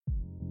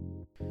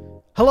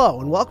Hello,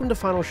 and welcome to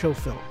Final Show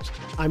Films.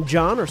 I'm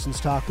John, or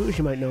Senstaku, as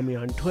you might know me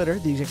on Twitter,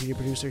 the executive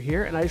producer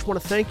here, and I just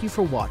want to thank you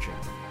for watching.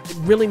 It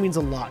really means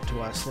a lot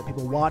to us that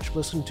people watch,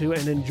 listen to,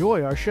 and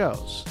enjoy our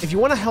shows. If you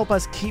want to help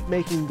us keep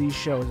making these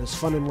shows as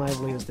fun and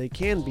lively as they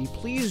can be,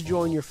 please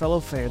join your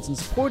fellow fans in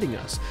supporting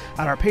us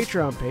at our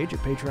Patreon page at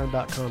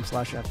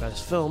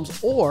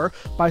patreon.com/fsfilms or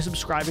by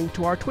subscribing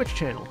to our Twitch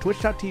channel,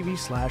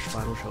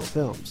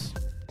 twitch.tv/finalshowfilms.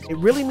 It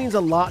really means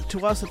a lot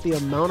to us that the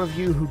amount of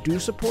you who do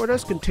support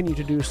us continue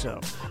to do so,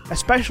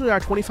 especially our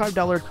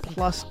 $25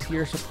 plus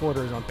tier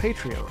supporters on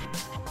Patreon.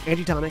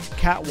 Antitonic,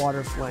 Cat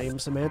Waterflame,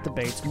 Samantha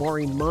Bates,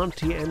 Maureen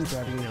Monty, and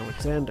Gravine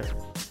Alexander.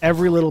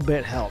 Every little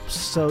bit helps,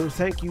 so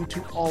thank you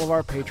to all of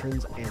our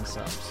patrons and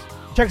subs.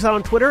 Check us out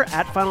on Twitter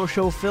at Final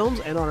Show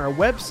Films and on our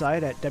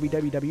website at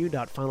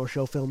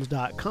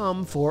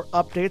www.finalshowfilms.com for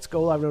updates,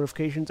 go-live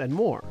notifications, and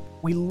more.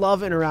 We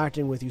love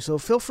interacting with you, so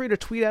feel free to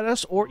tweet at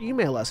us or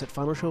email us at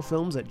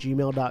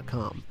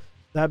finalshowfilms@gmail.com.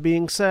 That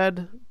being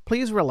said,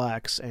 please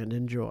relax and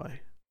enjoy.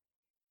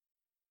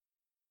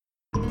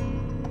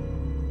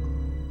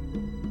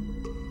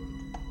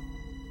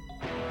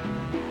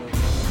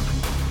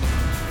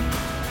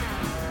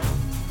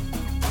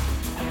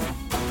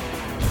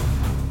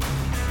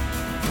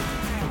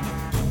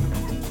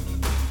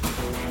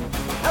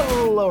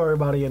 Hello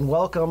everybody, and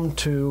welcome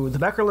to the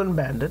Bekerlund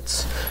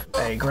Bandits,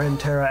 a Grand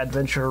Terra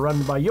adventure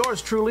run by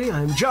yours truly.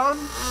 I'm John.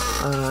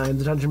 I'm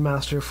the Dungeon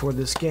Master for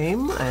this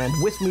game, and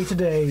with me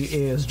today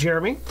is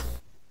Jeremy.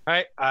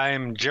 Hi,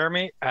 I'm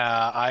Jeremy.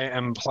 I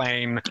am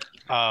playing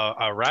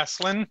a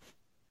wrestling.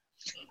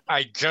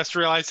 I just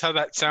realized how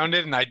that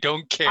sounded, and I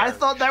don't care. I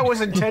thought that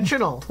was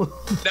intentional.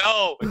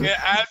 No, it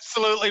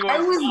absolutely was I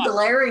was not.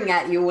 glaring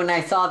at you when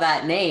I saw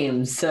that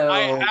name, so...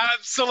 I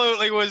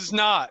absolutely was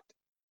not.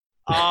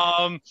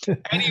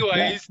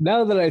 Anyways,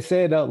 now that I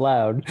say it out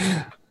loud,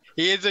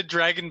 he is a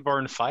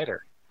Dragonborn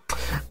fighter.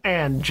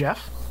 And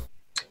Jeff.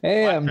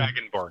 Hey, I'm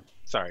Dragonborn.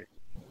 Sorry.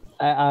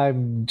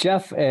 I'm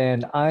Jeff,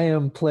 and I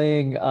am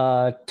playing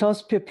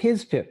Toss Pip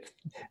His Pip,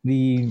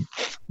 the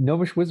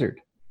gnomish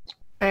wizard.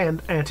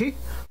 And Auntie.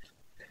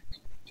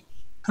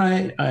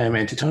 Hi, I am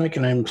Antitonic,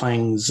 and I'm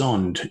playing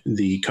Zond,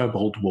 the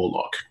Kobold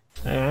Warlock.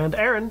 And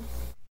Aaron.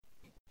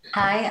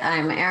 Hi,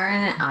 I'm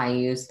Erin. I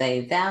use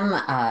they, them,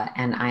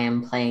 and I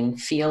am playing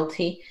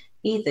Fealty,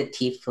 the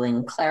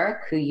Tiefling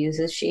Cleric who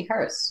uses she,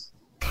 hers.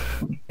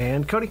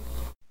 And Cody.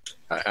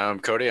 Hi, I'm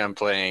Cody. I'm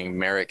playing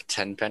Merrick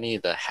Tenpenny,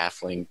 the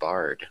Halfling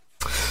Bard.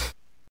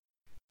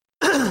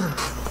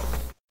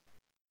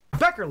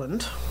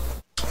 Bekerlund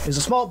is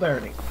a small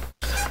barony,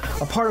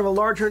 a part of the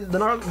larger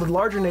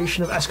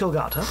nation of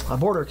Eskelgata, a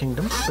border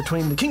kingdom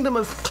between the kingdom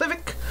of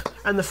Klivik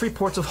and the free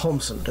ports of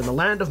Holmsund, in the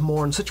land of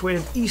Morn,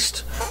 situated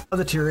east of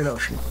the Tyrian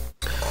Ocean.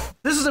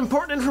 This is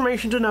important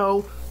information to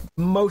know,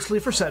 mostly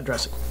for set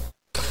dressing.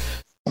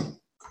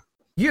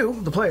 You,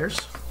 the players,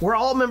 were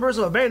all members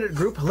of a bandit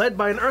group led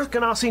by an Earth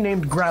Ganassi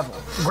named Gravel.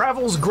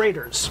 Gravel's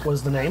Graders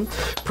was the name,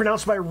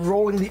 pronounced by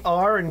rolling the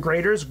R in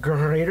Graders,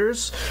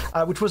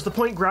 which was the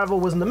point Gravel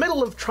was in the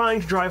middle of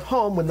trying to drive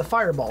home when the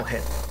fireball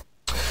hit.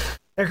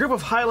 A group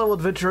of high-level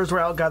adventurers were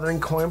out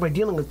gathering coin by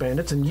dealing with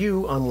bandits, and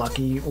you,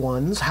 unlucky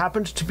ones,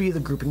 happened to be the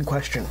group in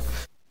question.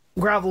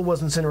 Gravel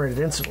was incinerated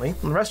instantly,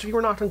 and the rest of you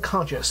were knocked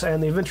unconscious,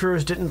 and the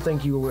adventurers didn't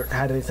think you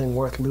had anything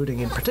worth looting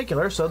in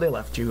particular, so they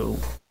left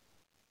you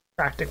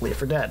practically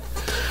for dead.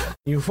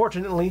 You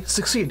fortunately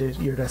succeeded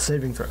your death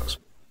saving throws.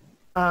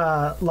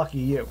 Lucky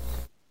you.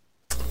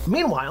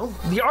 Meanwhile,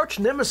 the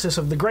arch-nemesis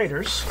of the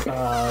Graders,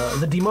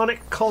 the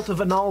demonic cult of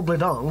Anal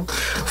Bledong,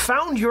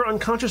 found your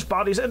unconscious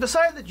bodies and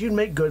decided that you'd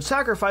make good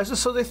sacrifices,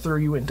 so they threw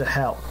you into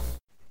hell.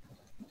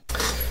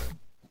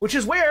 Which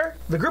is where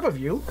the group of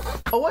you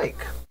awake.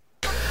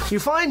 You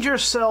find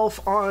yourselves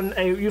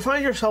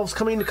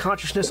coming to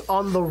consciousness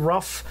on the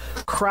rough,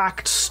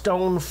 cracked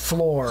stone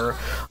floor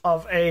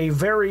of a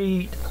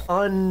very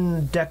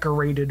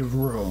undecorated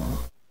room.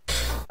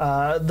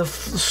 The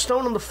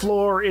stone on the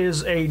floor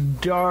is a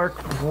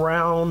dark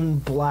brown,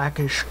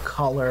 blackish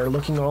color,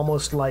 looking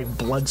almost like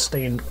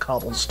blood-stained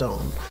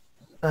cobblestone.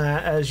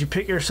 As you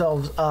pick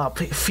yourselves up,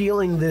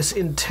 feeling this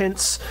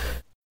intense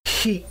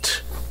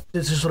heat,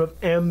 this is sort of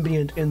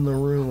ambient in the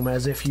room,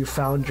 as if you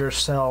found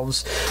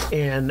yourselves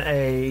in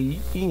a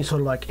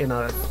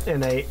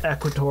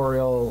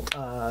equatorial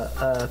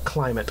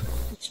climate,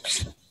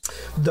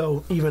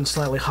 though even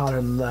slightly hotter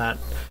than that.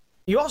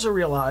 You also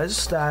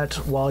realize that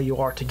while you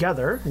are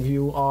together,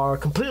 you are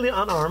completely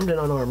unarmed and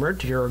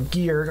unarmored. Your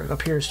gear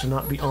appears to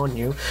not be on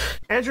you,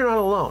 and you're not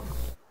alone.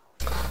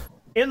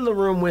 In the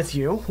room with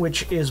you,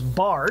 which is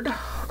barred,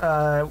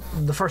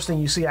 the first thing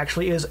you see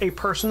actually is a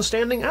person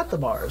standing at the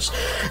bars.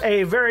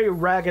 A very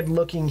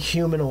ragged-looking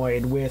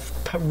humanoid with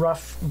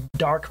rough,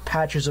 dark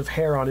patches of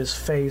hair on his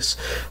face,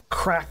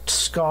 cracked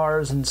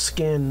scars and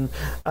skin,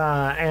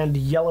 and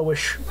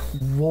yellowish,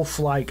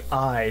 wolf-like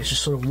eyes,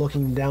 just sort of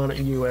looking down at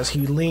you as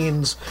he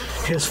leans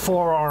his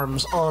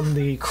forearms on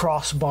the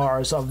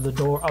crossbars of the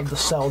door of the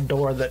cell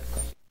door that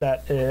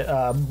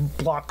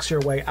blocks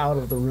your way out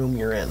of the room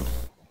you're in.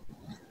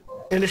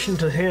 In addition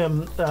to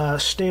him,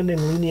 standing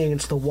leaning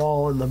against the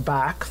wall in the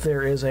back,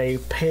 there is a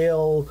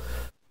pale,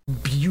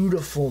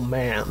 beautiful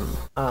man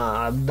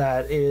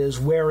that is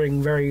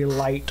wearing very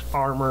light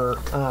armor,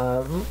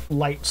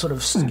 light sort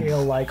of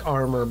scale-like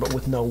armor, but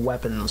with no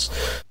weapons.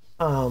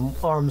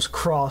 Arms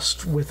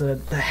crossed with a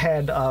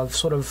head of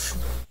sort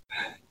of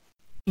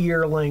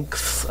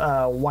ear-length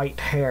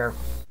white hair.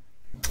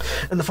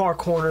 In the far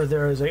corner,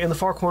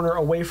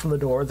 away from the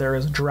door, there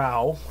is a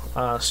drow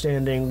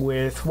standing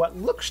with what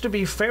looks to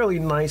be fairly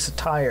nice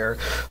attire,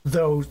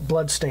 though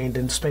bloodstained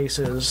in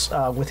spaces,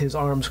 with his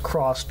arms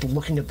crossed,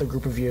 looking at the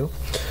group of you.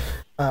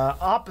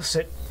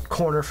 Opposite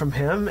corner from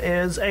him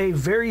is a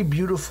very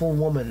beautiful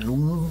woman.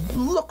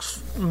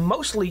 Looks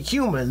mostly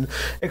human,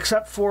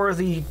 except for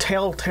the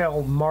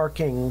telltale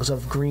markings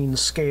of green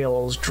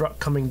scales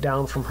coming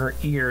down from her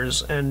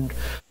ears and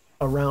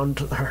around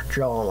her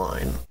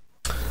jawline.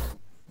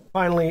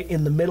 Finally,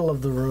 in the middle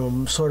of the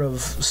room, sort of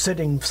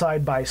sitting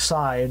side by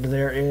side,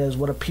 there is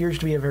what appears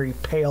to be a very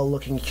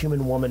pale-looking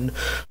human woman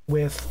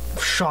with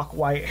shock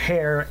white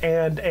hair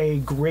and a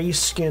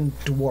gray-skinned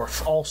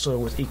dwarf, also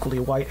with equally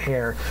white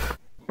hair,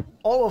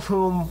 all of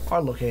whom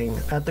are looking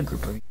at the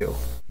group of you.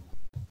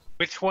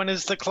 Which one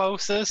is the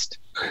closest?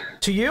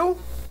 To you,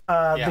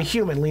 Yeah. the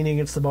human leaning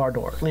against the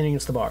leaning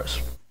against the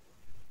bars.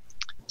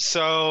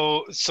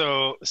 So,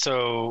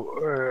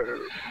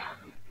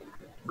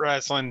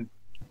 Wrestling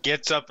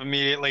gets up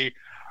immediately,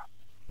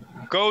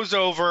 goes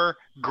over,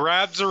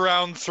 grabs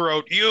around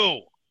throat.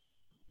 You!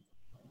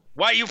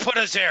 Why you put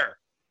us here?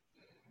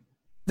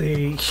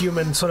 The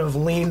human sort of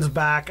leans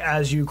back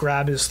as you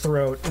grab his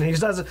throat, and he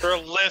does it. Or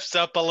lifts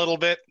up a little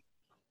bit.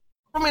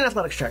 I mean,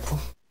 athletics check.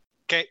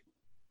 Okay.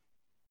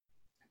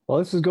 While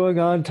this is going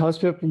on,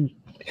 Tosspip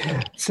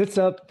sits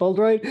up,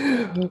 Baldright.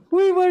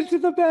 We went to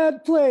the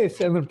bad place,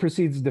 and then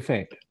proceeds to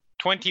faint.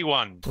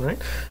 21. All right.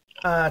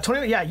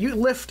 20. Yeah, you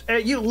lift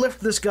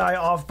this guy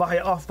off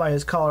by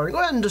his collar. Go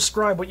ahead and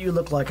describe what you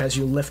look like as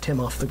you lift him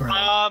off the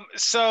ground.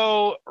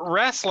 So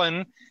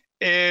wrestling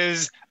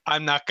is.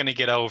 I'm not going to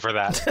get over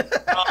that.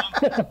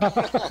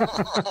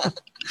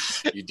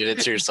 You did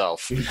it to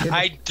yourself.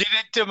 I did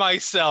it to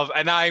myself,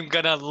 and I'm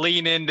going to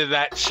lean into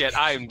that shit.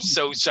 I am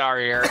so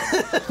sorry, Eric.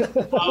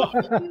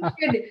 You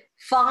should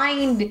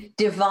find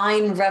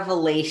divine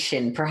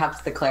revelation.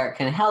 Perhaps the cleric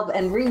can help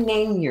and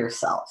rename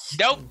yourself.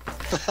 Nope.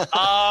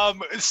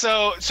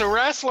 So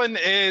wrestling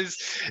is.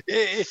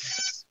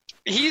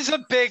 He's a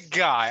big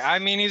guy. I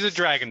mean, he's a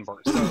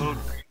dragonborn. So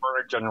dragonborn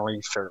are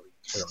generally fairly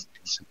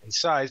decently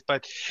sized,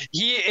 but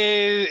he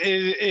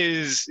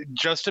is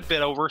just a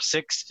bit over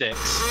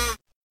 6'6",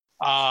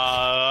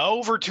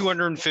 over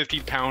 250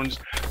 pounds,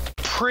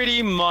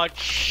 pretty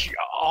much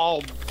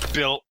all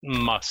built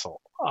muscle.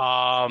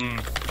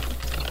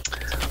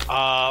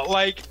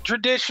 Like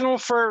traditional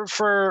for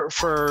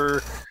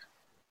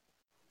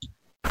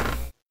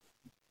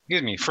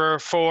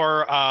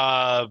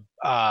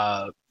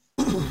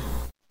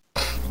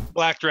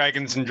Black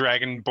Dragons and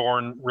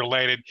Dragonborn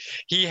related.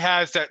 He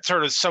has that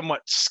sort of somewhat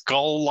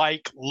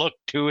skull-like look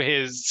to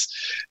his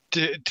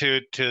to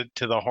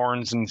the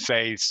horns and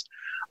face.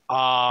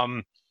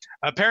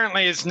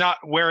 Apparently is not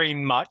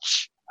wearing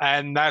much,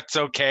 and that's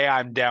okay.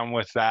 I'm down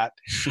with that.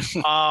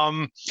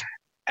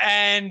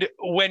 And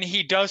when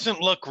he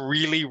doesn't look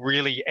really,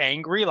 really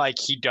angry like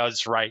he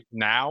does right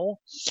now,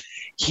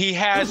 he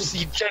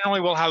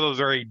generally will have a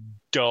very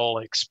dull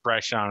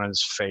expression on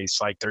his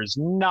face, like there's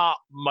not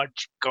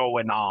much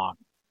going on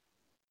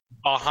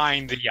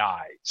behind the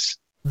eyes.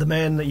 The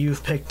man that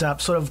you've picked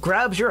up sort of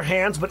grabs your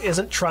hands but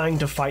isn't trying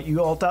to fight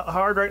you all that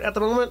hard right at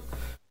the moment.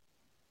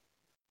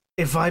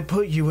 If I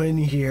put you in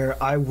here,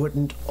 I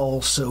wouldn't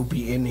also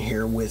be in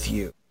here with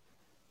you.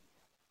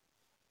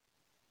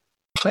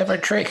 Clever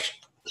trick.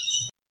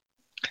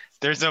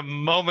 There's a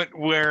moment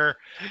where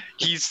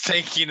he's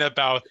thinking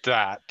about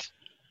that.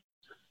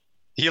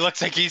 He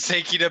looks like he's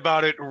thinking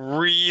about it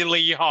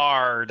really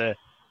hard.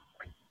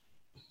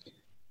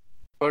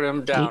 Put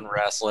him down,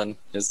 wrestling.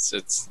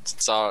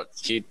 It's all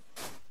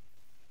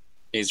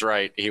he's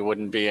right. He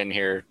wouldn't be in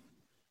here.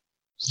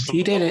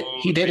 He did it.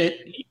 He did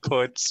it. He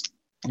puts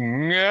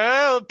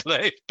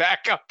play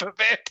back up a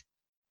bit.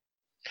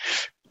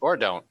 Or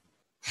don't.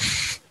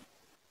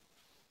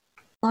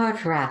 Lord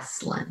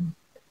Rasslin,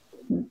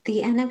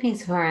 the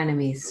enemies of our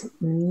enemies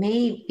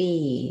may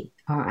be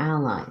our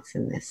allies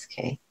in this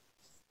case.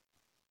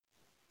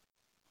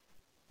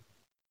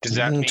 Does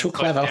that mean too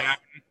clever?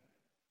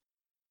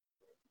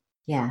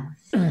 Yes,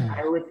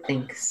 I would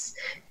think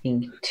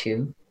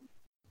too.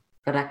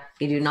 But I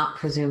do not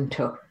presume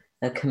to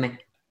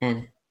commit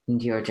and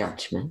your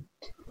judgment.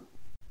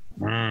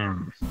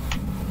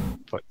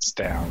 Puts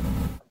down.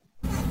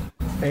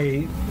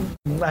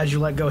 As you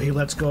let go, he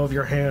lets go of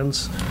your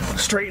hands,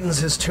 straightens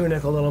his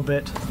tunic a little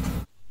bit.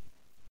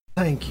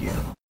 Thank you.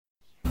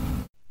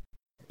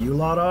 You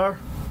lot are?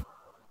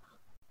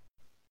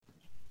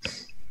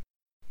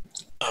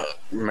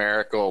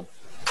 Merrick will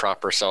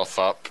prop herself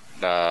up,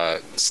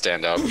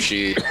 stand up.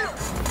 She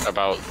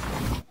about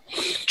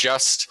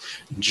just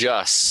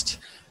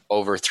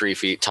over 3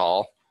 feet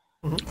tall.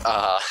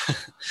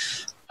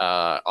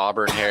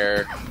 auburn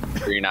hair,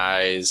 green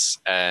eyes,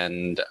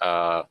 and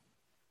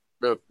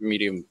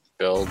medium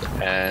build,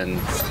 and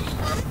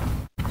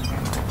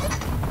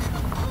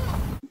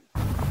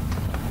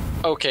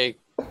okay,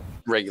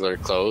 regular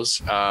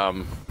clothes.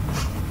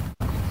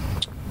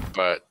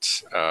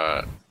 But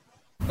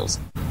I'll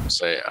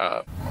say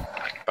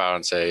bow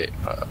and say,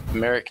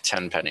 Merrick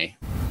Tenpenny.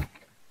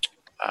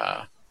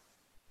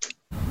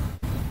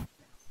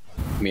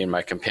 Me and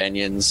my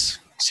companions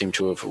seem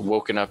to have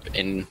woken up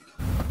in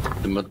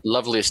the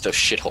loveliest of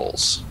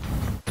shitholes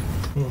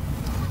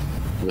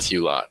with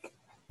you lot.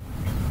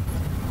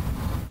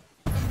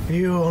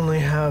 You only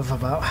have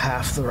about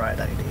half the right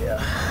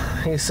idea,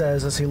 he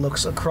says as he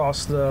looks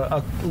across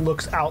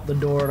looks out the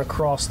door and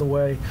across the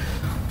way.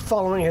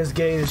 Following his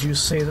gaze, you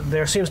see that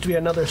there seems to be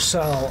another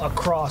cell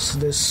across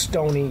this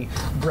stony,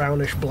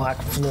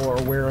 brownish-black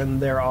floor, wherein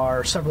there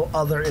are several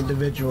other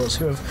individuals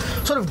who have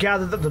sort of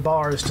gathered at the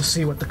bars to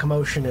see what the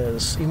commotion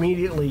is.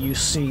 Immediately, you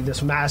see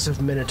this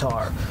massive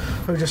minotaur,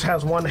 who just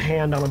has one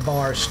hand on a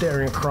bar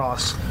staring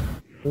across,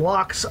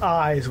 locks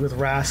eyes with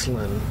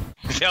Rasslin.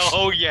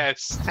 Oh,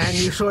 yes. And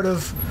you sort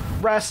of...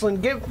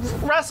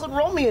 Rasslin,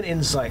 roll me an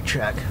insight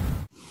check.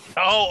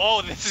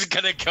 Oh, this is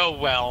gonna go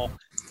well.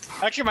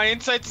 Actually, my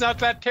insight's not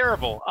that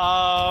terrible.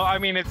 I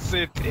mean, it's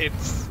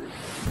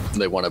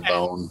They want a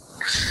bone.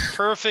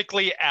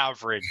 perfectly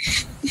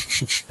average.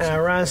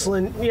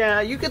 Rasslin,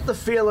 yeah, you get the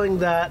feeling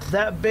that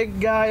that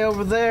big guy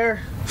over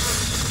there,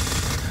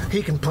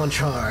 he can punch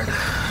hard.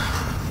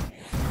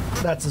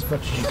 That's as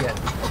much as you get.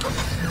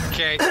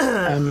 Okay.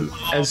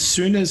 As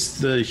soon as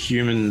the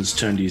humans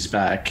turned his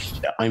back,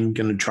 I'm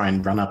going to try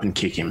and run up and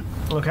kick him.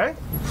 Okay,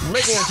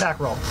 making an attack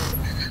roll.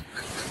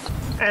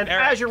 And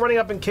as you're running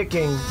up and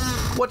kicking,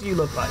 what do you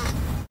look like?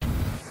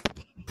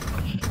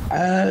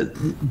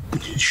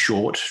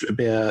 Short,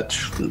 about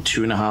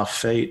 2.5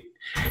 feet,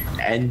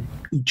 and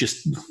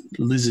just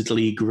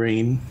lizardly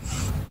green.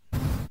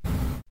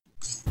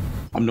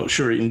 I'm not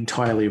sure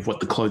entirely of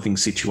what the clothing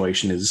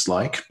situation is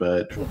like,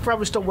 but... You're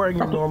probably still wearing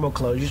your normal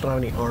clothes. You just don't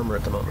have any armor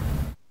at the moment.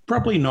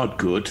 Probably not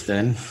good,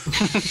 then.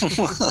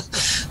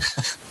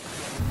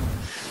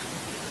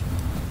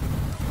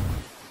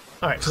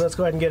 All right, so let's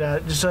go ahead and get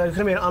it's going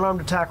to be an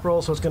unarmed attack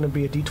roll, so it's going to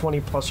be a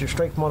d20 plus your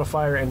strength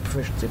modifier and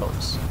proficiency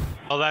bonus.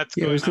 Well, that's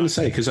Yeah, I was going to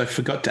say, because I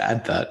forgot to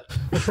add that.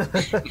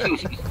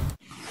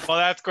 Well,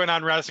 that's going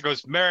on. Russ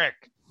goes,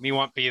 Merrick, me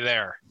won't be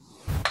there.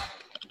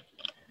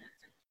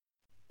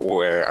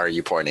 Where are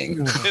you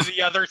pointing? To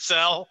the other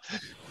cell,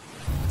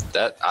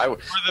 That where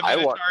the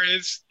Minotaur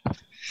is.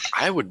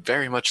 I would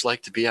very much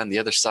like to be on the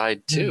other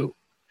side too,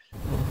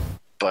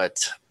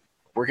 but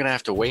we're gonna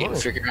have to wait and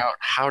figure out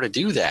how to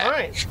do that. All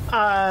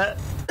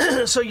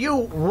right. So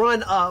you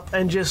run up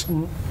and just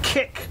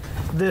kick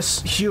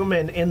this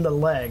human in the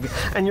leg,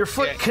 and your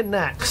foot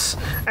connects,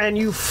 and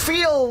you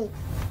feel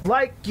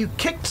like you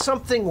kicked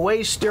something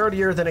way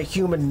sturdier than a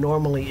human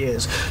normally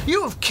is.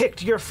 You have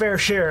kicked your fair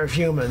share of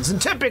humans, and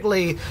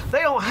typically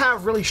they don't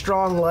have really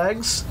strong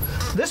legs.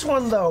 This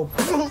one, though,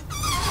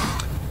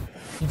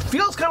 it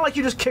feels kind of like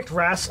you just kicked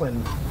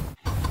Rasslin.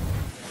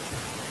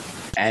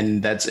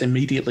 And that's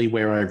immediately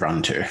where I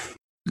run to.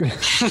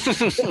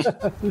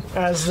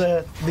 As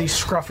the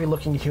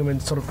scruffy-looking human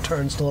sort of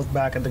turns to look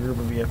back at the group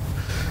of you.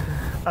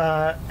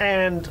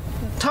 And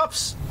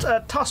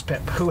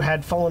Tosspip, who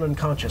had fallen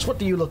unconscious, what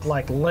do you look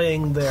like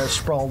laying there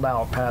sprawled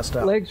out, passed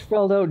out? Legs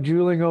sprawled out,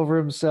 drooling over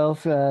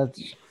himself.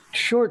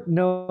 Short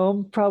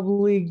gnome,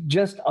 probably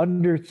just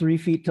under 3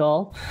 feet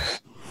tall.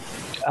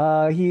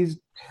 He's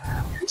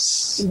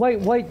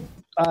white,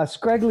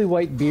 scraggly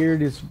white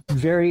beard is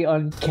very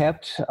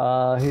unkempt.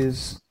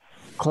 His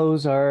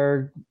clothes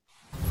are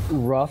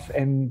rough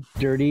and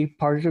dirty.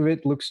 Part of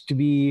it looks to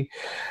be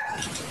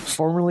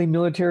formerly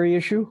military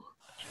issue.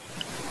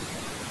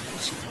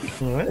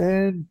 Right.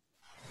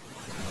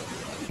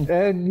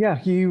 And yeah,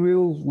 he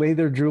will lay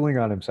there drooling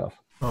on himself.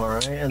 All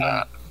right, and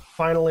then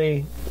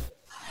finally,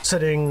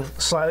 sitting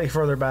slightly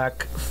further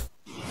back,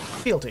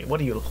 Fealty, what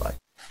do you look like?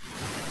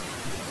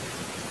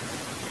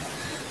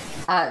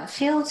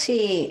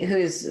 Fealty,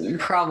 who's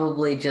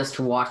probably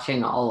just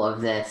watching all of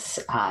this,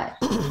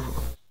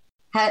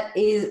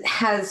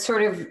 has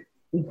sort of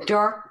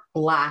dark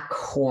black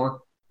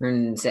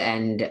horns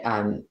and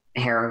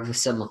hair of a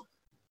similar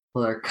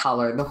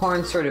color. The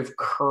horns sort of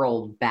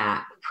curl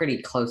back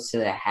pretty close to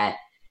the head.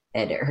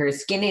 Her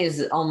skin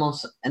is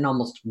almost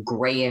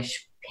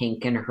grayish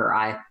pink, and her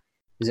eyes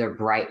are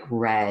bright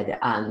red.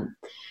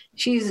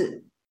 She's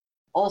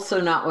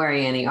also not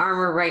wearing any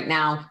armor right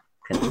now,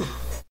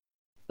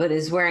 but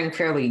is wearing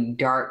fairly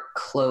dark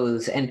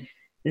clothes, and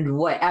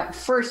what at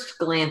first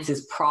glance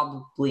is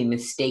probably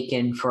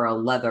mistaken for a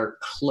leather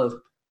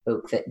cloak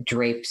that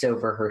drapes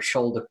over her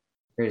shoulders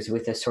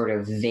with a sort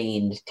of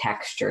veined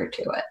texture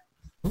to it.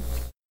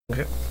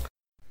 Okay.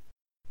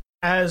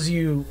 As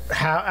you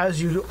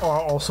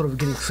are all sort of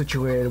getting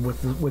situated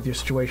with your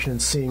situation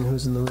and seeing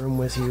who's in the room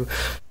with you,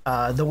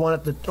 the one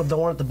at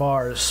the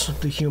bars,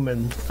 the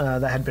human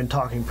that had been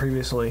talking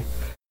previously,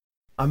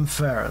 I'm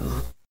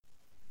Farron.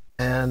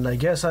 And I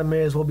guess I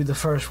may as well be the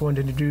first one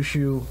to introduce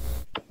you.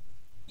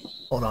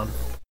 Hold on.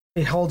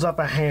 He holds up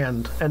a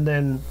hand and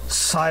then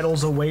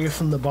sidles away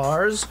from the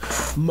bars,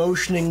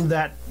 motioning,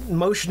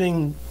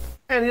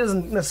 and he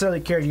doesn't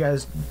necessarily care if you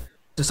guys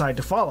decide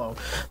to follow,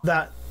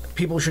 that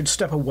people should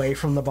step away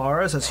from the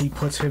bars as he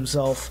puts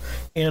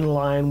himself in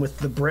line with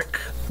the brick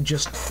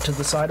just to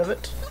the side of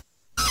it.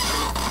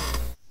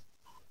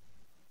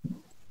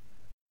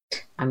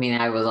 I mean,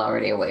 I was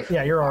already away from.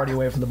 Yeah, you're already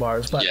away from the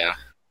bars, but Yeah.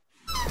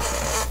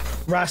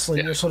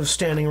 Wrestling, you're sort of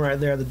standing right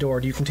there at the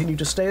door. Do you continue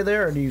to stay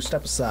there, or do you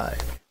step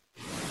aside?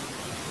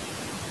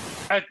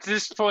 At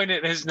this point,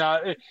 there has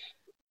not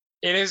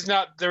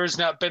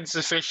been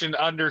sufficient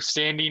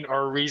understanding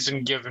or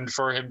reason given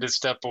for him to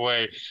step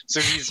away,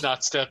 so he's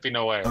not stepping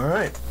away. All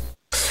right.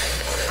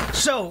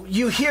 So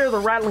you hear the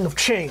rattling of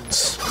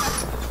chains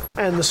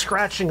and the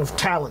scratching of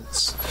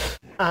talons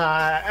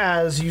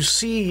as you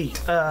see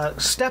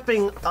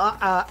stepping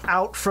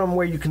out from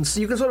where you can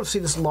sort of see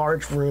this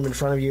large room in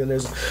front of you, and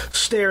there's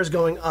stairs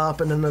going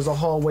up, and then there's a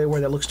hallway where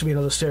there looks to be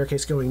another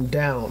staircase going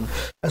down,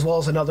 as well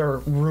as another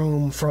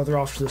room further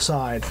off to the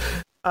side.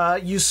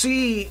 You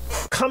see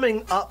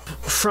coming up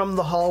from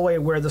the hallway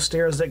where the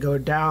stairs that go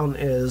down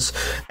is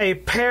a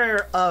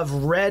pair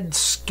of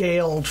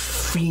red-scaled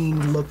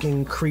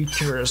fiend-looking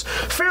creatures.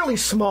 Fairly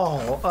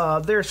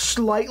small. They're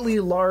slightly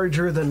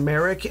larger than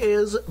Merrick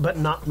is, but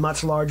not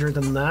much larger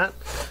than that.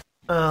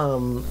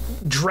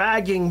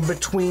 Dragging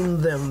between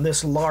them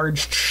this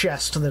large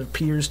chest that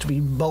appears to be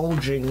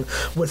bulging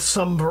with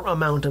some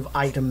amount of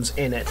items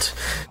in it.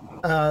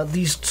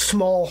 These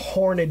small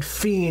horned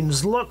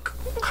fiends look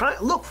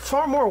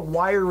far more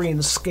wiry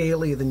and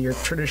scaly than your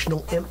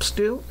traditional imps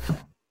do.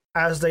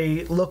 As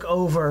they look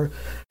over,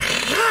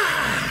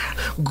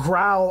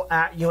 growl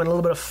at you, and a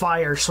little bit of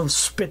fire sort of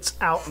spits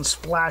out and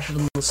splashes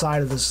on the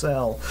side of the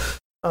cell.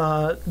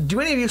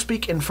 Do any of you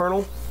speak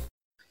Infernal?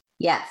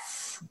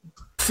 Yes.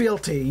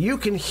 Fealty, you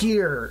can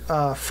hear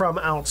from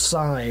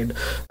outside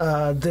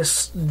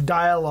this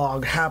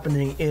dialogue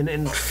happening in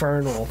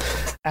Infernal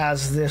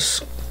as this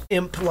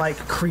imp-like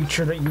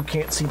creature that you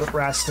can't see but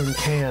Rastin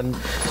can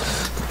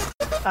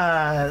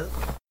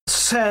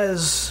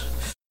says,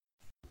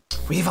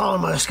 "We've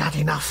almost got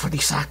enough for the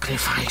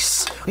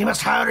sacrifice. We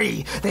must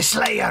hurry. The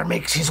Slayer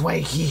makes his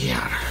way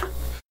here."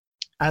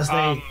 As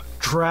they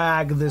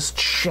drag this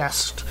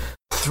chest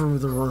through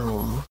the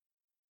room.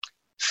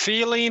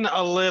 Feeling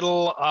a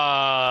little,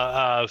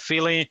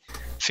 feeling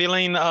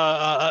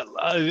a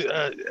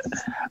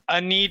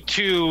need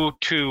to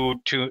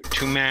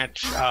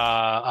match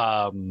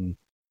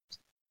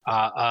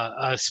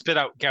spit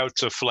out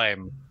gouts of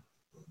flame.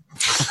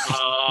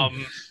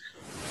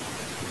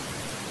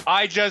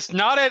 I just,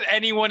 not at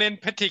anyone in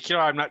particular.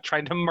 I'm not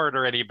trying to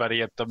murder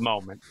anybody at the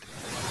moment.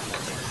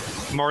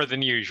 More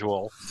than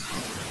usual.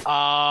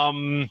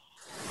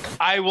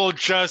 I will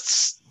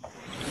just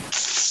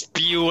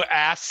spew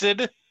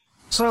acid.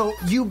 So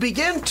you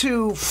begin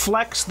to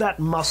flex that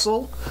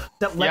muscle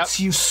that lets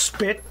you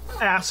spit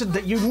acid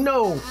that you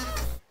know.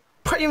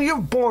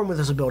 You're born with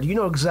this ability. You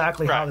know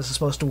exactly how this is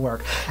supposed to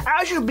work.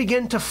 As you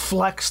begin to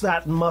flex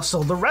that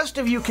muscle, the rest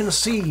of you can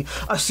see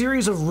a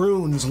series of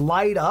runes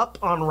light up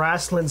on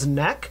Rastlin's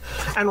neck,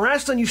 and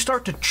Rastlin, you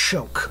start to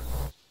choke.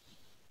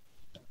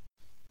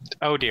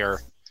 Oh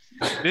dear.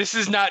 This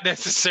is not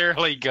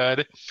necessarily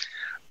good.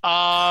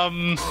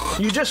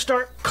 You just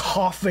start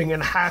coughing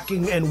and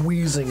hacking and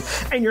wheezing,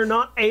 and you're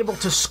not able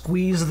to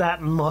squeeze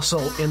that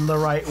muscle in the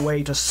right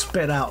way to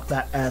spit out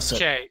that acid.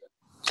 Okay.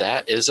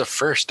 That is a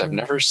first. I've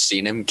never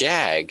seen him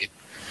gag.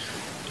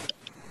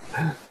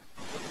 You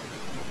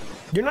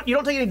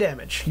don't take any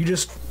damage. You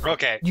just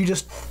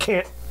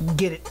can't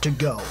get it to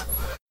go.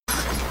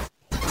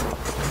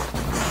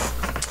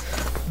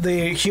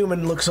 The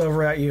human looks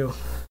over at you.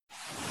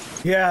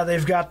 "Yeah,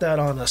 they've got that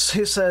on us,"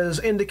 he says,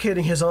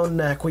 indicating his own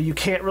neck where you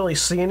can't really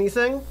see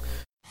anything.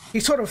 He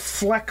sort of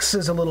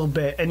flexes a little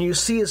bit, and you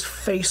see his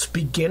face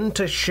begin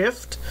to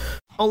shift,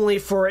 only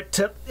for it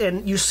to...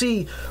 And you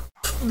see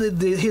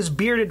his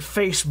bearded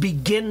face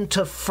begin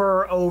to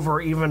fur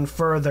over even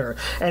further,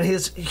 and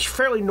his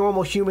fairly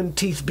normal human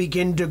teeth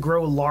begin to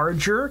grow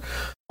larger,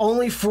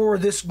 only for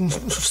this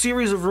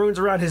series of runes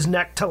around his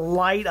neck to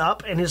light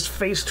up and his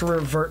face to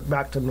revert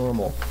back to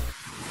normal.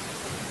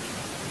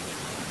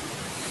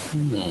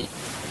 I'm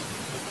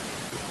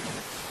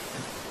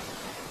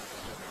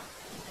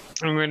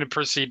going to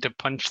proceed to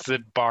punch the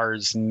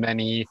bars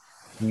many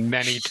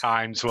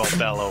times while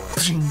bellowing.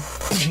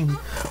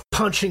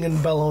 Punching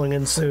and bellowing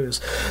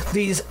ensues.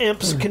 These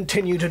imps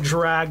continue to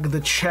drag the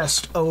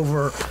chest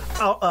over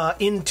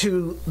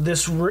into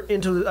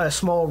a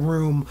small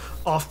room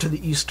off to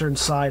the eastern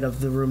side of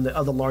the room,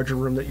 of the larger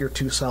room that your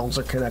two cells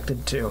are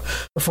connected to,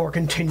 before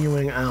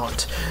continuing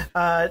out.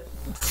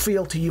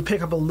 Fealty, you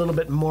pick up a little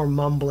bit more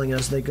mumbling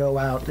as they go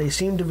out. They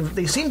seem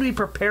to be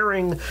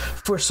preparing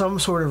for some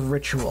sort of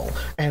ritual,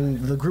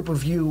 and the group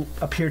of you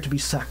appear to be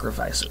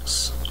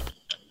sacrifices.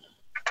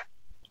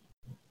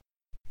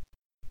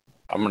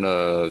 I'm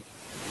gonna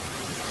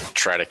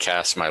try to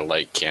cast my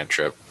light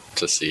cantrip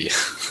to see.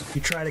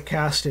 You try to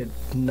cast it,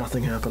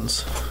 nothing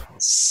happens.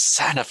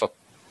 Son of a...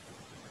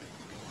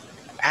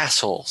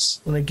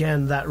 assholes. And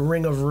again, that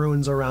ring of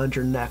runes around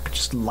your neck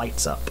just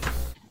lights up.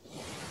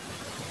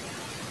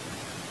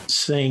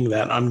 Saying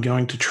that, I'm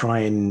going to try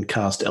and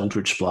cast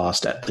Eldritch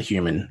Blast at the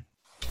human.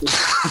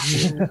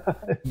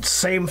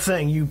 Same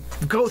thing. You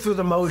go through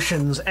the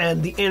motions,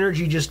 and the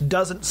energy just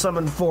doesn't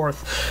summon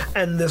forth,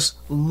 and this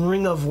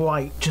ring of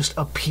light just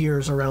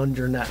appears around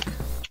your neck.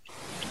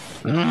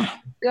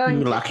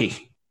 Going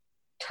Lucky.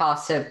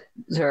 toss it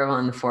sort of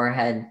on the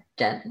forehead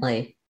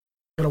gently.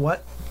 Gonna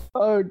what?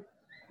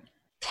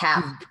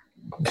 Tap,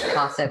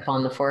 toss it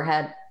on the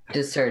forehead.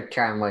 Just sort of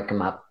try and wake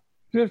him up.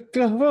 Wait,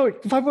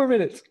 5 more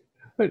minutes.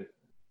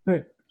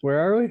 Wait, where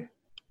are we?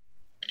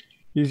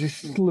 He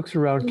just looks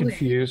around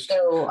confused.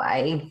 So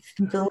I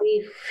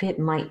believe it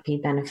might be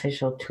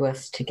beneficial to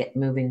us to get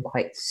moving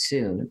quite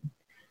soon.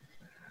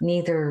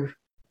 Neither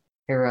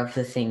of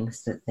the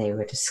things that they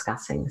were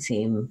discussing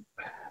seem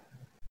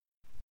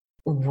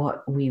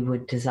what we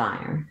would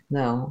desire,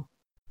 though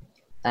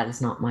that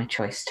is not my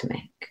choice to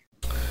make.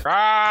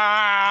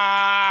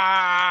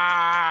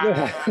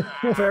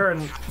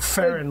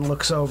 Farron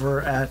looks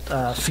over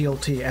at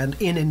Fealty and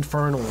in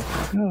Infernal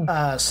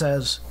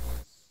says,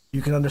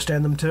 "You can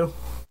understand them too?"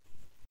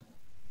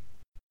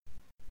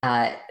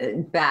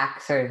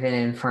 Back sort of in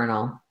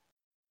Infernal.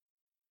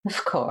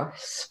 Of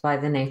course, by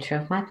the nature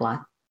of my blood.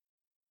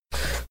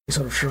 He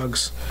sort of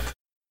shrugs.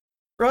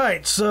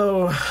 Right,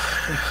 so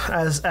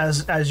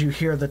as you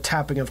hear the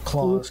tapping of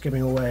claws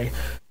giving away,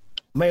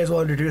 may as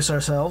well introduce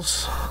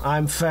ourselves.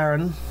 I'm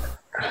Farron.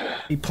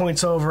 He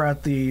points over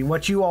at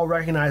what you all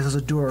recognize as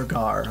a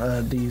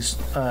Duergar, these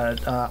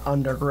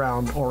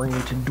underground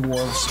oriented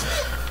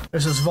dwarves.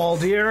 This is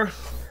Valdir,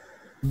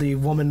 the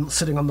woman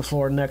sitting on the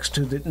floor next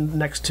to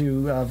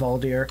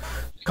Valdir.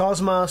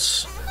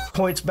 Cosmos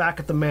points back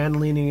at the man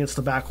leaning against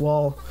the back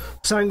wall.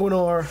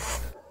 Sanguinor,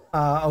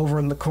 over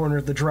in the corner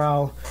of the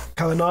drow.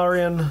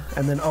 Kalinarian,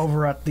 and then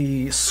over at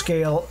the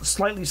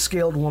slightly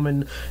scaled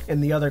woman in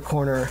the other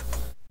corner,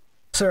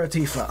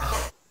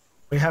 Seratifa.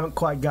 We haven't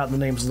quite gotten the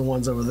names of the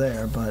ones over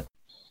there, but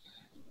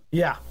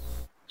yeah.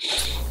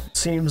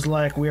 Seems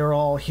like we're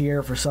all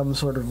here for some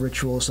sort of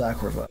ritual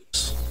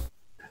sacrifice.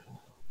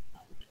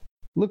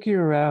 Looking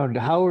around,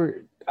 how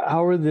are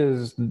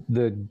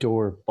the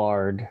door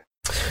barred?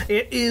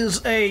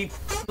 It's a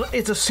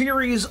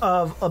series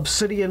of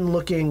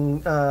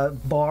obsidian-looking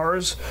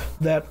bars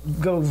that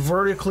go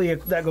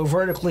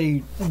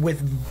vertically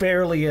with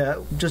barely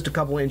just a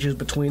couple inches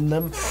between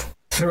them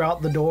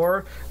throughout the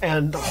door,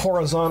 and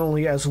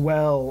horizontally as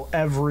well.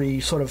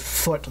 Every sort of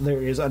foot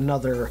there is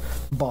another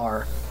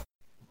bar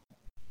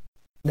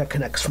that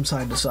connects from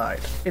side to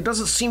side. It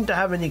doesn't seem to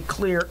have any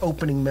clear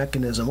opening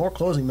mechanism or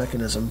closing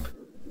mechanism.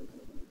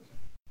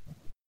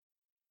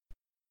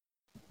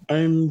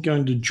 I'm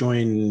going to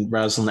join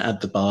Razlan at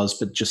the bars,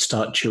 but just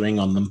start chewing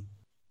on them.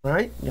 All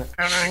right.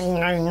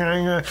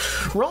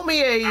 Roll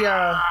me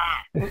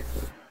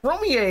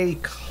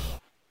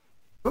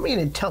an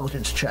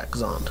intelligence check,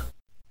 Zond.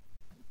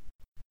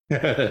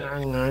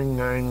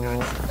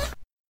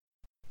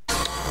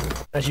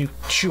 As you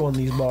chew on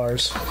these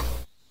bars.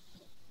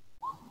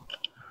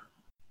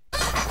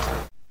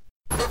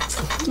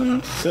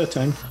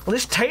 13. Well,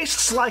 this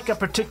tastes like a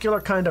particular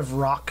kind of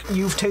rock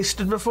you've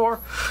tasted before.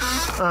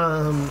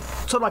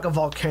 Sort of like a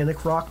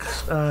volcanic rock.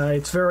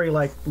 It's very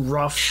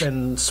rough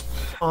and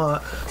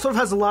sort of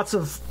has lots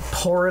of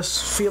porous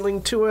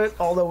feeling to it,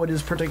 although it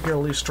is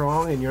particularly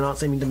strong and you're not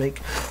seeming to make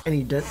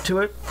any dent to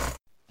it.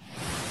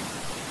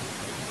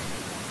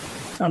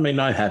 I mean,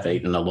 I have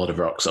eaten a lot of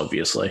rocks,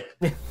 obviously.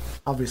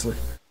 Obviously.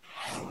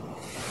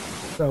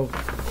 So,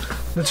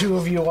 the two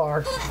of you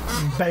are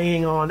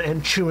banging on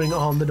and chewing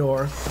on the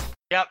door.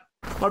 Yep.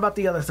 What about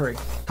the other three?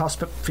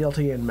 Tospik,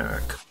 Fealty, and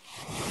Merrick.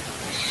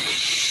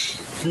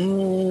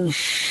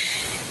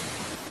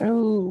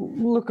 I'll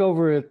look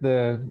over at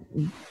the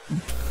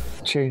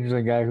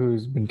changeling guy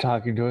who's been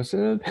talking to us.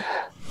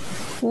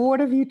 What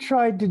have you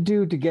tried to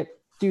do to get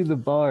through the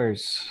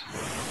bars?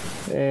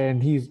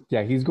 And he's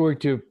going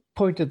to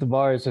point at the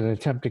bars and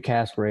attempt to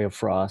cast Ray of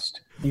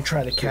Frost. You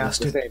try to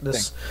cast it.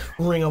 This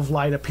ring of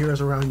light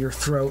appears around your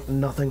throat and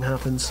nothing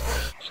happens.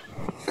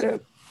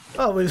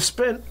 Oh, we've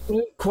spent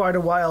quite a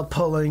while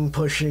pulling,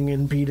 pushing,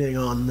 and beating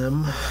on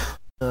them.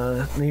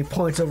 And he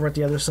points over at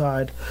the other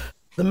side.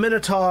 The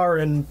Minotaur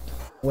and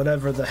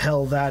whatever the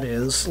hell that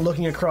is,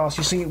 looking across,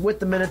 you see with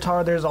the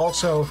Minotaur there's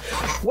also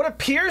what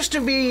appears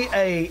to be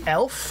a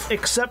elf,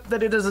 except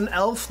that it is an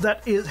elf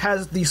that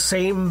has the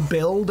same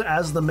build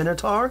as the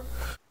Minotaur.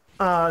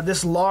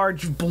 This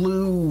large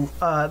blue,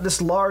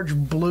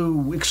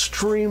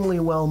 extremely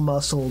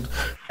well-muscled,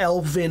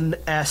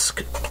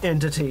 elven-esque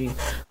entity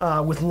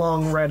with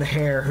long red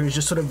hair who's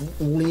just sort of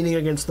leaning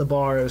against the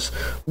bars,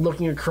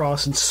 looking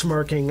across and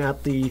smirking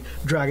at the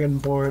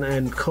Dragonborn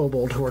and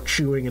Kobold who are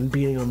chewing and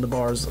beating on the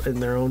bars in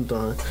their own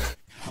time.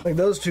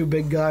 Those two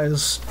big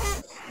guys,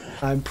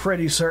 I'm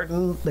pretty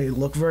certain they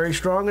look very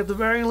strong at the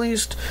very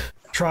least.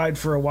 tried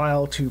for a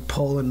while to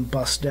pull and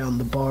bust down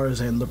the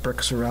bars and the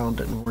bricks around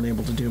it and weren't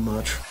able to do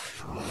much.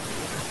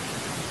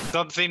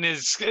 Something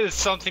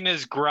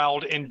is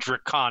growled in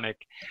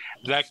Draconic.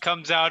 That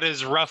comes out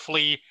as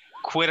roughly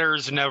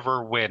 "Quitters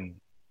never win."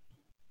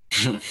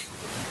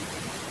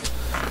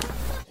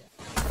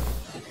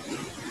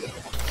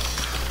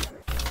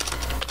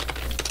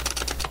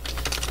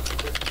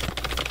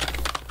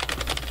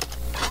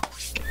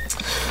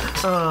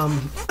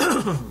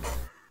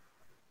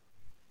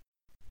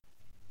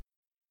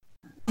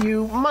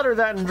 You mutter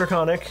that in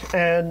Draconic,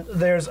 and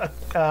there's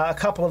a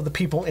couple of the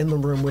people in the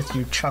room with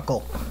you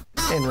chuckle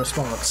in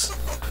response,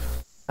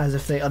 as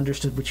if they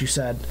understood what you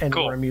said and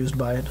Cool. were amused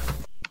by it.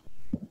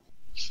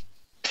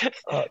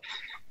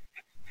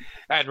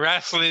 And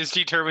Rasslin is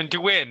determined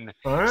to win.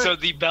 All right. So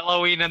the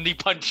bellowing and the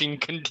punching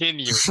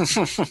continue.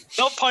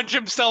 He'll punch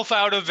himself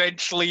out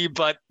eventually,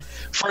 but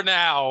for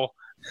now...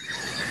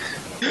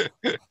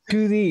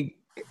 To the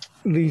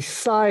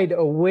side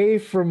away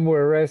from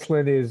where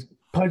Wrestling is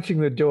punching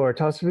the door,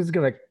 Tosif is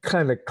going to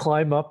kind of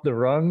climb up the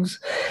rungs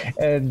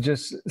and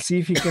just see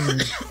if he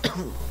can...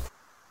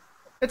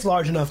 It's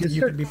large enough that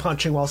you could be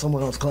punching while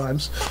someone else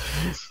climbs.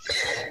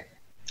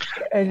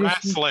 and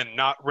just, Wrestling,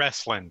 not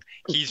wrestling.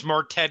 He's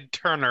more Ted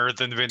Turner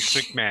than Vince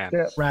McMahon.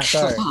 yeah,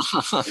 sorry.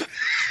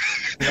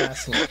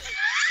 Wrestling.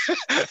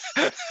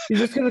 He's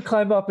just going to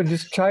climb up and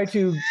just try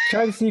to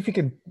see if he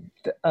can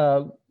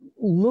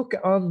look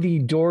on the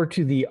door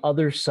to the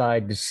other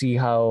side to see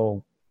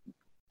how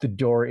the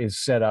door is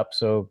set up.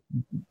 So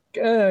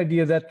get an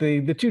idea that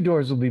the two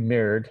doors will be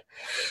mirrored.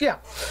 Yeah.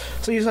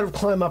 So you sort of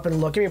climb up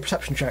and look. Give me a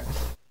perception check.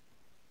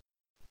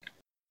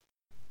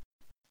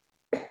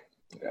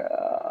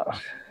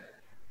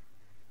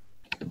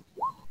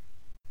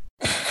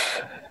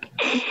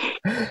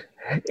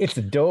 It's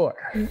a door.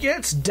 Yeah,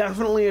 it's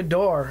definitely a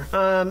door.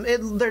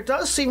 There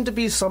does seem to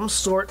be some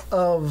sort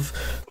of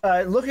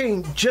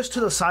looking just to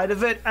the side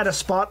of it at a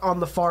spot on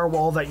the far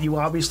wall that you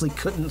obviously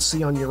couldn't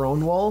see on your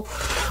own wall.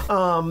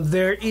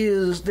 There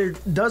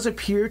does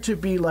appear to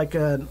be like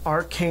an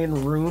arcane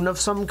rune of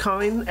some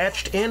kind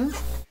etched in.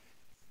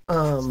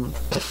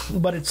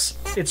 But it's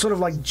sort of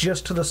like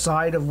just to the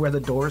side of where the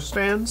door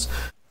stands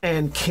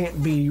and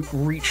can't be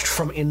reached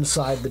from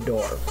inside the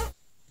door.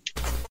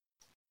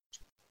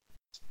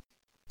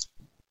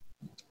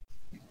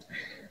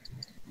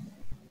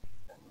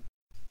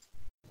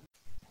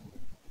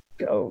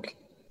 Okay.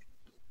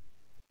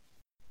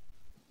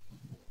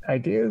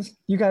 Ideas?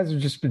 You guys have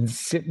just been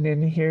sitting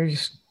in here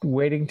just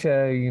waiting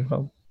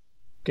to,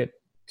 get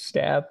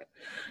stabbed.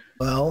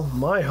 Well,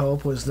 my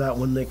hope was that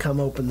when they come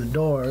open the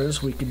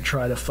doors, we could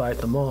try to fight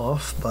them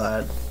off,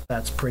 but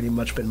that's pretty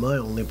much been my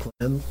only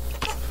plan.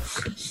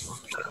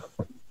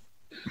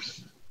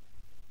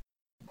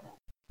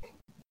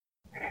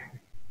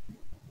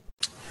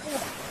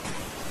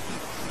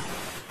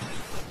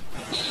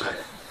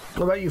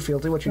 What about you,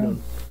 Fealty? What you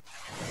doing?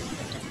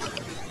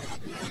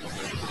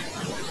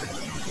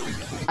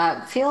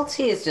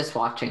 Fealty is just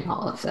watching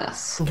all of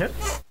this. Okay.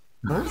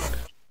 All right.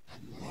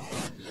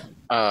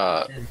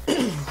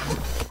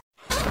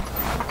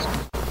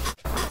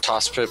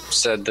 Tosspip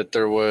said that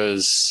there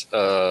was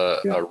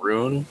a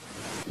rune.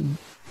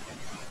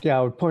 Yeah,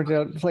 I would point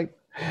out, it's like,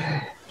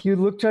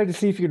 you try to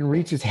see if you can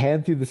reach his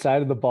hand through the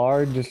side of the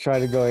bar and just try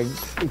to go,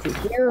 is it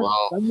here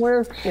Well-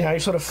 somewhere? Yeah, you're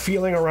sort of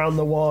feeling around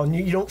the wall, and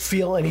you don't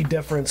feel any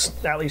difference,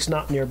 at least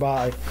not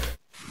nearby.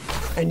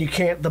 And you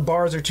can't, the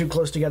bars are too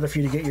close together for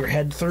you to get your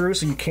head through,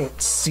 so you can't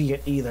see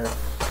it either.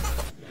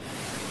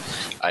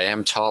 I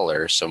am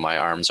taller, so my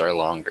arms are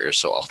longer,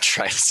 so I'll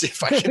try to see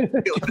if I can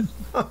feel it.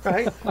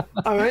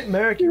 All right,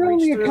 Merrick, you You're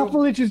reach only a through.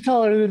 couple inches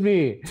taller than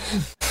me.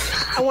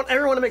 I want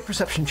everyone to make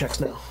perception checks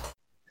now.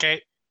 Okay.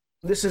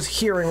 This is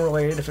hearing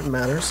related, if it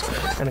matters,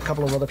 and a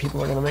couple of other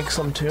people are going to make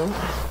some too.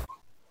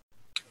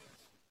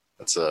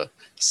 That's a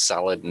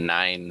solid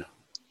 9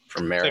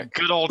 from The Merrick.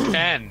 good old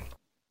 10.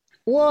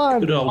 One.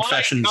 Good old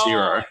fashioned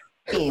God.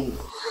 0.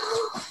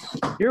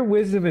 Your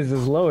wisdom is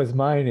as low as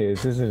mine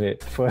is, isn't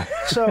it?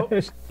 So,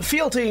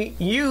 Fealty,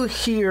 you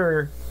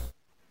hear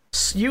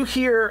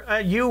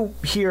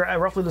at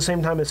roughly the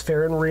same time as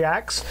Farron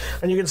reacts,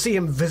 and you can see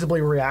him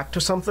visibly react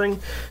to something.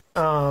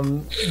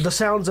 The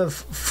sounds of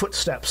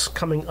footsteps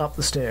coming up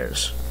the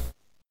stairs,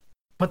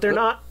 but they're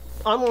not.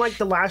 Unlike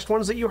the last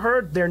ones that you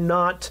heard, they're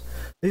not.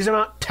 These are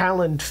not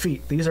taloned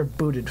feet. These are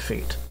booted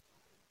feet.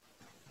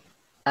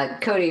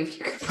 Cody, if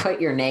you could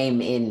put your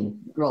name in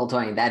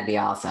Roll20, that'd be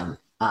awesome.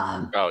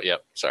 Oh,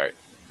 yep. Sorry.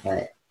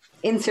 But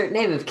insert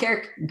name of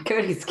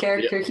Cody's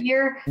character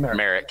here.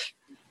 Merrick.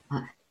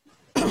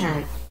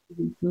 You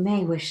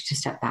may wish to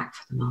step back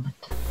for the moment.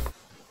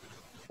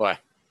 Why?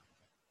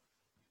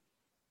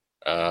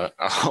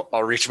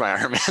 I'll reach my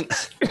arm in.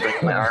 Bring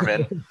my arm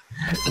in.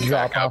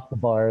 Drop off the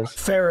bars.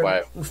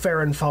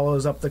 Farron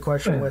follows up the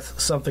question with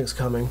something's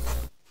coming.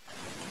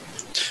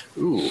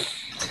 Ooh.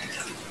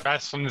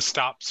 Wrestling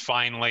stops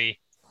finally.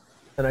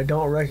 And I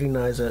don't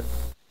recognize it.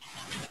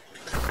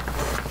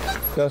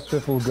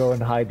 Gustaf will go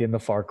and hide in the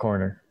far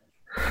corner.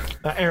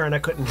 Aaron, I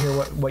couldn't hear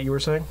what you were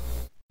saying.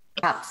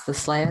 Perhaps the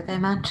Slayer they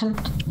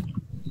mentioned?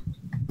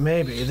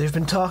 Maybe. They've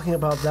been talking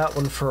about that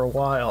one for a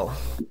while.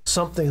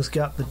 Something's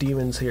got the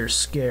demons here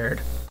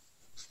scared.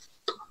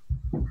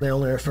 They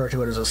only refer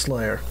to it as a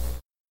Slayer.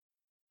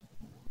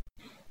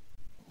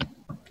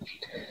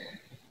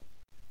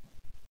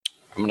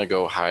 I'm gonna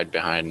go hide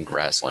behind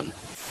Raslin.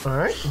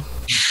 Alright.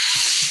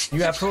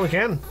 You absolutely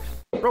can.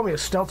 Roll me a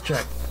stealth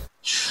check.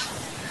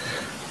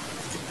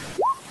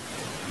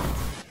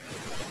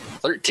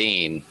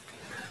 13.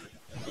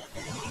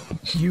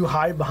 You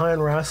hide behind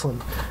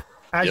Raslin.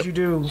 As you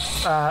do,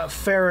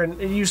 Farron,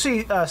 you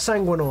see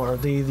Sanguinor,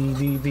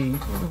 the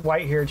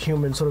white-haired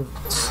human, sort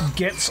of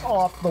gets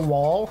off the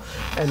wall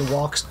and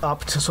walks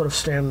up to sort of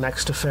stand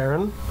next to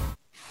Farron,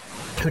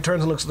 who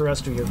turns and looks at the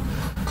rest of you.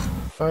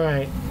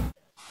 Alright.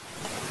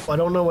 I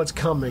don't know what's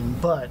coming,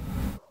 but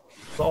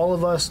all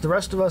of us, the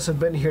rest of us have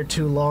been here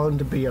too long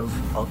to be of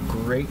a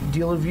great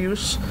deal of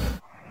use.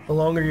 The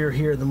longer you're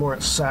here, the more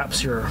it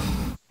saps your,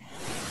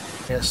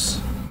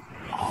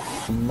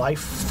 life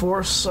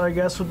force, I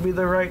guess would be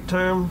the right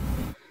term.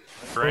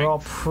 Right. We're all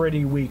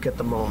pretty weak at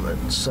the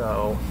moment,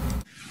 so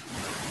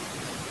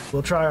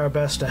we'll try our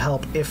best to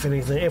help, if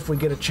anything, if we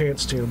get a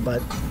chance to,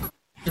 but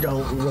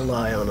don't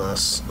rely on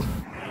us.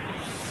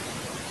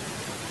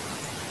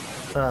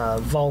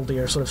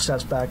 Valdir sort of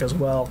steps back as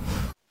well.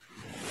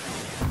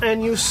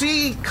 And you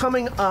see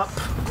coming up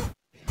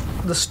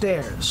the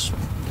stairs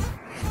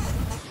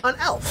an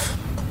elf.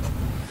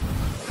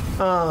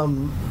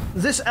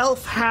 This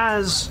elf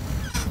has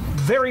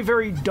very,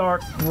 very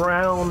dark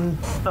brown,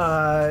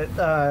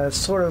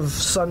 sort of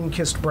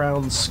sun-kissed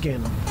brown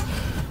skin,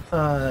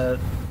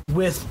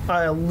 with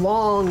a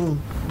long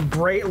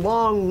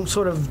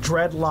sort of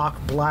dreadlock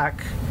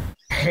black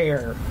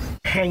hair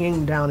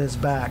hanging down his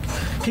back.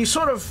 He's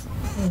sort of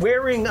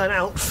wearing an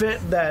outfit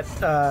that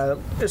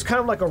is kind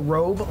of like a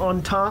robe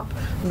on top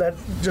that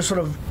just sort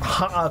of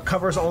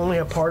covers only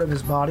a part of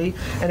his body,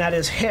 and at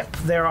his hip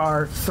there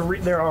are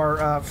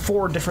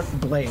four different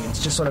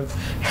blades just sort of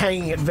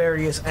hanging at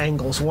various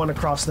angles, one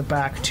across the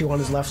back, two on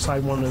his left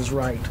side, one on his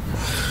right,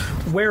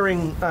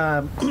 wearing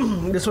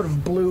this sort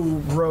of blue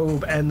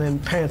robe and then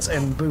pants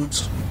and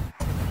boots.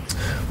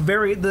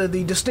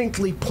 The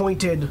distinctly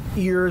pointed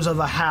ears of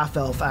a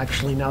half-elf,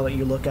 actually, now that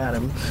you look at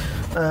him,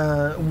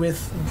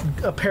 with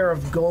a pair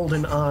of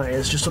golden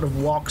eyes, just sort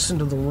of walks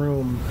into the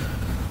room,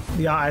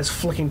 the eyes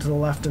flicking to the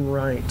left and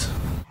right.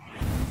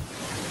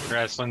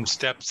 Raslin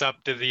steps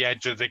up to the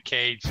edge of the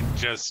cage and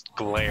just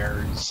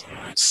glares.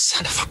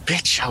 Son of a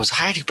bitch, I was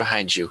hiding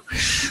behind you.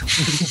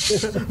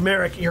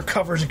 Merrick, your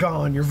cover's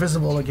gone. You're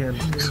visible again.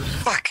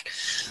 Fuck.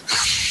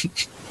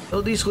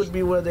 So this would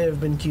be where they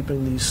have been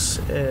keeping these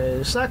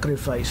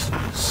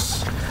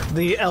sacrifices,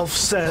 the elf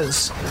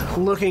says,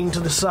 looking to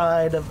the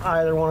side of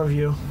either one of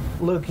you,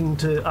 looking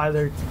to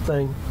either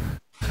thing.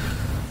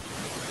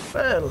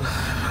 Well,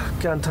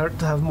 can't hurt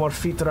to have more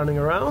feet running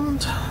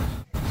around.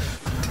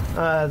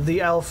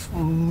 The elf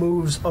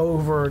moves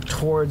over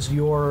towards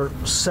your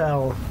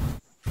cell.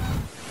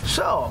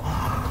 So,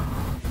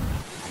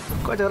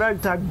 quite a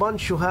ragtag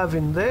bunch you have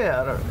in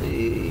there.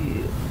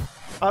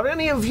 Are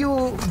any of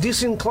you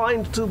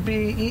disinclined to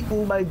be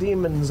eaten by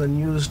demons and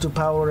used to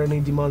power any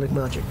demonic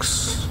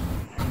magics?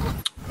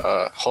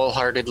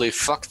 Wholeheartedly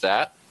fuck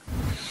that.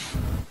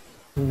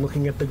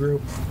 Looking at the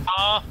group.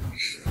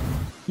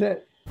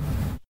 That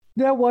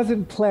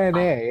wasn't plan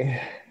A.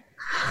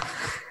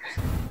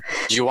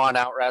 Do you want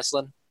out,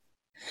 Raslin?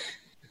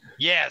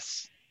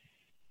 Yes.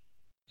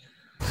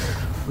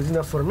 Good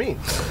enough for me.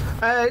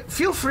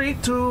 Feel free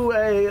to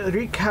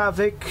wreak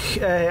havoc,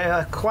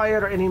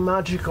 acquire any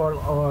magic or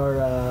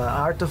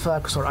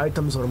artifacts or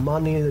items or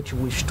money that you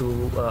wish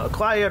to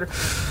acquire.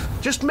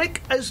 Just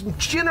make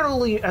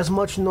generally as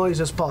much noise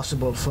as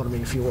possible for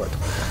me, if you would.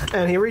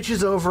 And he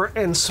reaches over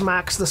and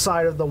smacks the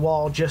side of the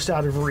wall just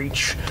out of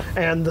reach,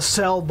 and the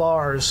cell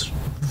bars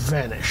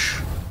vanish.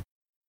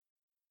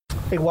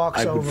 He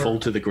walks over. I would fall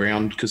to the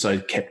ground because I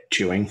kept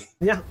chewing.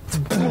 Yeah.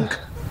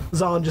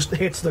 Zahn just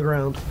hits the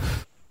ground.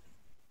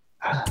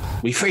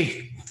 We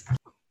free.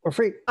 We're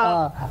free.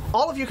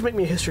 All of you can make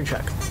me a history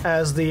check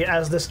as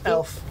this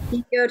elf.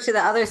 You go to the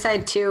other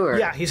side too, or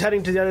Yeah, he's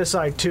heading to the other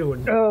side too.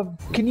 And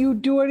Can you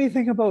do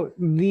anything about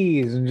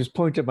these? And just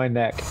point at my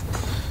neck.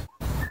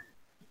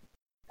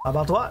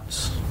 about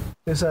what?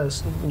 It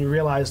says, and you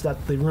realize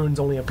that the runes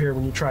only appear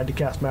when you tried to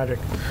cast magic.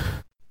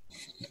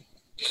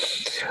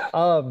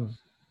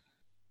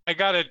 I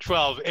got a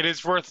 12. It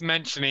is worth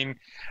mentioning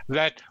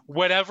that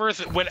whatever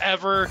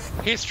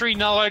history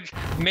knowledge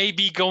may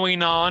be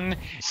going on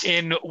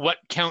in what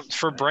counts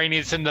for brain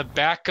is in the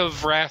back of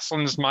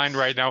Raslin's mind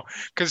right now,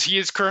 because he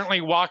is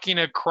currently walking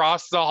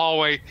across the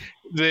hallway,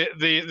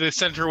 the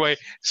center way,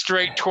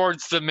 straight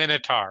towards the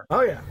Minotaur.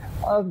 Oh yeah.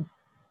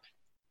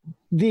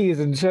 These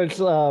and just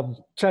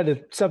try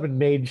to summon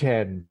Mage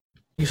Hand.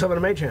 You summon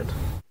a mage hand.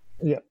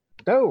 Yeah.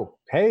 Oh,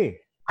 hey,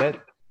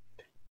 that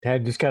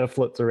hand just kind of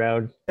floats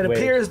around. It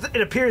appears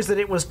that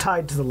it was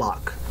tied to the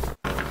lock.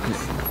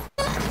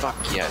 Fuck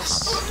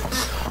yes.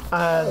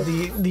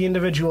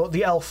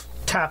 The elf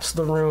taps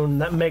the rune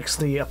that makes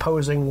the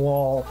opposing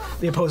door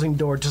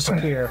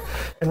disappear.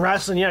 And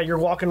Rasslin, yeah, you're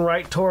walking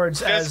right towards.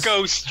 Just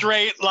go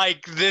straight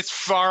like this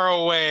far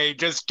away,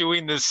 just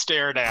doing the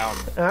stare down.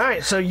 All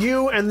right, so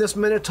you and this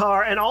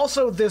Minotaur, and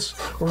also this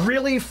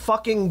really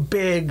fucking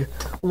big,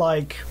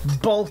 like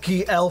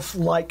bulky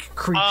elf-like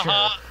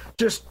creature.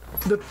 Just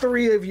the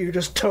three of you,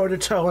 just toe to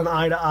toe and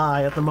eye to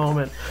eye at the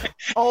moment.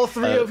 All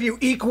three of you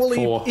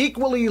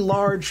equally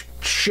large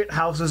shit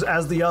houses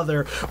as the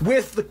other,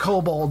 with the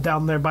kobold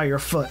down there by your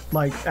foot,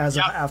 like as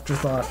an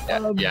afterthought.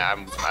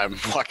 I'm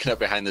walking up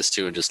behind this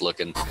too and just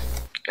looking.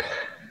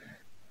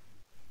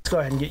 Let's go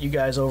ahead and get you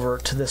guys over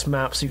to this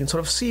map so you can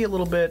sort of see a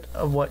little bit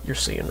of what you're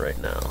seeing right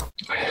now.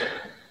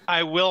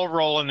 I will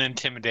roll an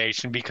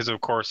intimidation because, of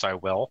course, I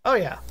will. Oh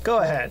yeah, go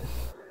ahead.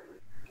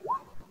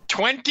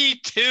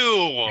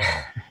 22.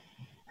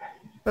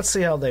 Let's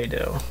see how they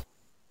do.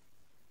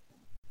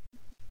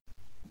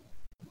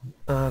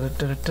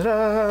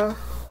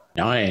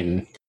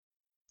 9.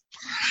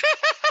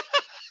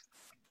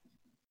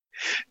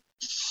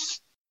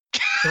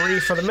 Three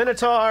for the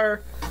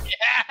Minotaur.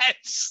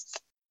 Yes.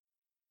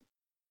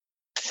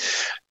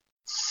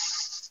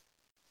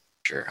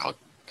 Sure,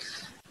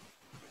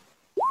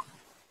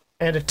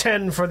 And a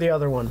 10 for the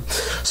other one.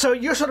 So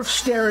you're sort of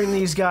staring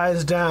these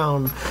guys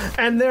down,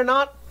 and they're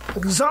not.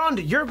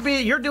 Zond,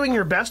 you're doing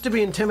your best to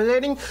be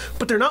intimidating,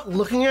 but they're not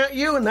looking at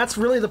you, and that's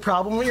really the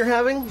problem that you're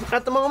having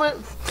at the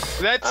moment.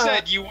 That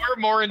said, you were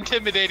more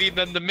intimidating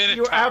than the Minotaur.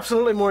 You're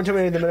absolutely more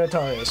intimidating than the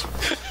Minotaur is,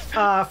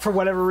 for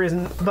whatever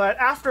reason. But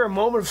after a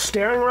moment of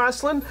staring,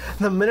 Rasslin,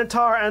 the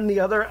Minotaur and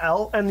the other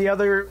elf and the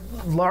other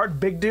large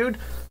big dude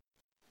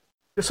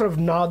just sort of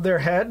nod their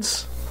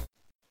heads,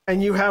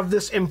 and you have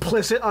this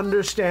implicit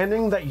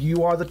understanding that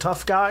you are the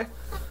tough guy.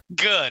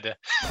 Good.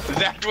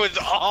 That was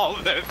all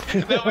that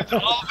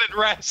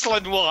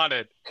Rasslin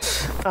wanted.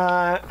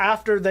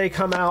 After they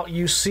come out,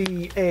 you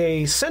see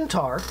a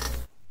centaur,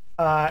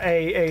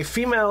 a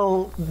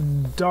female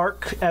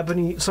dark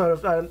ebony,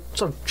 sort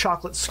of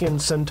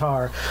chocolate-skinned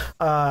centaur,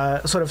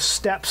 sort of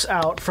steps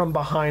out from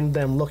behind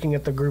them, looking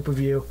at the group of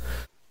you.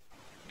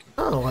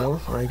 Oh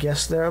well, I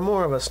guess there are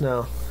more of us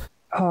now.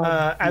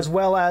 As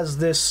well as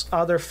this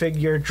other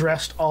figure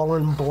dressed all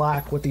in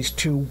black with these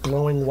two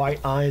glowing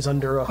white eyes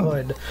under a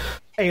hood.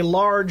 A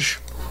large,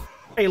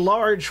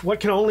 what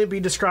can only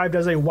be described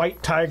as a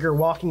white tiger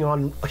walking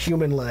on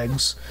human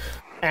legs.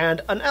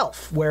 And an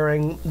elf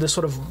wearing this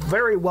sort of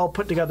very well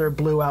put together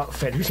blue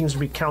outfit who seems to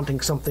be counting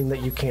something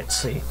that you can't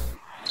see.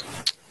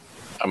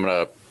 I'm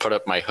going to put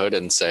up my hood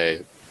and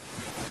say,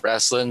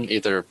 Rasslin,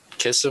 either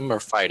kiss him or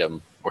fight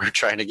him. We're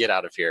trying to get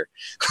out of here.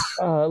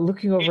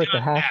 Looking over at the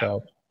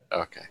half-elf.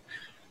 Okay.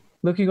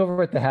 Looking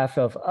over at the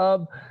half-elf.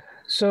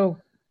 So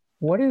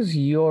what is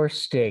your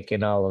stake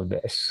in all of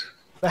this?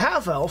 The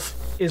half-elf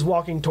is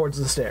walking towards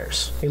the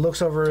stairs. He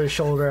looks over his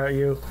shoulder at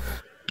you.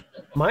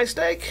 My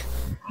stake?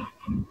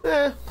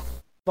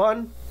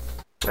 Fun.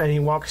 And he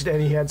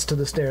heads to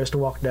the stairs to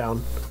walk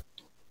down.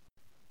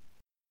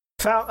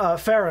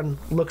 Farron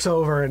looks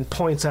over and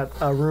points at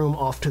a room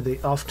off to the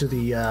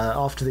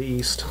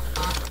east.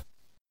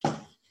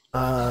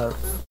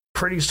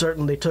 Pretty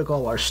certain they took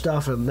all our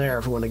stuff in there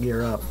if we want to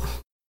gear up.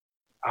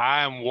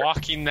 I'm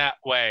walking that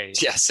way.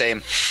 Yeah,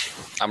 same.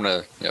 I'm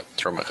going to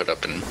throw my hood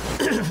up and...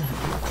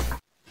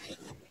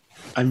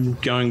 I'm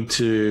going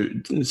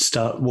to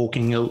start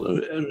walking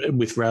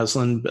with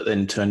Rasslin, but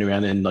then turn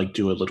around and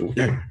do a little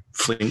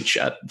flinch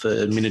at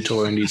the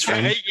Minotaur and his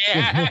friend.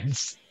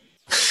 Yes!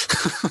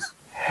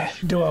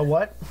 Do a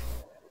what?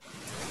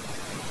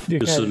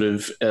 Just sort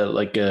of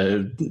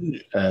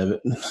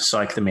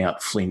psych them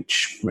out,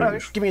 flinch. Right,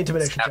 give me an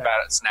intimidation check.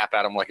 Snap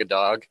at him like a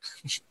dog.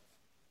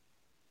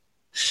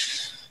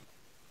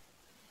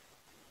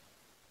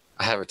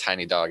 I have a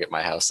tiny dog at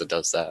my house that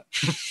does that.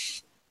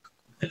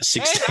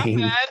 16. Hey,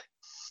 not bad.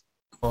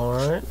 All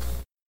right.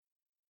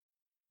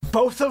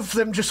 Both of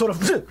them just sort of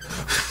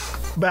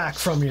back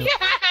from you.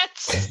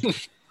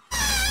 Yes!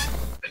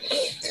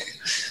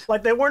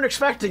 Like they weren't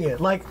expecting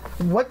it. Like,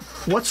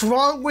 what's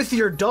wrong with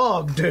your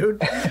dog, dude?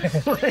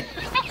 They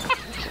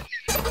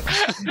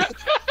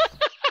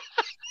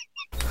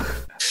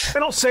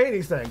don't say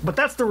anything, but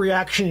that's the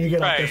reaction you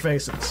get off their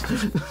faces.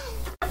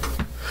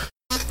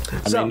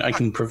 I mean, I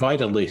can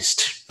provide a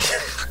list.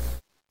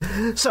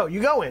 So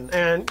you go in,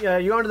 and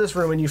you go into this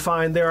room, and you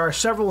find there are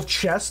several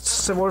chests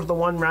similar to the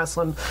one,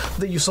 Rasslin,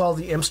 that you saw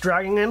the imps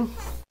dragging in.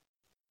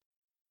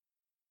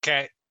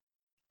 Okay.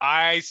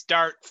 I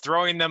start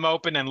throwing them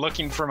open and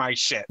looking for my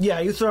shit. Yeah,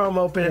 you throw them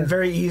open, and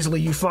very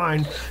easily you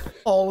find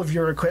all of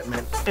your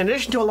equipment. In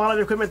addition to a lot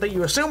of equipment that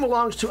you assume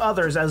belongs to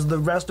others, as the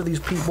rest of these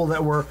people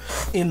that were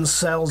in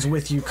cells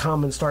with you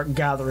come and start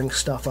gathering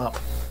stuff up.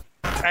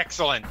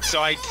 Excellent.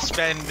 So I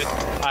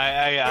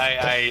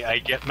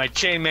get my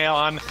chainmail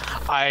on.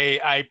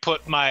 I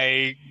put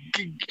my...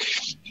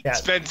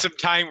 Spend some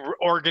time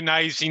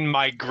organizing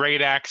my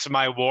great axe,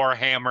 my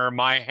warhammer,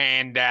 my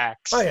hand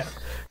axe. Oh yeah,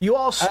 you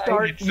all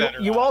start.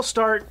 You all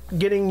start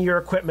getting your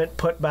equipment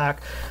put back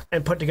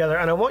and put together.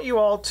 And I want you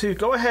all to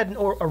go ahead and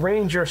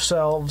arrange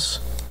yourselves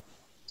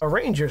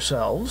arrange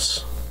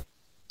yourselves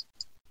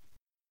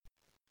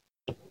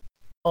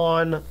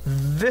on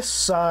this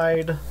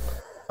side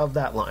of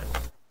that line.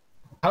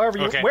 However,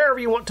 wherever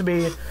you want to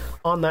be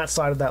on that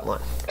side of that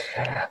line.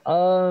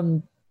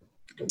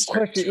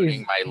 Start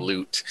tuning my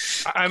loot.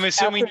 I'm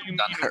assuming you mean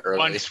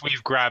once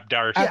we've grabbed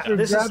our stuff.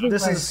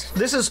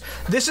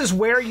 This is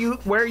where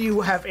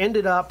you have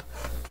ended up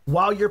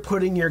while you're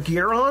putting your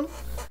gear on,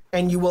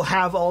 and you will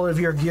have all of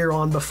your gear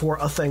on before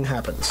a thing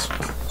happens.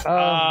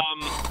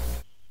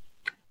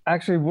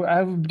 Actually,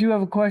 I do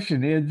have a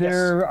question.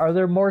 Are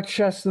there more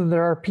chests than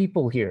there are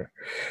people here?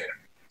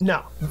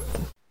 No.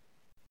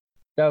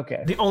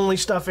 Okay. The only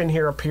stuff in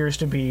here appears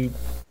to be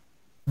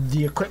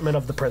the equipment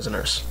of the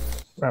prisoners.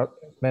 Well,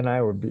 then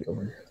I would be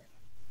over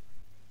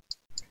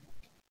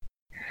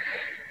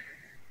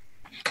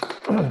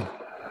here.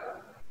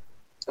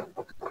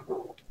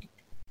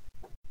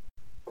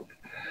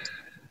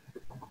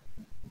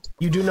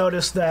 You do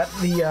notice that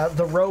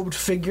the robed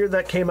figure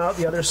that came out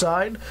the other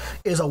side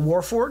is a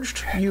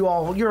warforged. You're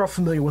all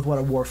familiar with what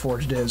a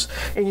warforged is,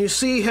 and you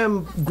see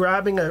him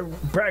grabbing a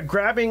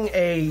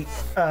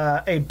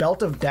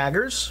belt of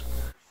daggers,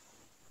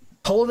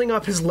 holding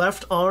up his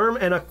left arm,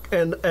 and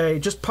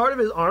just part of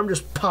his arm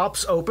just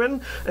pops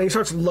open, and he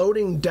starts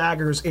loading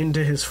daggers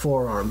into his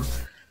forearm.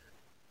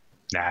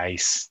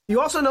 Nice.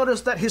 You also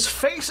notice that his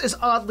face is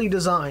oddly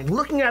designed.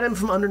 Looking at him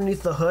from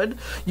underneath the hood,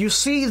 you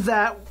see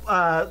that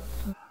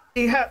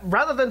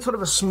rather than sort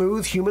of a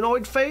smooth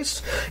humanoid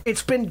face,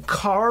 it's been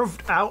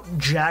carved out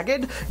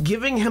jagged,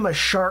 giving him a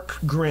shark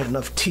grin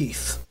of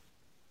teeth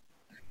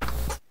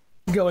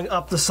going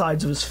up the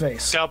sides of his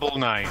face. Double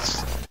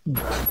nice.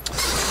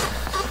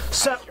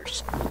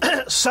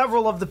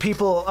 Several of the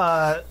people,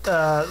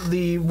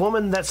 the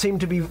woman that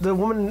seemed to be the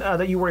woman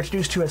that you were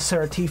introduced to as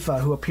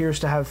Seratifa, who appears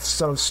to have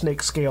sort of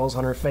snake scales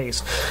on her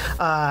face,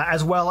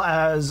 as well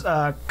as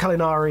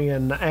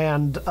Kalinarian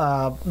and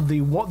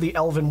the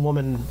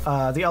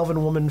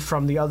elven woman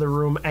from the other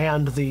room,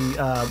 and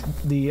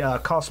the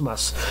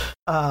Cosmos,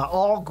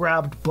 all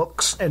grabbed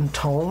books and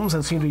tomes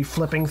and seemed to be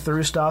flipping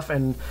through stuff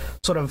and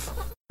sort of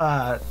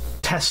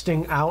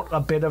testing out a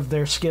bit of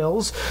their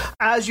skills.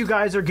 As you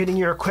guys are getting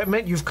your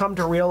equipment, you've come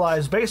to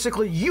realize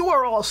basically you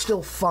are all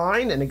still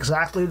fine and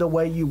exactly the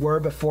way you were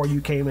before you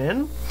came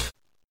in.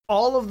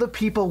 All of the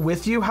people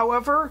with you,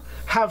 however,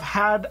 have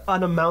had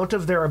an amount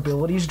of their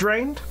abilities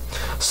drained.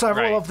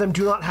 Several of them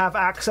do not have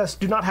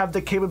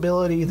the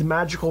capability, the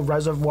magical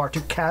reservoir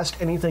to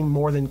cast anything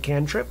more than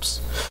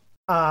cantrips.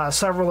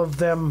 Several of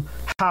them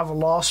have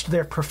lost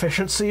their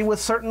proficiency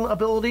with certain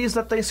abilities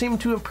that they seem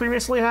to have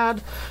previously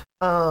had.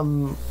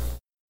 Farron,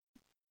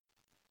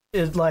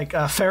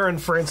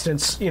 for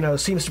instance,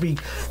 seems to be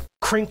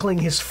crinkling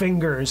his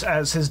fingers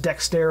as his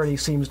dexterity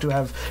seems to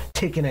have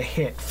taken a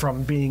hit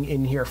from being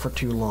in here for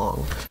too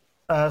long.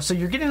 So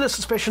you're getting the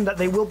suspicion that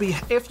they will be,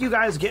 if you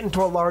guys get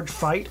into a large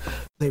fight,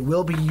 they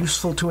will be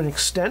useful to an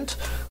extent,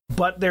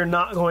 but they're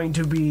not going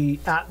to be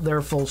at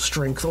their full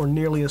strength or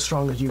nearly as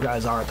strong as you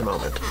guys are at the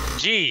moment.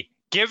 Gee,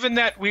 given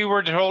that we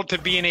were told to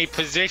be in a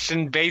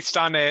position based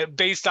on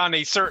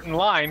a certain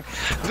line,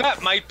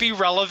 that might be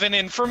relevant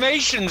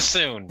information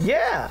soon.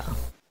 Yeah.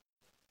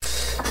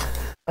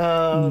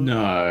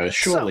 No,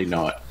 surely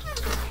not.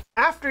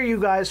 After you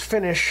guys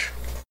finish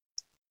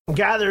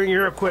gathering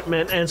your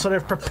equipment and sort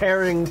of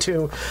preparing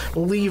to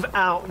leave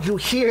out, you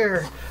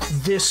hear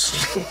this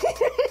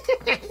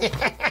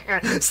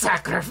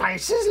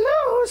sacrifice is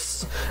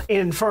loose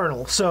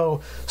infernal.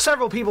 So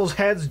several people's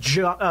heads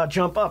jump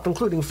up,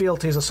 including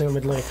Fealty's,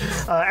 assumedly.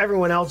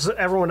 Everyone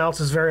else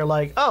is very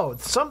like, oh,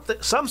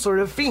 some sort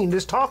of fiend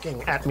is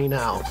talking at me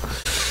now.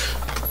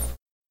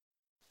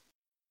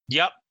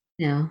 Yep.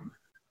 Yeah.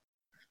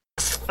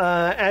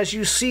 As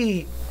you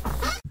see,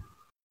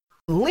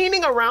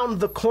 leaning around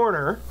the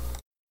corner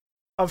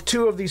of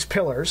two of these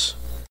pillars,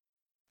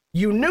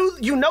 you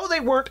know they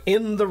weren't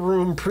in the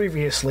room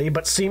previously,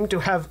 but seem to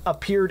have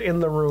appeared in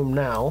the room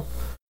now.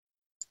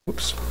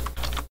 Oops.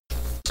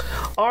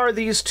 Are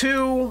these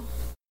two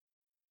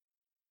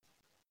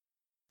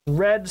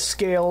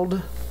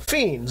red-scaled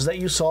fiends that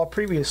you saw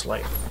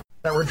previously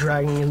that were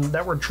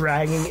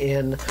dragging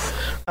in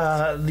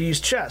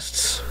these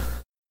chests?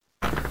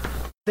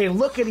 They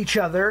look at each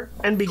other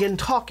and begin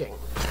talking.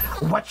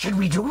 What should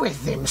we do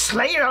with them?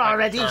 Slayer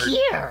already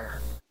here.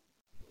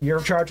 You're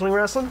charging,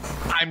 wrestling?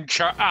 I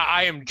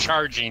am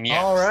charging,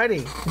 yes.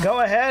 Alrighty. Go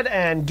ahead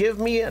and give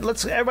me...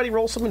 Let's everybody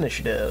roll some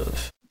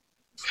initiative.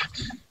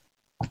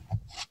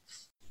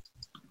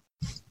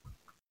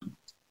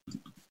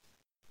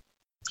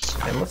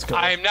 And let's go.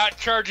 I am not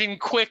charging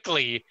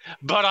quickly,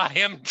 but I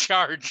am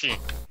charging.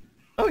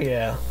 Oh,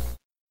 yeah.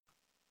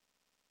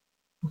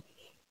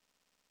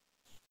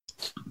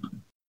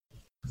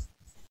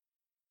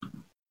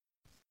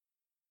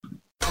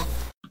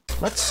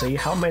 Let's see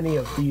how many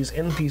of these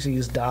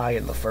NPCs die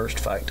in the first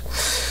fight.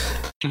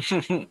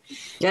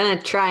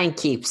 Gonna try and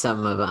keep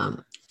some of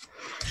them.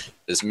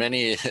 As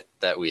many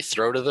that we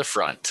throw to the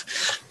front.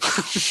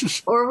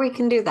 Or we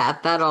can do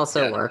that. That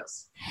also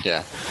works.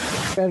 Yeah.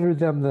 Better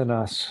them than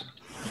us.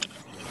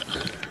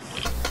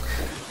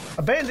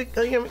 A bandit,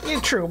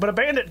 true, but a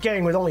bandit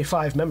gang with only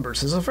 5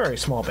 members is a very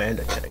small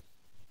bandit gang.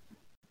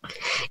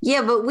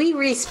 Yeah, but we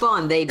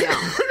respawn. They don't.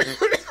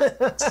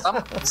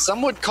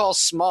 Some would call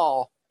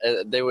small.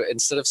 They would,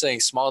 instead of saying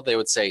small, they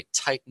would say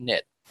tight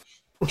knit.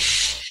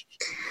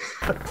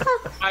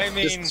 I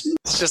mean,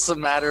 it's just a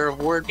matter of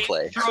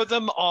wordplay. Throw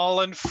them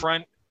all in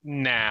front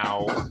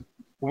now.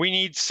 We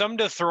need some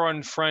to throw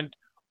in front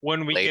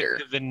when we Later.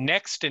 get to the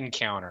next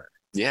encounter.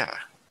 Yeah.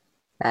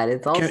 That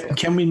is also.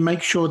 Can we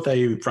make sure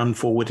they run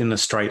forward in a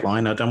straight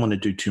line? I don't want to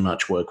do too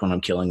much work when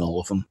I'm killing all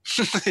of them.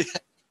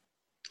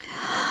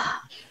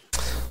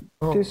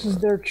 This is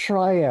their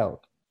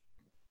tryout.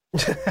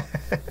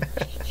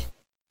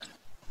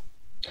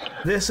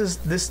 This is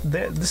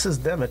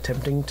them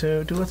attempting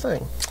to do a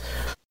thing.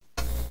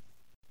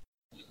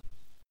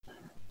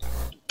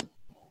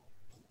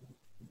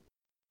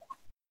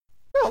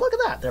 Oh, look at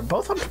that. They're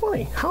both on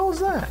 20. How is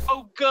that?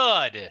 Oh,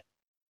 good.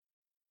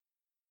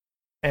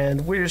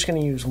 And we're just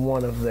going to use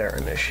one of their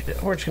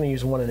initiative. We're just going to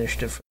use one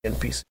initiative for the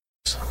NPCs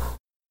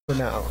for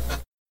now.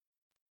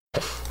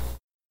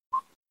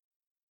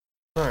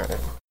 Alright.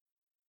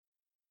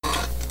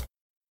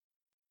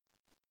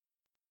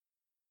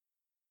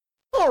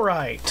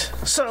 Alright,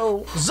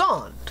 so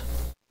Zond.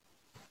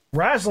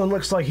 Razlin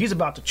looks like he's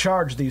about to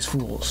charge these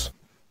fools.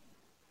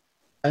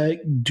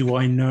 Do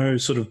I know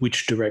sort of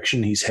which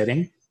direction he's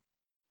heading?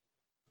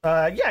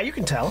 Yeah, you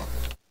can tell.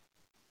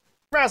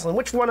 Razlin,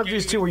 which one of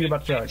these two were you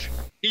about to charge?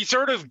 He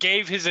sort of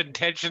gave his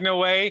intention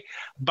away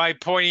by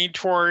pointing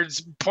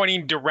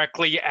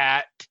directly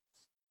at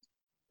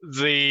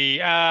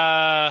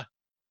the.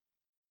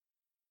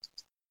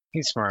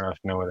 He's smart enough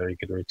to know whether he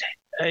could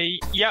retain.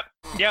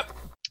 Yep.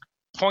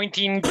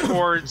 Pointing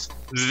towards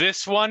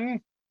this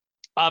one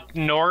up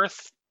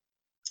north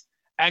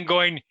and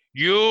going,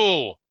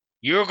 you're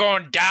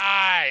going to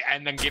die,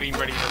 and then getting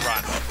ready to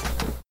run.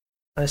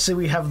 I see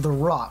we have the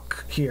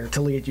Rock here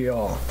to lead you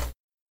all.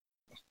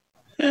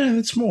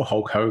 It's more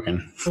Hulk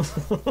Hogan.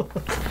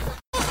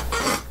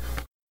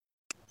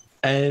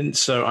 And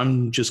so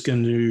I'm just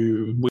going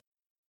to...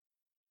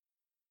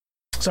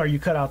 Sorry, you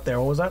cut out there.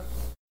 What was that?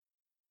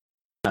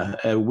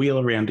 wheel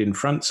around in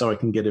front so I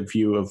can get a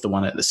view of the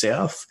one at the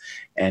south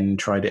and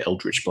try to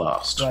Eldritch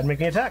Blast. Go ahead and make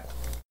an attack.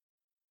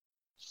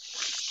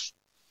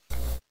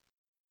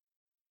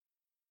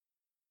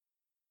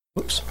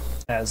 Oops.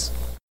 As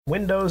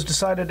Windows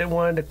decided it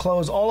wanted to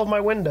close all of my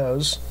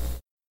windows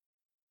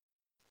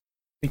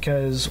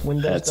because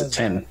Windows That's a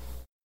 10. That.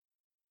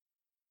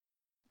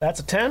 That's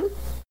a 10?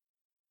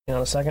 Hang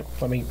on a second.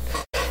 Let me...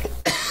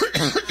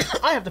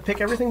 I have to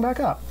pick everything back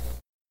up.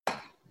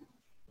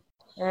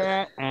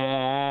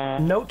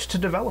 Note to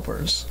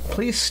developers.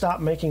 Please stop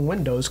making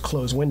Windows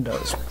close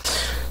Windows.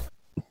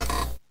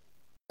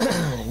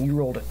 You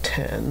rolled a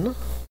 10.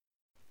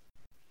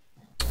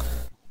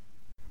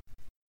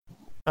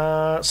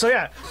 So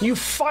yeah, you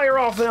fire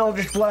off an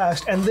Eldritch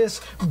Blast, and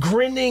this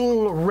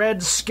grinning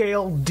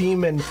red-scaled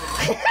demon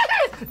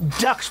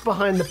ducks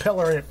behind the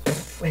pillar, and it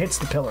hits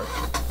the pillar.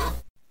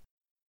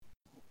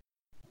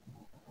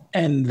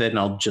 And then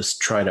I'll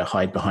just try to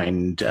hide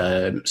behind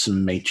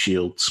some mate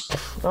shields.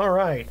 All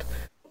right.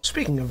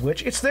 Speaking of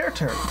which, it's their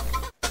turn.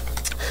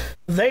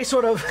 They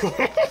sort of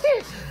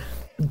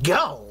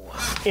go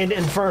in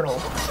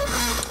Infernal.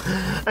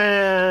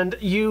 And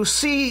you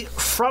see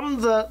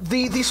from the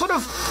sort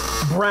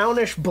of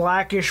brownish,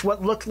 blackish,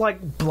 what looked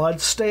like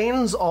blood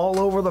stains all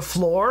over the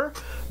floor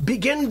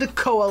begin to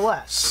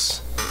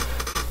coalesce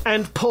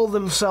and pull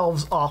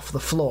themselves off the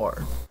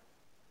floor.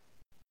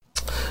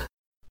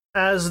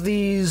 As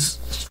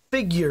these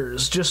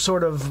figures just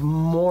sort of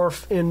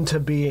morph into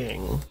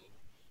being.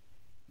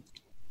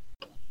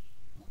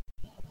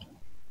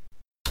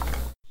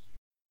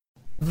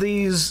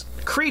 These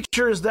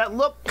creatures that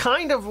look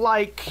kind of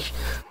like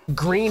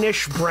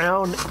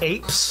greenish-brown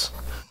apes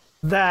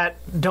that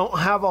don't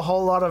have a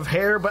whole lot of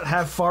hair but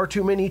have far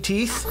too many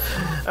teeth,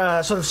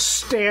 sort of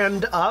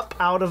stand up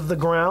out of the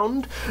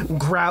ground,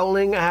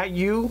 growling at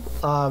you,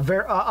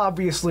 very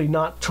obviously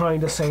not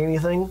trying to say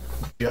anything,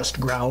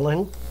 just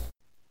growling.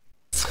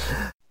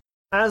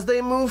 As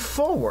they move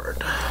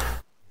forward,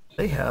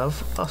 they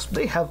have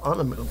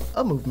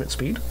a movement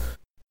speed.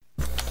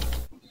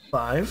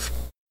 5,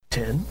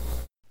 10,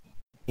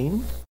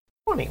 15,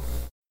 20.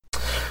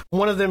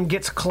 One of them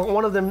gets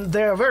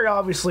they're very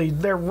obviously,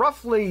 they're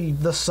roughly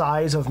the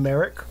size of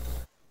Merrick,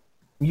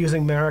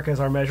 using Merrick as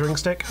our measuring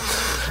stick.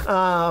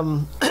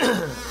 The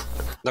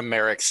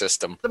Merrick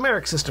system. The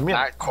Merrick system, yeah.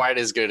 Not quite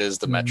as good as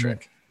the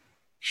metric.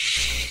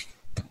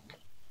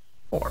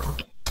 4.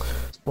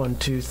 1,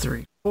 2,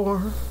 3,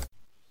 4.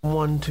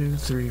 1, 2,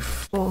 3,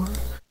 4.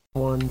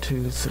 1,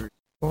 2, 3,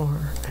 4.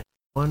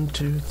 1,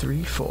 2,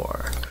 3,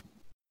 4.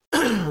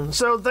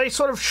 So they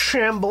sort of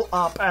shamble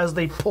up as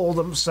they pull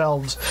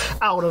themselves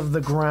out of the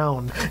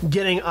ground,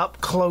 getting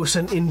up close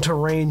and into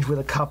range with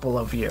a couple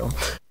of you.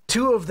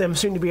 2 of them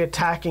seem to be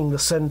attacking the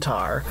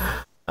centaur,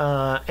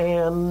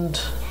 and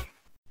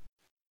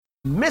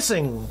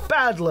missing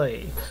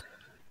badly.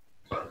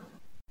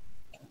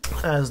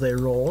 as they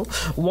roll.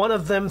 One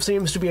of them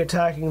seems to be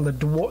attacking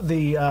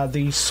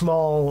the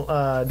small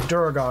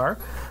Duragar,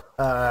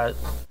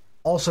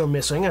 also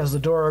missing as the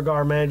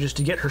Duragar manages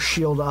to get her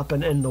shield up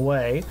and in the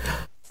way.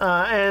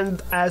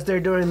 And as they're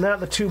doing that,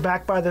 the two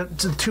back by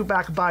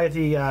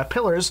the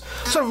pillars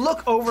sort of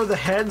look over the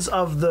heads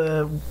of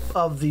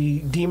the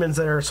demons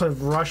that are sort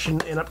of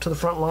rushing in up to the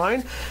front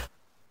line.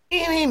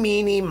 Eeny,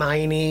 meeny,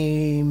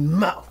 miny,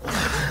 mo.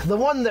 The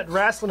one that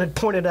Rasslin had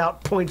pointed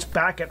out points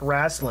back at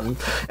Rasslin,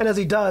 and as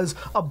he does,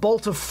 a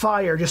bolt of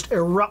fire just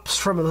erupts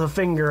from the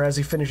finger as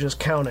he finishes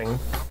counting.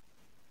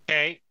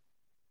 Okay.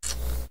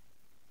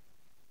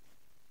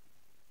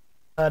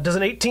 Does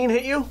an 18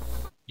 hit you?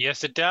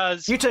 Yes, it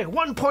does. You take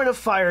 1 point of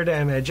fire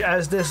damage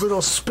as this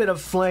little spit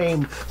of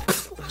flame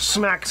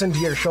smacks into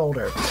your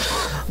shoulder.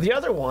 The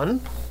other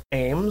one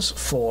aims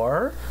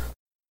for...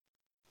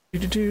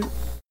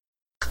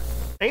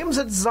 aims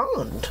at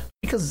Zond,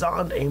 because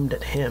Zond aimed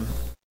at him.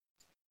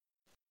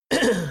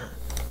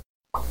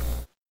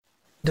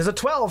 Does a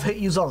 12 hit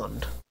you,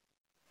 Zond?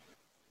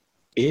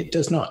 It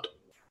does not.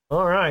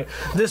 All right.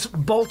 This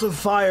bolt of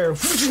fire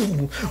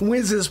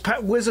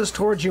whizzes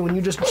towards you, and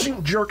you just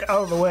jerk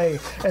out of the way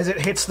as it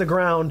hits the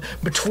ground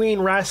between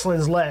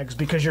Rasslin's legs,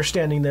 because you're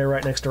standing there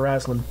right next to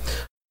Rasslin.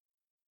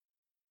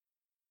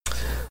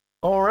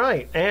 All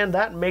right, and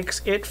that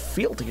makes it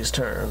Fealty's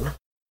turn.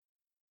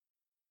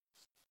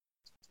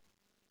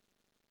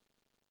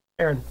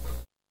 Aaron.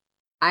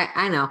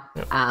 I know.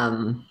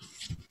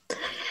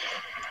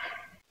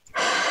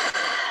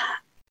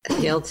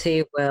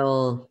 Fealty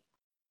will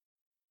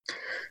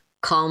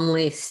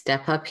calmly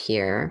step up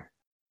here.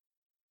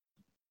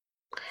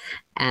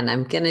 And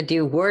I'm going to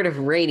do Word of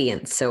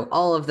Radiance, so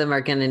all of them are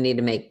going to need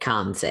to make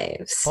con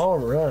saves. All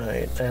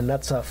right, and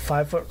that's a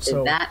 5 foot. So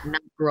did that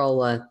not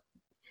roll a...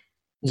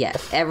 Yeah,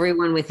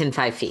 everyone within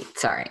 5 feet,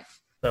 sorry.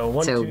 So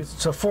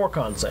 4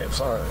 con saves,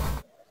 all right.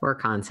 4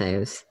 con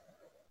saves.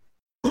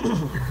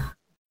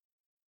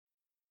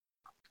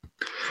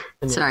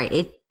 Sorry,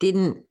 it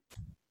didn't...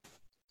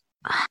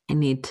 I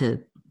need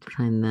to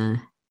find the...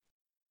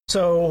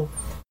 So,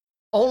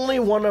 only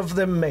one of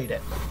them made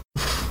it.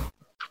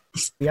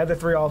 The other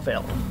 3 all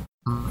failed.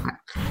 Okay.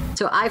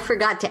 So I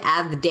forgot to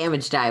add the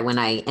damage die when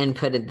I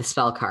inputted the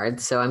spell card,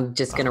 so I'm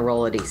just going to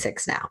roll a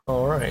d6 now.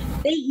 All right.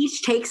 They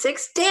each take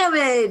 6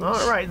 damage!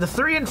 All right,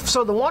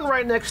 so the one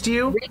right next to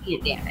you...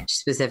 Radiant damage,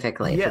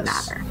 specifically, if it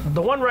matter.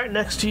 The one right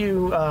next to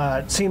you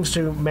seems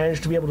to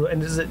manage to be able to...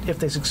 And is it, if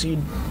they succeed,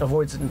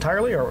 avoids it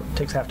entirely, or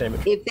takes half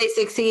damage? If they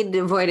succeed,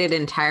 avoid it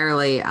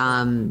entirely,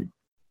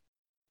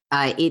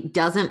 it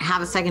doesn't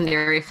have a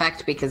secondary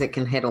effect because it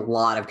can hit a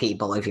lot of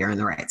people if you're in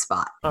the right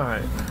spot. All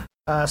right.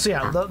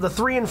 The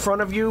 3 in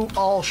front of you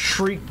all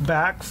shrink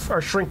back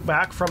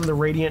from the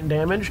radiant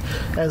damage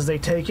as they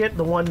take it.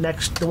 The one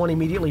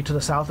immediately to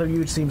the south of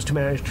you seems to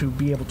manage to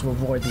be able to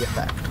avoid the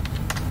effect.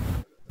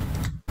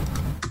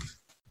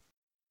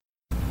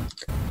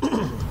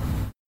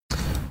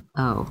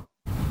 Oh,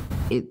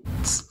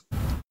 it's...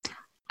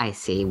 I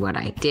see what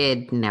I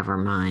did. Never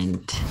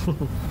mind.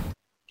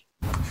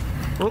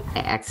 I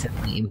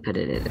accidentally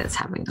inputted it as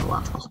having a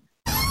level.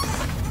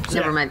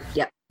 Never mind.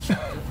 Yep.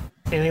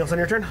 Anything else on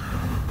your turn?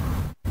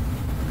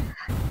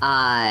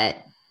 I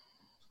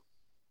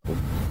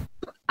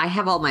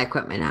have all my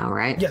equipment now,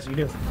 right? Yes, you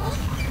do.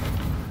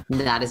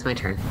 That is my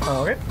turn.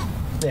 Okay.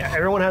 Yeah,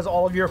 everyone has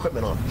all of your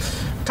equipment on.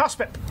 Toss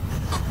Pip.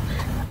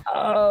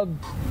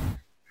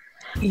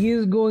 He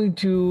is going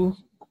to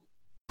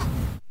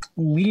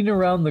lean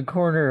around the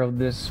corner of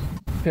this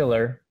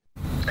pillar.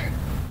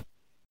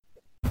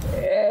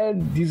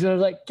 And he's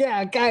like,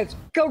 yeah, guys,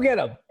 go get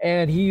him.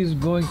 And he's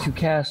going to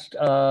cast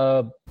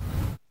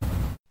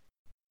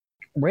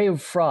Ray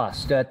of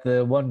Frost at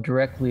the one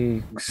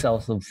directly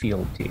south of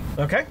Fealty.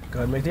 Okay, go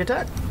ahead and make the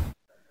attack.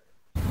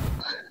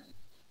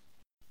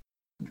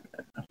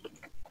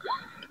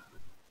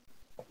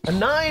 A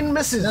 9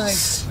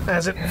 misses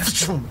as it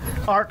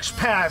arcs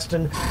past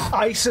and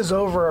ices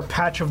over a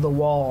patch of the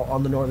wall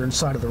on the northern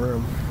side of the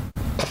room.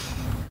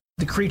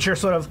 The creature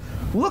sort of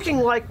looking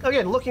like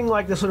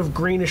this sort of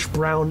greenish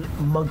brown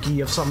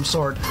monkey of some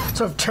sort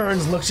of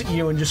turns, looks at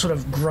you, and just sort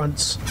of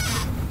grunts.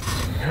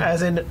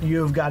 As in,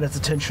 you've got its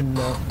attention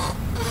now.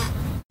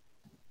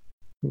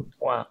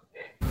 Wow.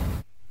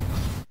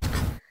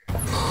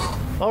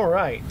 All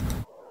right.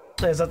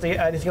 Is that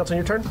anything else on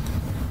your turn?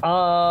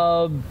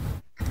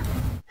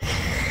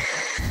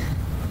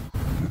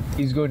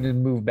 He's going to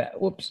move back.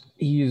 Whoops.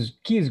 He is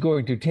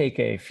going to take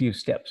a few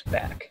steps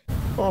back.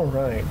 All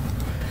right.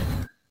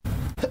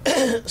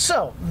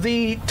 So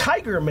the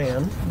Tiger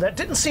Man that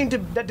didn't seem to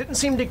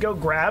go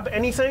grab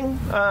anything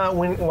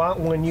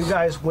when you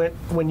guys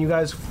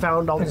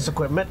found all this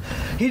equipment.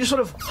 He just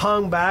sort of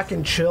hung back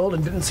and chilled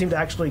and didn't seem to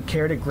actually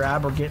care to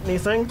grab or get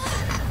anything.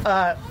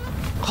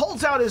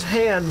 Holds out his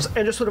hands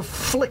and just sort of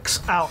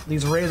flicks out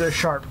these razor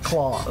sharp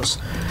claws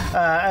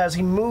as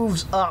he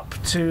moves up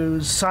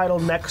to sidle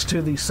next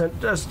to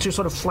to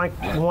sort of flank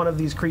one of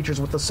these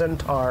creatures with the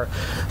centaur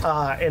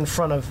in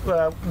front of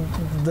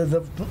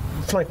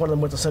flank one of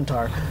them with the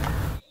centaur.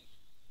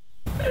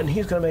 And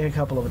he's going to make a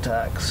couple of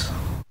attacks.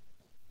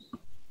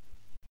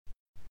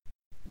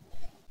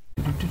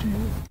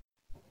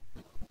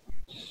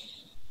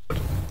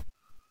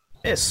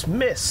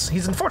 Miss.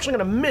 He's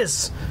unfortunately going to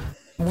miss,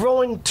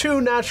 rolling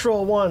 2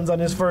 natural ones on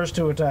his first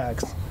 2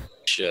 attacks.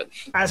 Shit.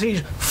 As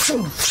he,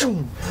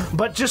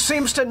 but just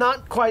seems to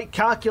not quite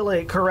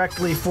calculate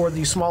correctly for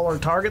the smaller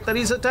target that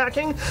he's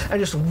attacking,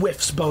 and just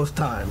whiffs both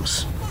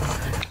times.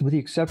 With the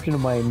exception of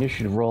my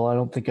initiative roll, I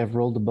don't think I've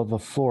rolled above a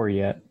 4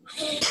 yet.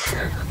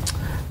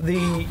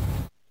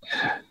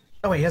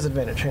 Oh wait, he has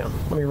advantage. Hang on.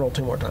 Let me roll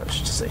 2 more times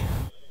just to see.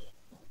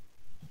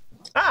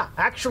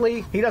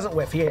 Actually, he doesn't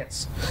whiff. He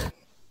hits.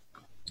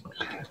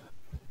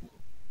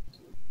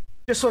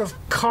 Just sort of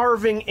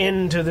carving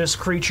into this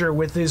creature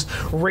with his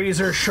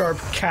razor-sharp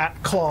cat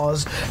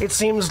claws. It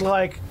seems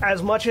like,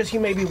 as much as he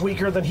may be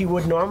weaker than he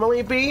would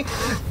normally be,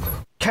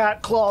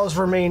 cat claws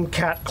remain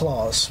cat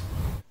claws.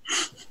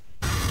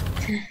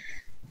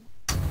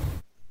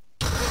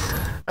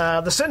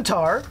 The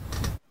centaur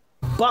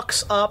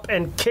bucks up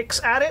and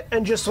kicks at it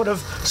and just sort of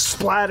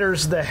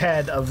splatters the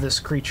head of this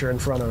creature in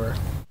front of her,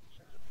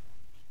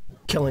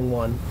 killing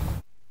one.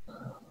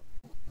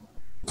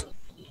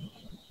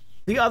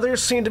 The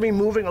others seem to be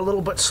moving a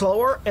little bit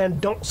slower and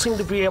don't seem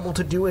to be able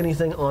to do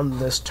anything on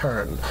this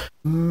turn.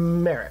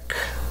 Merrick.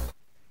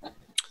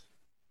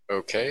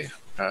 Okay,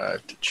 I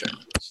have to check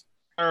this.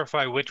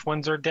 Clarify which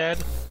ones are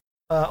dead.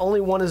 Only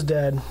one is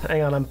dead.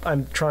 Hang on,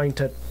 I'm trying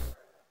to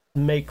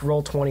make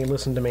Roll20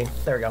 listen to me.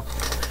 There we go.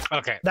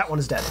 Okay. That one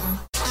is dead.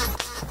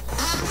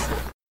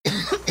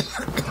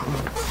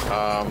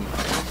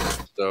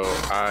 So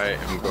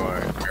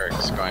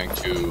Eric's going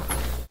to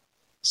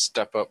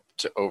step up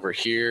to over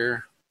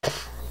here.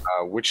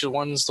 Which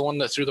one's the one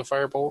that threw the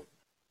firebolt?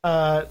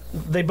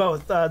 They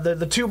both.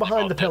 The 2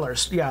 behind the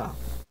pillars. Yeah.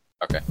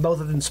 Okay. Both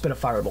of them spit a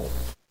firebolt.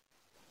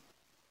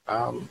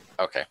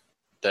 Okay.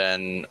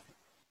 Then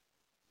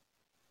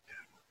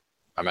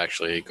I'm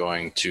actually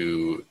going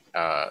to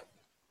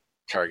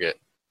target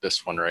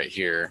this one right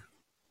here,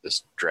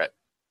 this Dret,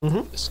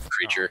 this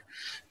creature,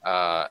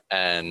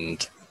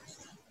 and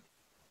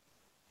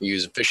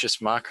use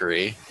Vicious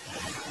Mockery.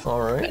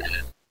 All right.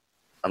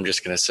 I'm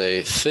just going to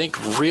say, think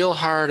real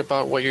hard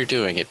about what you're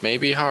doing. It may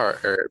be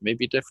hard, or it may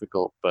be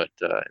difficult, but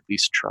at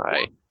least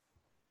try.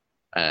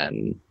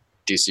 And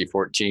DC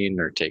 14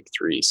 or take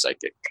 3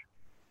 Psychic.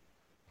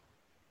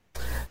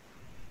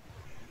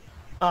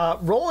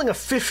 Rolling a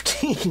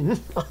 15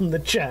 on the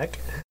check,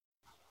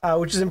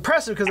 which is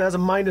impressive because it has a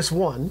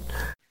 -1.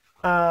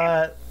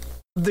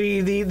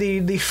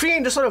 The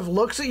fiend just sort of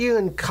looks at you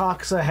and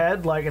cocks a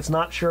head like it's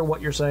not sure what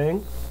you're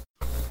saying.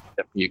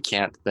 You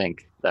can't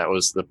think. That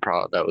was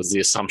the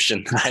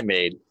assumption I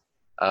made.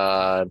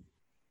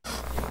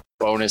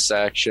 Bonus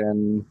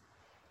action.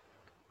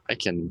 I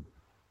can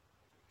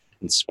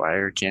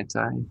inspire, can't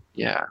I?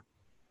 Yeah.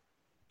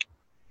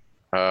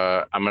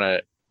 I'm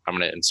gonna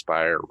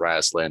inspire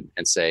Raslin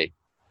and say,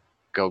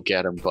 "Go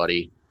get him,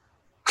 buddy."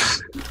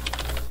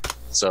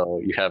 So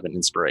you have an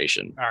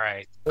inspiration. All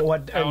right.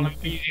 What? I won't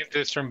be using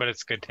this turn, but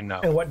it's good to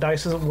know. And what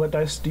dice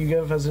do you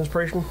give as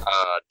inspiration?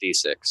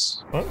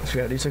 D6. Oh, so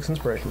you got a D6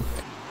 inspiration.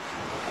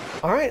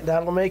 All right,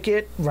 that'll make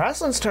it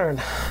Raslin's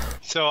turn.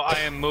 So I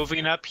am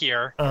moving up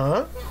here.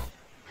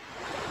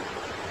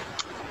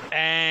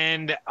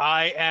 And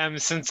I am,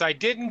 since I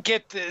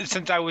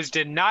was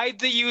denied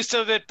the use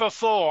of it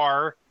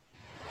before,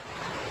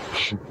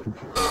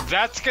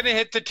 that's going to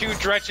hit the 2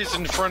 dretches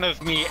in front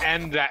of me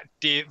and that.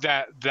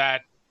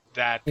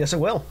 Yes, it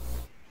will.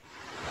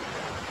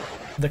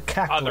 The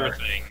cackler. Other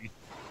thing.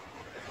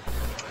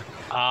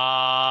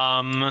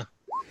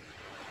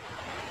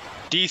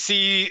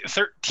 DC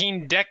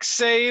 13 dex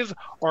save,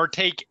 or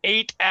take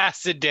 8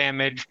 acid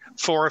damage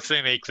for if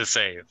they make the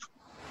save.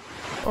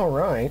 All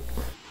right.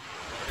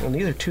 And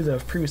these are 2 that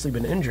have previously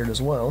been injured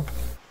as well.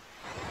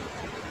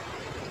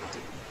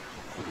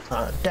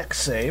 Dex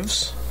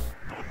saves.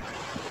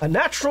 A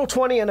natural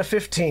 20 and a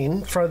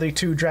 15 for the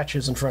 2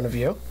 dretches in front of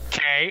you.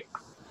 Okay.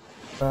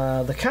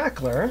 The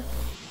cackler.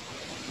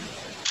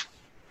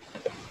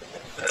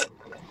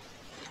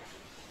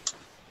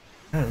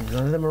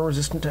 None of them are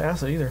resistant to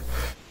acid either.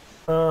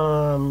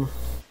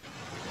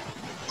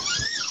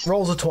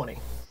 Rolls a 20.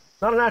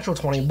 Not a natural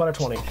 20, but a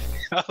 20.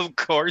 Of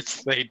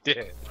course they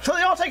did. So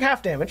they all take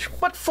half damage,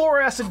 but 4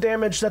 acid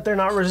damage that they're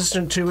not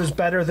resistant to is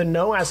better than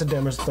no acid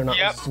damage that they're not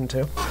resistant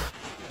to.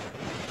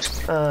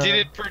 Did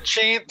it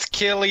perchance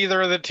kill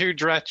either of the 2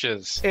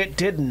 dretches? It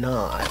did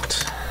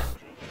not.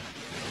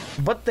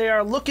 But they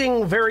are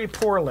looking very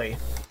poorly.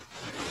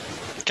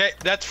 Okay,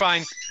 that's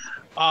fine.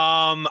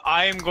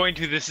 I am going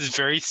to. This is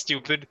very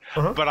stupid,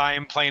 but I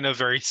am playing a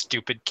very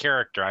stupid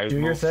character. Do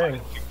your thing.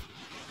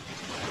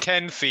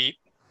 10 feet.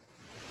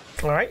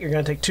 All right, you're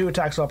going to take 2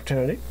 attacks of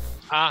opportunity.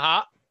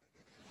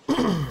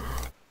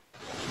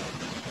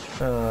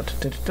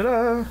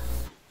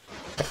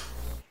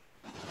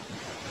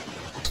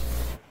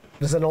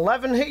 Does an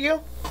 11 hit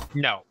you?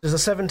 No. Does a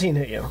 17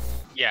 hit you?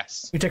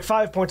 Yes. You take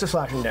 5 points of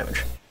slashing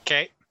damage.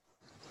 Okay.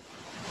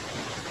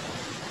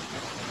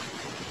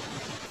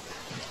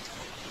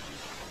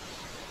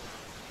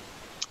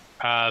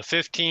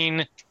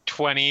 15,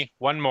 20,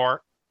 one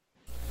more.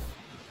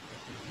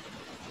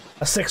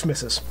 A 6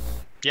 misses.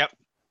 Yep.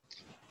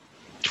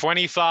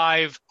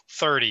 25,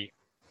 30.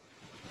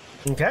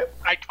 Okay.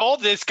 I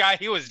told this guy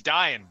he was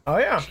dying. Oh,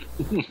 yeah.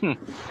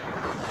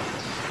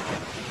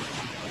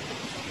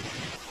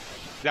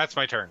 That's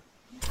my turn.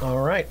 All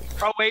right.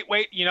 Oh,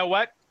 wait. You know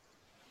what?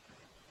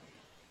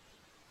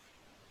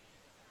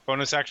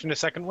 Bonus action to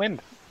second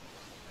wind.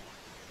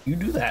 You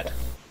do that.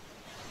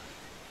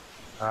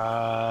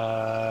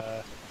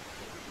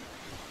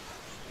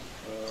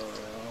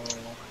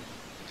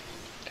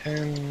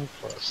 10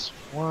 plus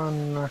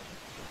 1. Well,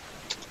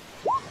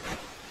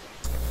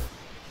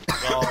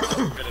 it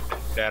could have been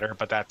better,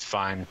 but that's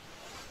fine.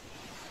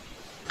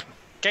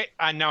 Okay,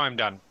 now I'm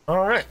done.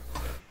 All right.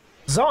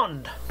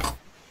 Zond.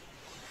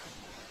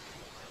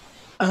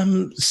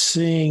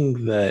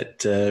 Seeing that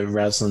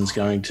Razlin's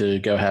going to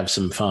go have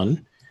some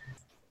fun,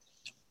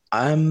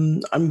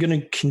 I'm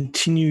going to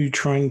continue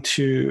trying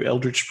to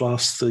Eldritch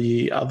Blast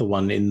the other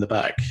one in the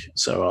back.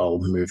 So I'll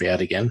move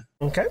out again.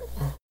 Okay.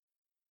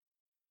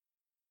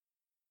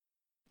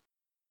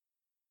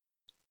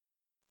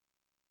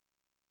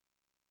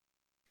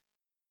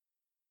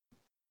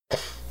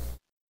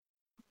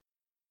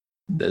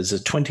 There's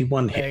a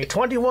 21 hit. A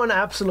 21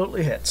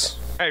 absolutely hits.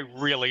 I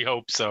really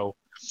hope so.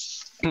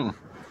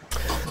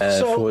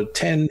 For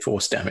 10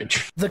 force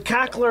damage. The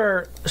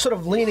cackler sort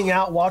of leaning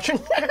out watching,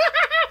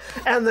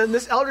 and then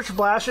this Eldritch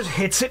Blast just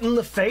hits it in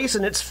the face,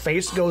 and its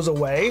face goes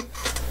away.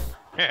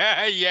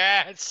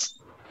 Yes!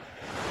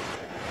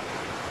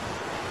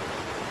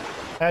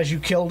 As you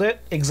killed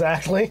it,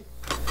 exactly.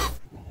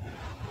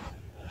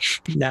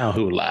 Now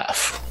who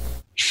laugh?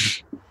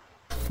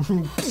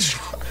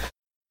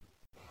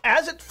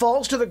 As it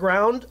falls to the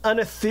ground, an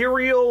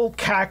ethereal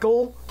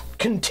cackle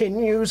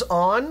continues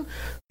on,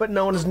 but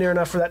no one is near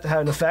enough for that to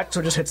have an effect, so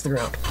it just hits the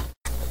ground.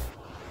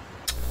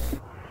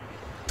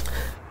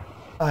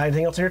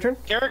 Anything else in your turn?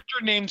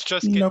 Character names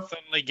just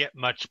suddenly get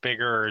much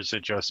bigger, or is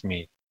it just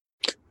me?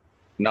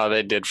 No,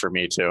 they did for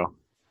me too.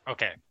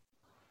 Okay.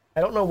 I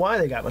don't know why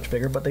they got much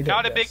bigger, but they did.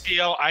 Not a big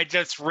deal. I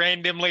just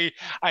randomly,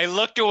 I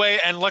looked away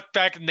and looked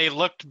back, and they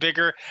looked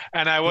bigger,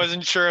 and I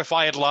wasn't sure if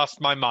I had lost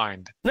my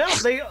mind. No,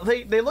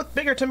 they look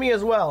bigger to me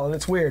as well, and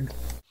it's weird.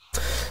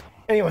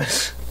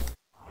 Anyways,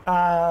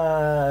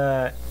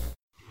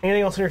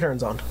 anything else in your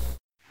turns on?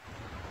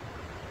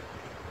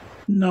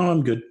 No,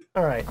 I'm good.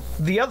 All right,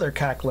 the other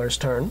cackler's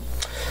turn.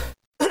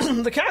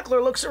 The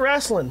cackler looks at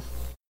Rasslin,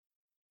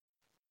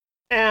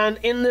 and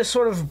in this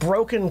sort of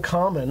broken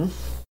common,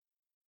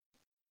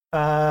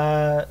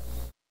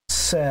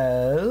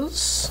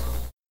 says,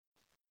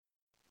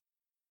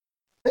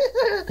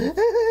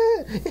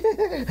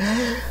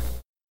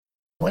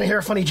 "Want to hear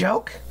a funny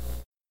joke?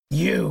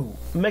 You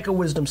make a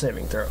wisdom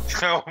saving throw."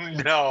 Oh,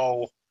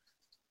 no.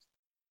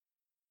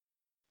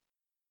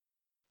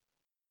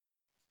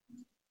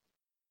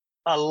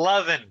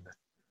 $11.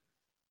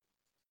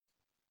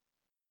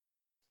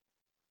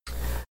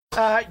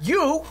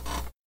 You,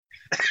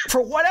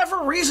 for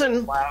whatever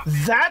reason,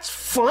 that's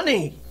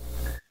funny.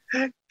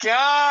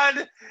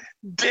 God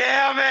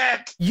damn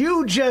it!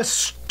 You just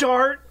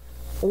start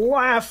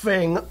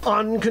laughing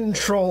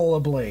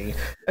uncontrollably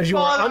as you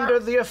are under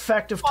the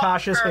effect of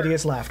Tasha's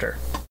hideous laughter.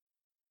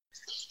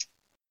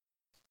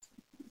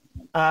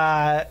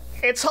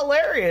 It's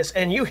hilarious,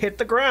 and you hit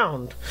the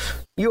ground.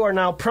 You are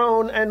now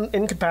prone and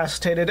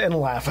incapacitated and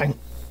laughing.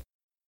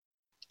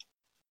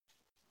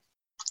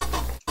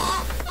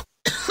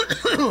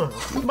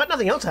 But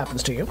nothing else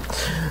happens to you.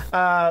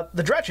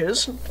 The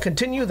Dretches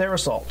continue their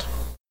assault.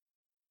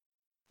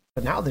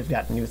 But now they've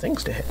got new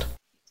things to hit.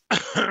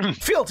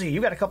 Fealty,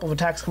 you got a couple of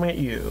attacks coming at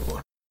you.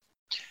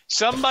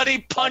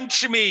 Somebody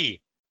punch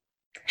me!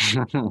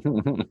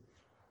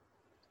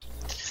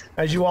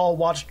 As you all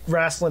watched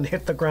Rasslin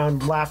hit the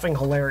ground laughing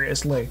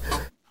hilariously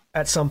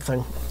at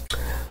something.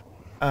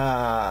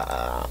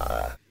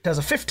 Does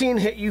a 15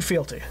 hit you,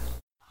 Fealty?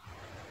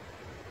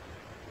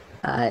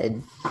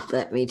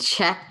 Let me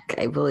check.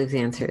 I believe the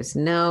answer is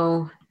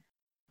no.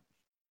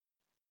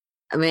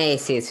 My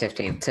AC is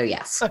 15, so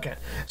yes. Okay.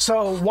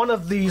 So one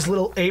of these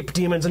little ape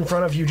demons in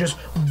front of you just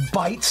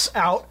bites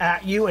out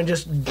at you and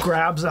just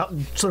grabs out,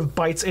 sort of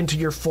bites into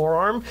your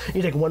forearm.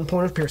 You take 1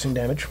 point of piercing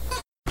damage.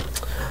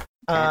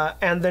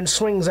 And then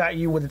swings at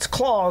you with its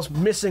claws,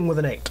 missing with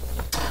an 8.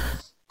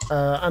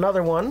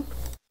 Another one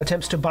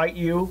attempts to bite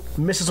you,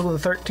 misses with a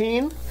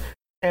 13,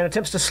 and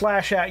attempts to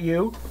slash at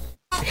you,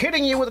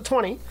 hitting you with a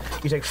 20.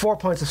 You take 4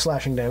 points of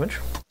slashing damage.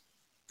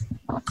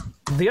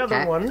 The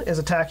other one is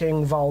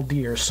attacking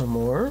Valdir some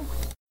more.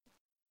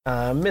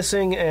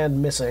 Missing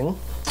and missing.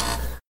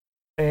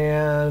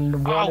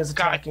 And one is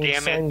attacking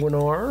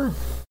Sanguinor.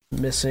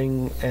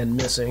 Missing and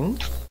missing.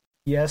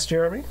 Yes,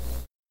 Jeremy?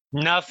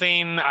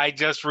 Nothing. I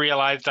just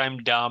realized I'm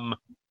dumb.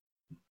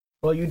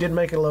 Well, you did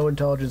make a low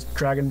intelligence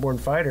dragonborn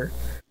fighter.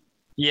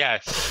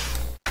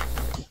 Yes.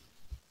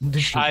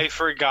 I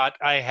forgot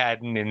I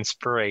had an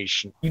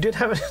inspiration. You did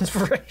have an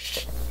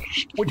inspiration.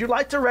 Would you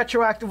like to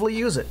retroactively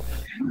use it?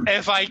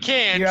 If I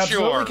can, you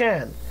absolutely sure.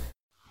 can.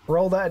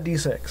 Roll that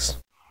d6.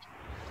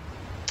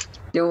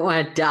 Don't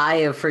want to die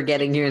of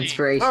forgetting your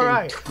inspiration All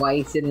right.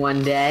 twice in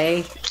one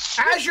day.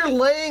 As you're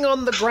laying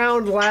on the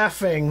ground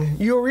laughing,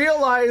 you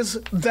realize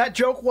that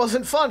joke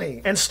wasn't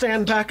funny and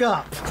stand back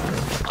up.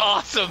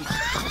 Awesome.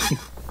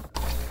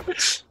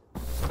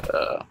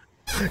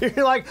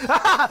 You're like,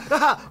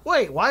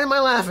 wait, why am I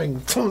laughing?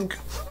 Thunk.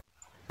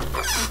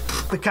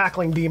 The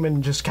cackling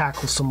demon just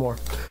cackles some more.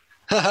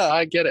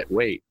 I get it.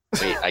 Wait,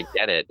 I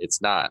get it.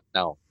 It's not.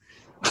 No.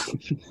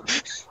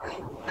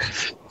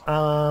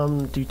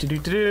 And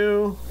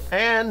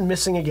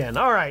missing again.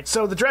 All right,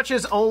 so the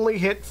Dretches only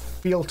hit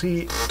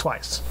Fealty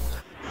twice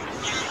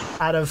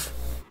out of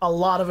a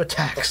lot of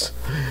attacks.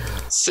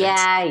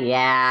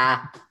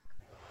 Yeah.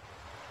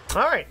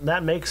 All right,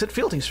 that makes it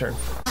Fealty's turn.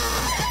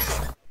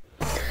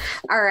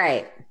 All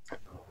right.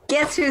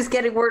 Guess who's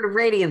getting Word of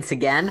Radiance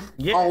again?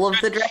 Yeah. All of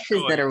the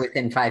Dretches that are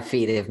within 5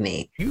 feet of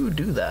me. You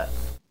do that.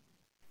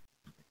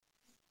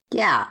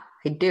 Yeah,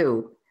 I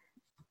do.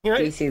 You know,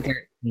 DC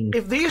 13.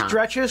 if these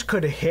Dretches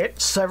could hit,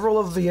 several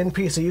of the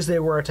NPCs they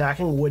were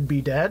attacking would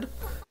be dead,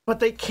 but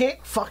they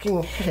can't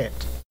fucking hit.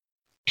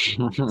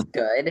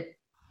 Good.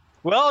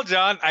 Well,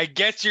 John, I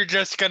guess you're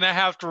just gonna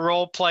have to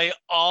role play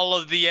all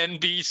of the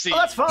NPCs. Oh,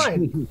 that's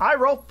fine. I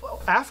roll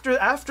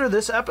after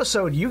this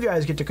episode. You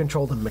guys get to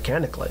control them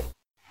mechanically.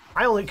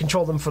 I only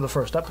control them for the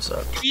first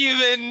episode.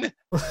 Even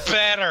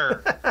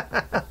better.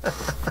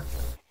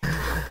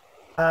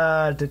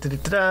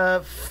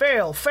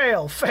 Fail.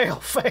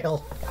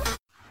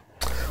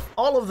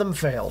 All of them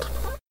failed.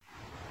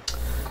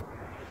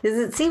 Does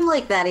it seem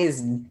like that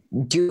is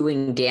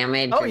doing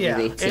damage? Oh or do yeah,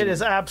 they it seem-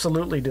 is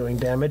absolutely doing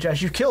damage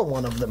as you kill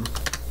one of them.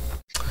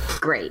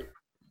 Great.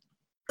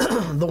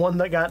 The one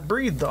that got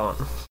breathed on.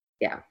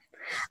 Yeah.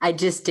 I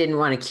just didn't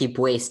want to keep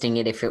wasting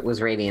it if it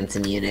was Radiance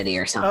Immunity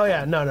or something. Oh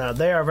yeah, no,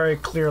 they are very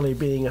clearly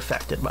being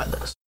affected by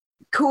this.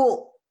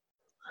 Cool.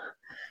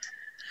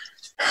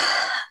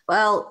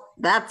 Well,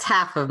 that's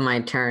half of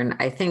my turn.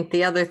 I think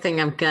the other thing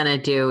I'm gonna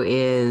do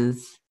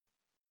is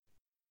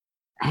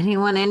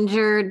anyone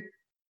injured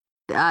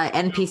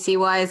NPC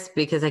wise,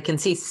 because I can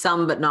see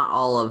some but not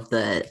all of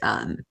the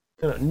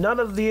None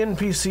of the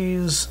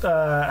NPCs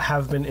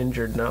have been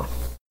injured, no.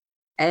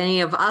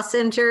 any of us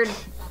injured.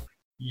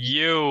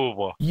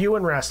 You. You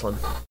and Wrestling.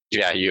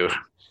 Yeah, you.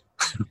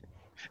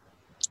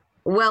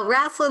 Well,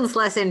 Raslin's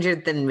less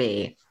injured than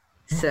me.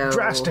 So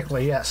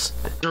Drastically, yes.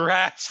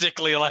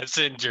 Drastically less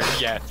injured,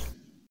 yes.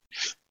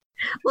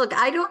 Look,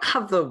 I don't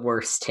have the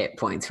worst hit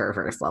points for a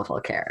first level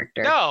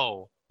character.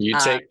 No. You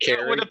take It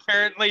care. would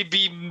apparently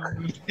be,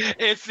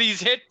 if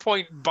these hit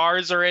point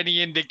bars are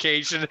any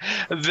indication,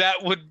 that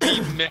would be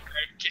Merrick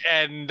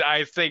and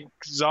I think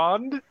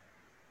Zond.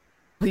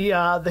 The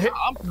hit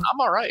I'm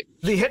all right.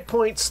 the hit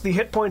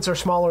points are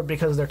smaller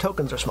because their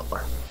tokens are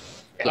smaller.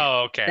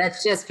 Oh, okay.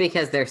 That's just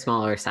because they're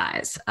smaller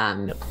size.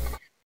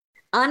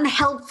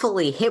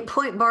 Unhelpfully, hit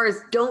point bars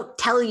don't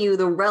tell you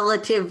the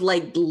relative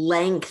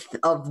length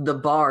of the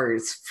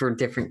bars for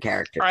different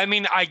characters. I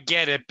mean, I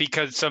get it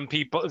because some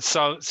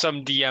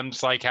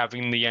DMs like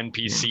having the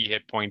NPC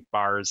hit point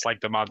bars, like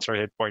the monster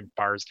hit point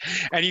bars,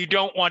 and you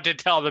don't want to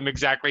tell them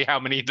exactly how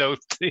many of those.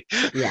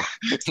 Yeah,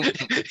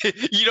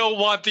 You don't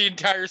want the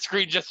entire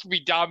screen just to be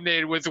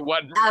dominated with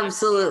one.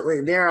 absolutely.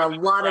 There are a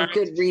lot of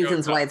good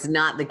reasons why it's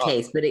not the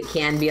case, but it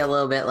can be a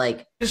little bit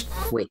like,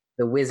 wait,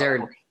 the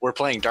wizard. We're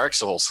playing Dark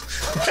Souls.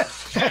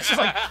 It's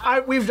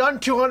like we've done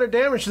 200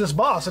 damage to this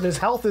boss, and his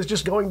health is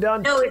just going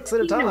down No, ticks it's at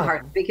a Kingdom time.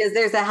 Hearts because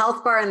there's a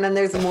health bar and then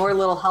there's more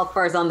little health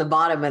bars on the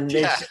bottom and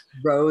there's just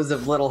rows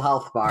of little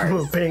health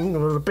bars.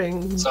 Ping,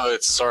 ping. So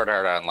it's Sword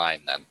Art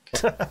Online then.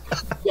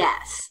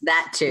 Yes,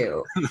 that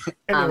too.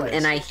 Anyways.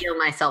 And I heal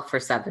myself for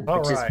 7, All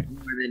which right. is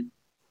more than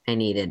I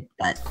needed.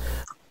 But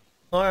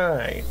All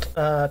right,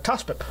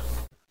 Tospip.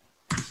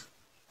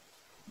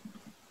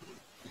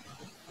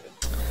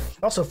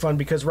 Also fun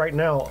because right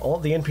now all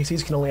the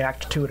NPCs can only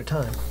act 2 at a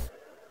time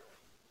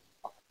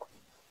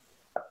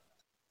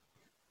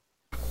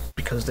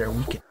because they're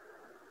weakened.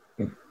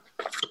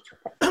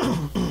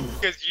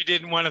 Because you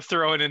didn't want to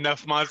throw in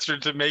enough monster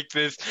to make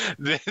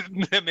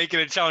make it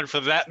a challenge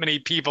for that many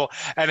people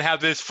and have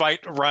this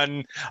fight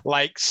run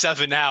like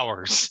 7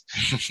 hours.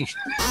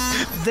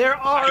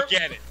 I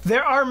get it.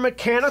 There are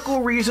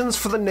mechanical reasons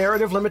for the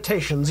narrative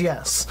limitations.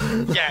 Yes.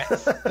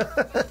 Yes.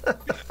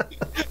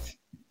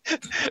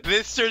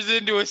 This turns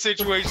into a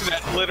situation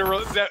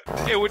that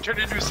it would turn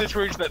into a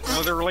situation that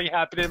literally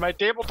happened in my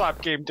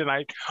tabletop game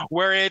tonight,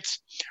 where it's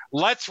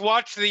let's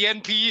watch the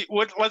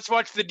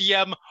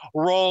DM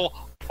roll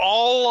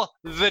all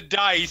the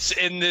dice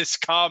in this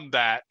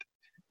combat.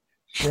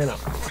 You know,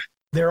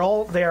 they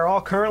are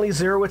all currently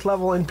 0th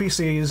level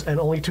NPCs, and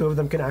only 2 of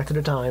them can act at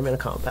a time in a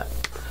combat.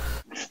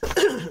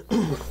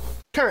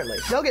 Currently,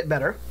 they'll get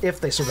better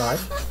if they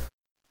survive.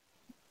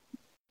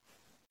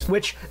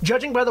 Which,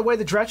 judging by the way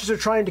the Dretches are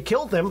trying to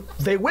kill them,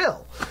 they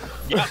will.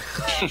 Yeah.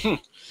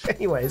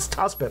 Anyways,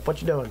 Tospip, what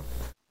you doing?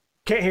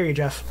 Can't hear you,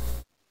 Jeff.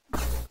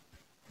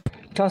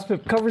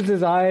 Tospip covers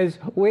his eyes,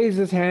 waves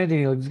his hand,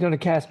 and he's going to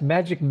cast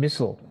Magic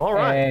Missile. All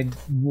right. And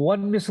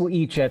one missile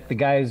each at the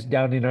guys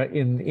down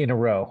in a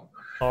row.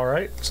 All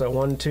right. So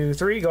 1, 2,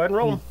 3. Go ahead and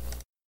roll them.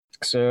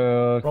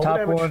 So Roll top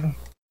damage. one.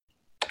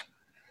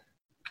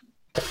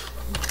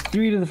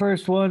 3 to the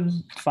first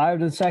one, 5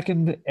 to the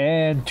second,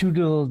 and 2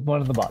 to the one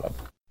at the bottom.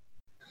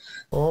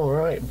 All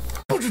right.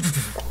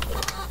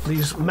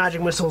 These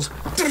magic missiles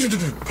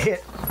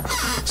hit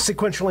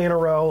sequentially in a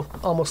row,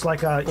 almost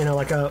like a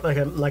like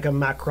a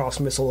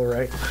Macross missile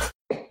array.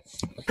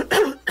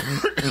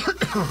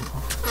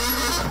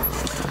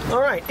 All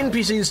right,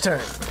 NPC's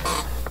turn.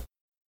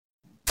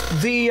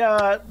 The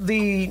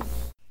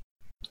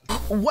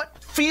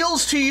what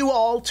feels to you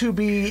all to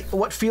be a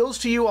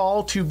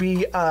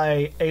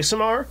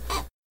ASMR.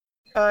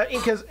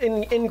 Because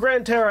in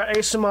Gran Terra,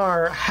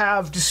 ASMR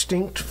have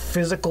distinct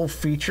physical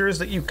features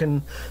that you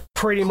can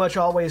pretty much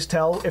always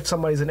tell if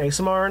somebody's an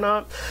ASMR or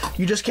not.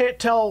 You just can't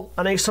tell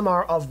an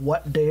ASMR of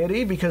what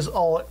deity, because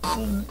all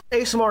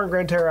ASMR in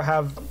Gran Terra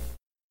have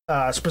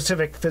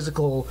specific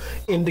physical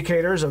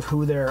indicators of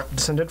who they're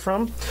descended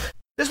from.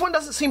 This one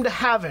doesn't seem to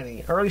have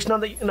any, or at least none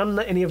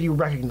that any of you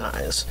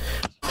recognize.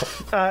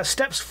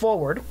 Steps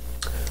forward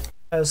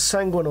as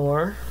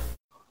Sanguinor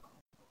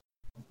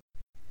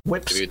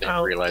whips Maybe they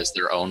out. realize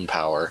their own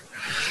power,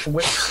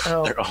 Whips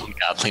out. their own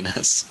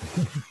godliness.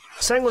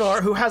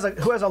 Sanguinar, who has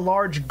a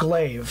large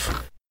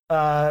glaive,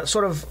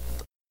 sort of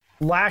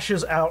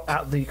lashes out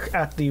at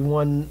the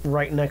one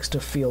right next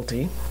to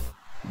Fealty,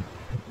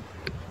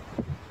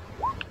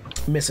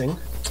 missing.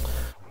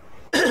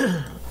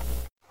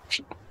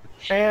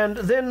 And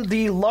then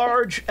the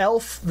large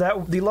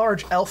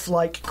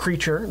elf-like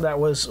creature that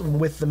was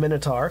with the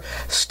Minotaur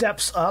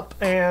steps up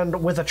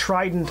and, with a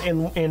trident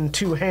in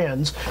two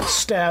hands,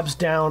 stabs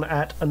down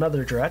at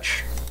another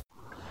Dretch,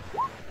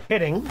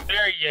 hitting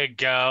There you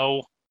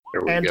go.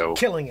 There we and go.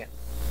 killing it.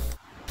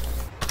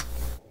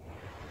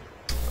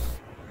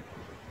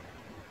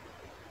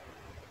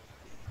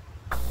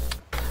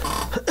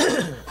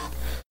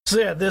 So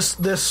yeah, this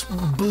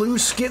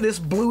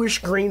bluish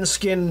green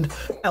skinned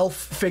elf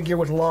figure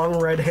with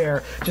long red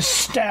hair just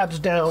stabs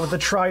down with a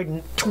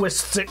trident,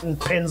 twists it, and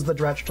pins the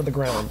Dretch to the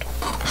ground.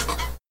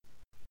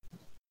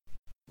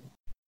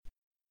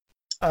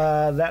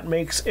 That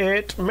makes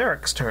it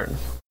Merrick's turn.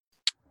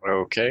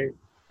 Okay.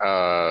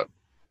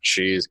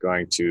 She's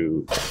going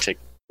to take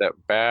that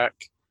back,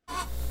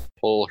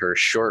 pull her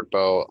short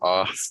bow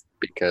off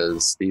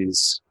because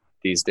these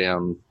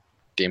damn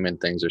demon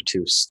things are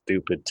too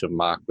stupid to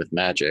mock with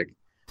magic,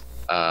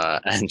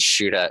 and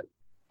shoot at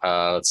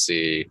let's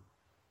see,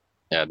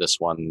 this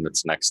one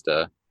that's next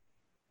to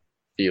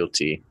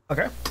Fealty.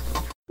 Okay.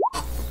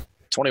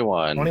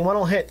 21. 21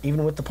 will hit,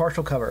 even with the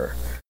partial cover.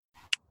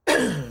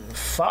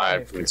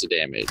 5 points of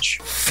damage.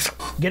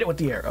 Get it with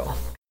the arrow.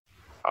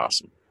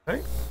 Awesome.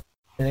 Alright.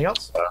 Anything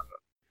else?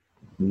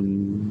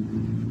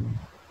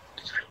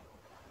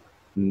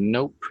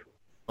 Nope.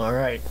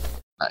 Alright.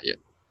 Not yet.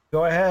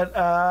 Go ahead,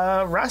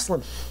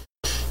 Rasslin.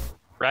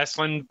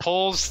 Wrestling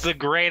pulls the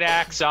great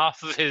axe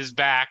off of his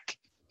back,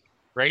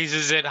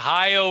 raises it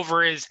high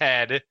over his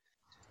head,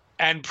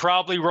 and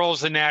probably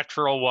rolls a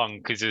natural one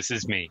because this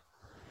is me.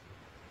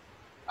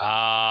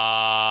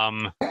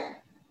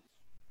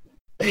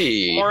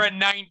 Hey. Or a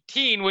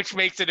 19, which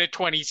makes it a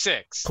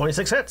 26.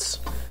 26 hits.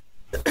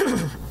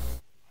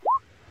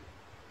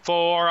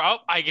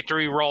 I get to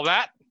re-roll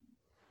that.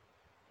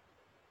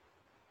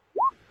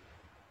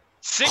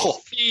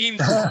 16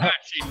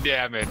 slashing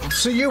damage.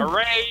 So you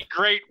Hooray,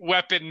 great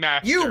weapon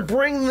master. You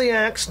bring the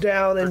axe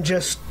down and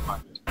just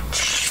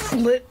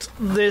split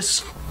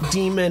this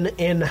demon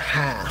in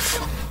half.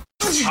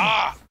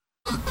 Ah!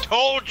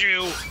 Told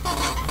you!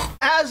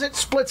 As it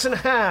splits in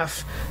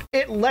half,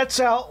 it lets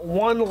out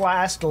one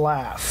last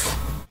laugh.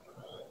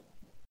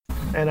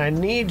 And I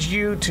need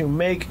you to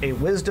make a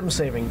wisdom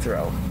saving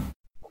throw.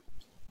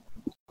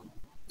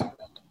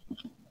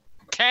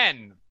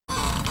 10.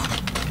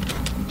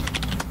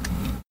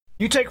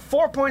 You take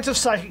 4 points of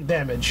psychic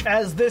damage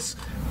as this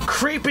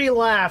creepy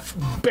laugh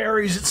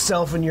buries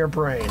itself in your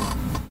brain.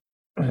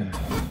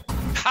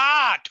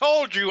 Ha!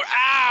 Told you!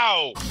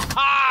 Ow!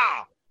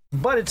 Ha!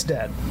 But it's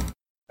dead.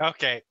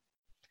 Okay.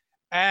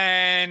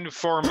 And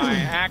for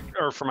my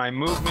for my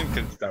movement,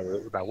 because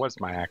that was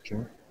my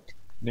action,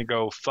 I'm gonna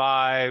go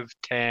 5,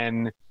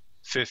 10,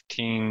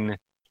 15,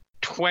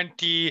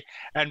 20,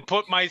 and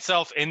put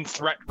myself in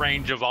threat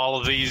range of all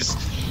of these,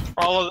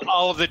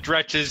 all of the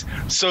Dretches,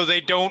 so they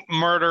don't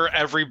murder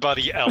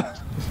everybody else.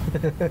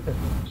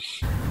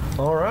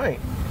 All right.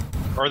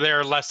 Or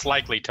they're less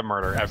likely to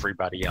murder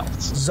everybody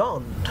else.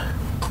 Zond.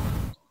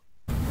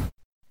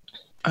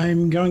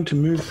 I'm going to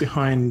move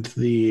behind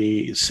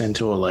the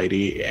centaur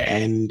lady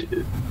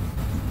and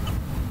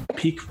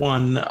pick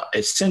one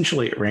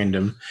essentially at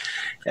random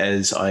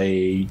as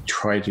I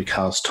try to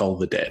cast Toll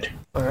the Dead.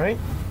 All right.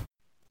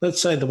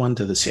 Let's say the one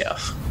to the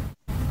south.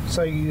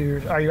 So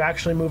are you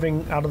actually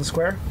moving out of the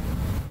square?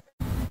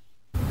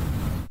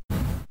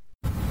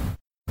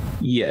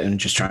 Yeah, I'm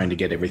just trying to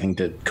get everything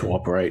to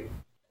cooperate.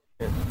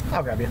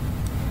 I'll grab you.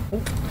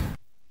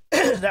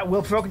 that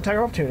will provoke an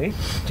entire opportunity,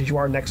 because you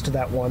are next to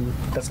that one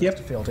that's next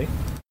to Fealty.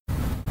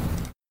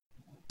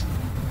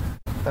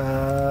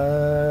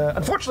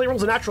 Unfortunately,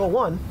 rolls a natural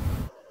 1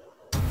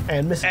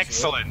 and misses.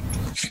 Excellent.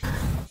 You.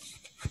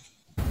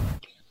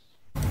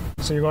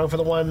 So you're going for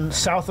the one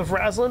south of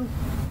Raslin?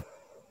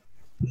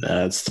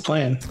 That's the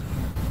plan.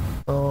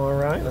 All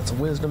right, that's a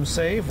wisdom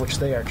save, which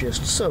they are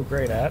just so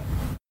great at.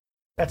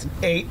 That's an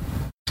 8.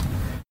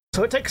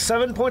 So it takes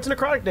 7 points of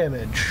necrotic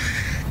damage.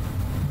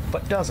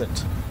 But does it?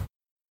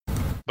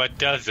 But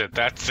does it?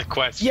 That's the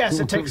question. Yes,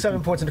 it takes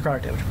 7 points of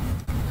necrotic damage.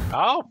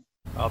 Oh,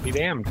 I'll be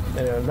damned.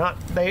 They're not.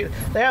 They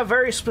have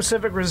very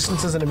specific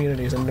resistances and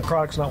immunities, and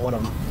necrotic's not one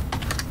of them.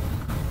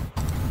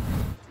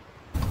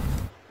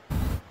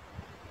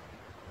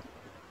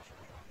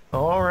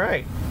 All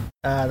right,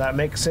 that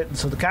makes it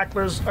so the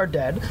cacklers are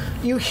dead.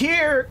 You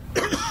hear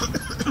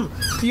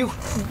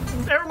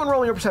everyone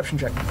rolling your perception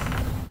check.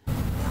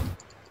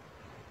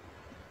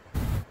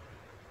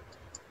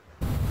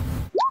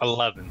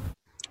 11.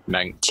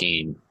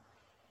 19.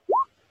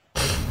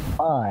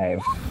 5.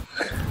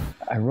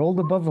 I rolled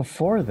above a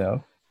 4,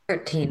 though.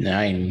 13.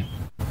 9.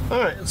 All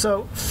right,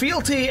 so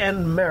Fealty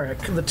and Merrick,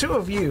 the two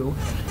of you,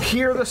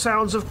 hear the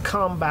sounds of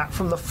combat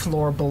from the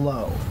floor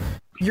below.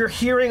 You're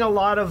hearing a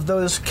lot of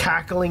those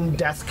cackling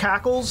death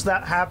cackles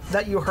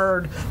that you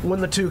heard when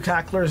the two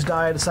cacklers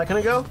died a second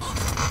ago.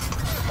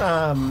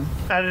 And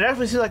it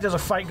definitely seems like there's a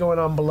fight going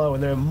on below,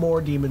 and there are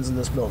more demons in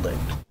this building.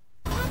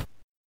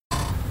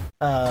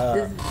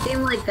 Does it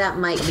seem like that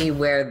might be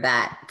where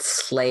that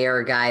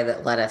Slayer guy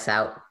that let us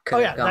out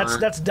could have gone?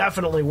 that's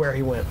definitely where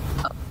he went.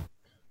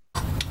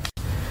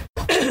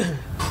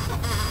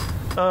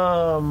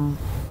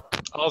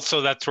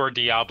 Also, that's where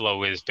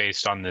Diablo is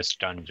based on this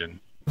dungeon.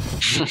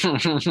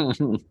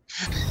 The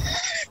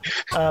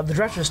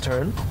Dretch's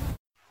turn.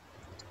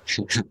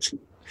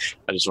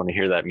 I just want to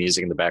hear that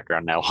music in the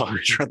background now while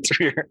we run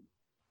through here.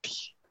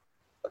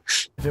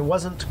 If it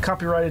wasn't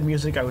copyrighted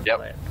music, I would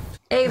play it.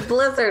 Hey,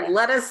 Blizzard,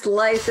 let us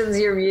license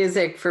your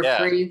music for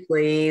free,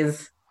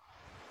 please.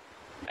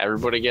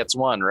 Everybody gets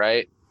one,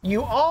 right?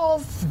 You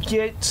all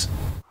get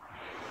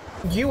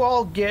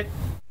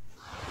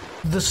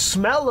the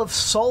smell of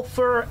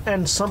sulfur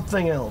and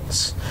something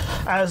else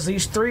as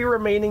these three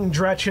remaining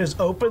Dretches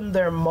open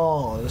their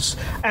maws,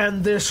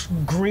 and this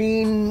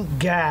green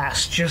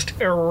gas just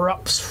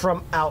erupts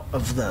from out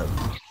of them.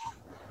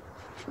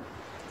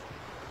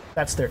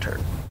 That's their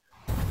turn.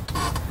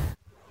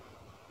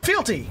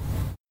 Fealty,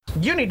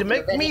 you need to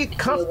make me a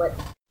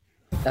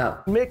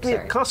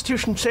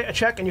Constitution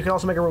check, and you can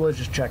also make a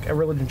religion check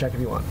if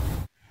you want.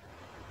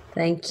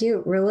 Thank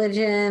you.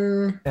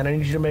 Religion. And I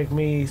need you to make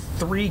me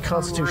 3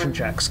 Constitution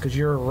checks, because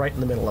you're right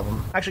in the middle of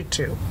them. Actually,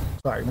 2.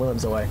 Sorry, one of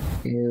them's away.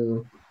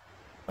 2.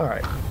 All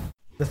right.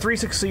 The 3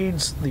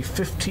 succeeds, the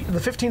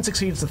 15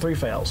 succeeds, the 3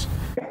 fails.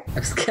 I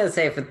was going to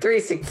say, if a 3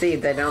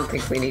 succeeds, I don't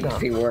think we need to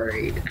be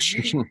worried.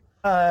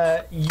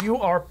 You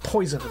are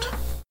poisoned.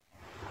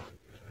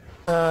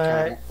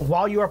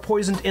 While you are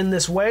poisoned in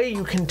this way,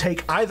 you can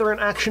take either an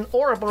action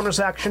or a bonus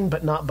action,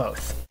 but not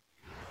both.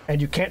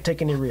 And you can't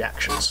take any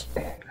reactions.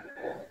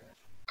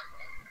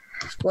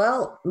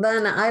 Well,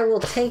 then I will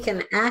take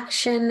an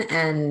action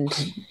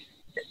and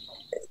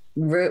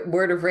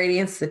Word of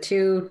Radiance the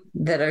 2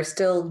 that are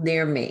still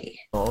near me.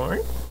 All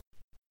right.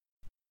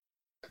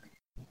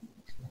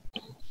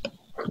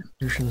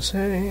 Constitution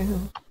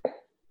save.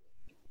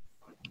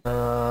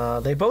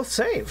 They both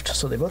saved,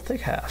 so they both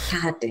take half.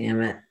 God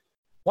damn it.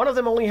 One of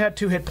them only had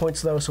 2 hit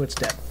points, though, so it's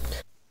dead.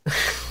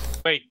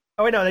 Wait.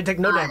 Oh, wait, no, they take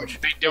no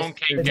damage. They don't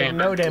take They take damage.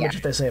 no damage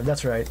if they save.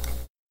 That's right.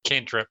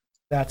 Cantrip.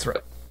 That's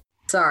right.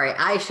 Sorry,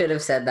 I should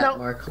have said that No.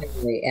 more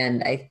clearly,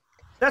 and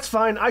That's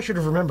fine. I should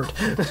have remembered.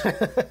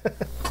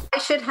 I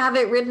should have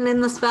it written in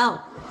the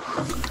spell.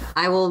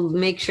 I will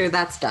make sure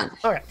that's done.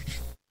 All right.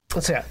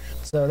 Let's see.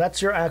 So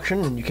that's your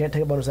action, and you can't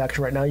take a bonus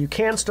action right now. You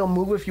can still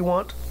move if you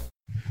want,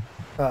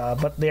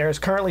 but there is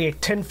currently a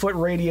 10-foot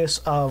radius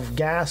of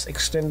gas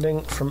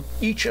extending from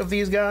each of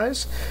these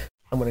guys.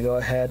 I'm going to go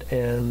ahead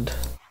and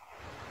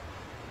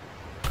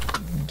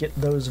get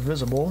those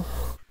visible.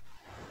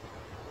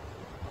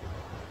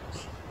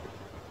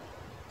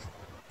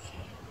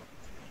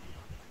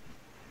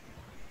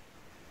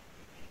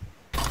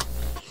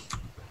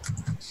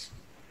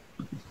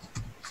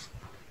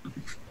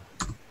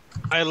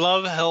 I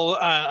love Hell.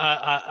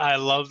 I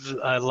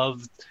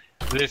love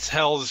this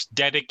Hell's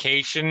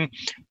dedication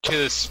to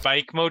the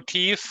spike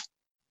motif,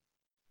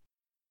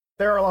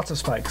 There are lots of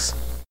spikes.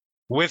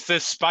 with the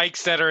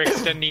spikes that are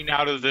extending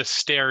out of the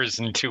stairs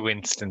in 2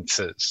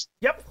 instances.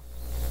 Yep.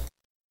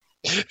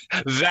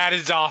 That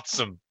is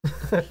awesome.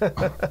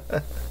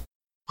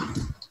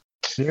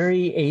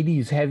 Very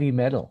 80s heavy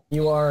metal.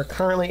 You are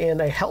currently in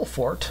a hell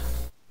fort,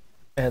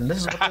 and this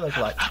is what they look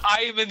like.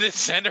 I am in the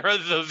center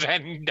of the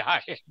Venn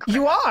diagram.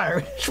 You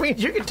are, which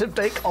means you get to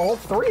take all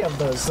 3 of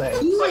those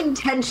saves. You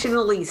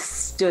intentionally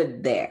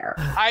stood there.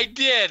 I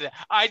did.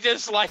 I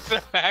just like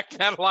the fact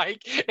that,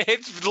 like,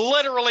 it's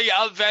literally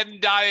a Venn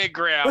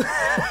diagram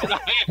that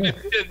I am in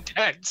the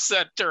dead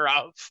center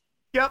of.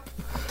 Yep.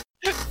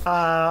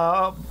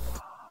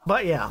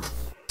 But yeah.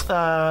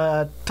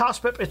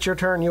 Tosspip, it's your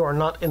turn. You are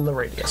not in the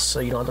radius, so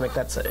you don't have to make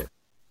that save.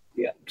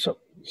 Yeah. So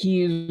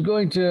he's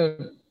going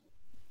to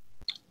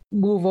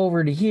move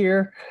over to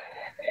here,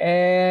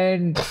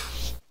 and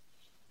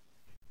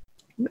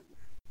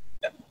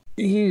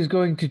he's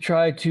going to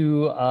try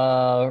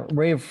to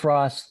Ray of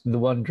Frost the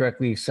one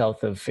directly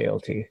south of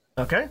Fealty.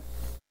 Okay.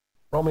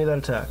 Roll me that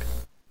attack.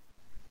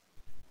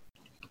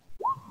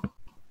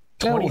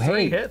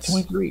 23 hits.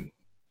 23.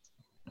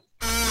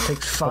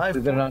 Takes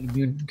 5. They're not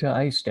immune to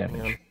ice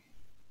damage.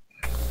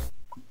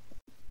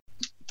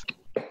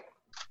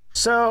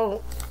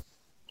 So,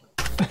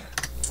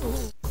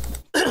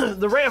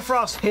 the Ray of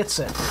Frost hits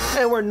it.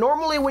 And where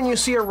normally when you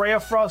see a Ray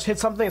of Frost hit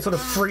something, it sort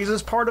of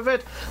freezes part of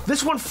it.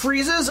 This one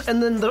freezes,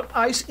 and then the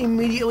ice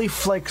immediately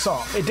flakes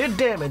off. It did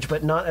damage,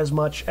 but not as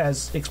much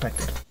as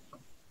expected.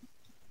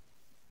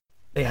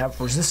 They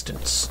have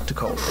resistance to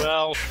cold.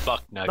 Well,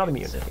 fuck nuggets. Not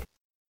immunity.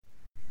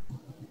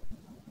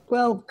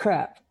 Well,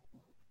 crap.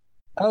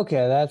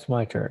 Okay, that's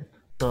my turn.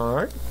 All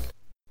right.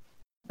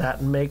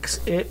 That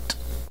makes it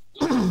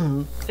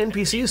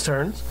NPC's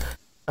turns.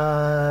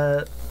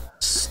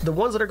 The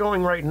ones that are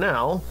going right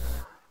now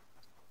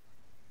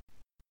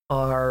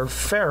are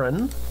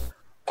Farron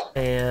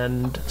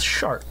and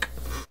Shark.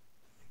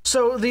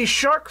 So the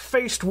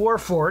shark-faced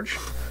Warforged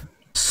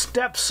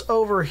steps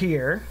over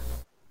here,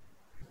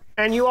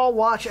 and you all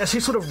watch as he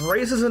sort of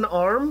raises an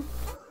arm,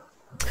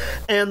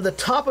 and the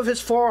top of his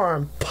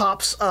forearm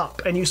pops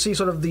up, and you see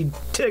sort of the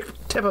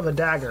tip of a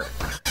dagger,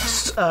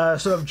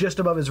 sort of just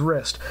above his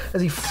wrist,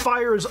 as he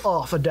fires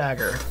off a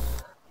dagger.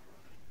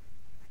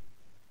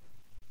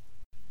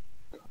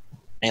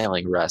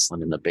 Nailing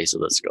wrestling in the base of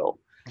the skull.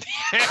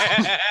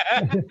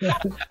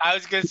 I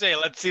was gonna say,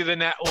 let's see the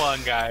net one,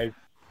 guys.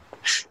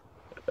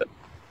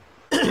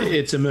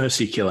 It's a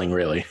mercy killing,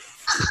 really.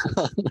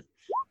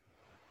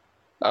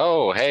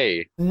 Oh,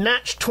 hey.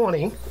 Natch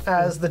 20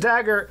 as the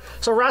dagger.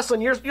 So,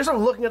 Wrestling, you're sort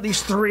of looking at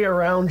these three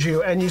around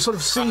you, and you sort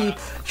of see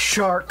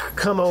Shark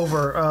come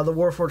over, the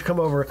Warforged come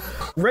over,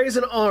 raise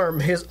an arm,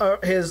 his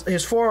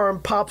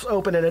forearm pops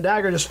open, and a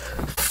dagger just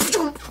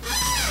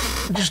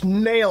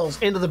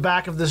nails into the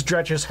back of this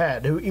Dretch's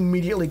head, who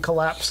immediately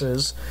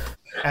collapses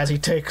as he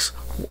takes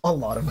a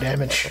lot of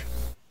damage.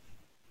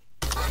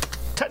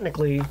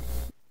 Technically,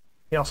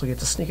 he also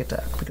gets a sneak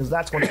attack, because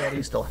that's one that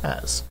he still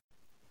has.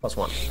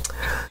 +1.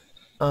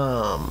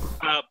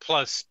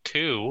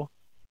 +2.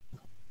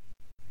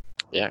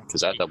 Yeah,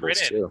 because that doubles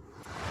crit. too.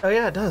 Oh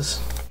yeah, it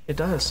does. It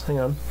does. Hang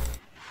on.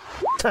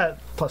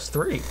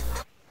 +3.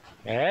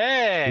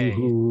 Hey.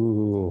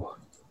 Ooh.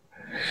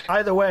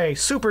 Either way,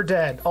 super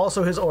dead.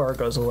 Also, his aura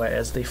goes away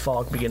as the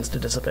fog begins to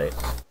dissipate.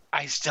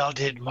 I still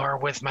did more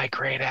with my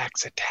great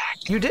axe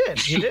attack. You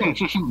did. You did.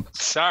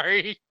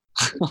 Sorry.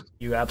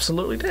 You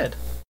absolutely did.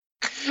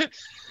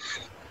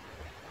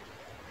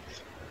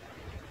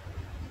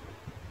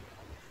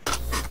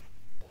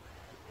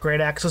 Great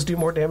axes do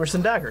more damage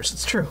than daggers.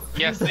 It's true.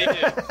 Yes, they do.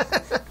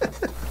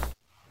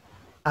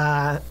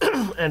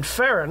 And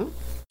Farron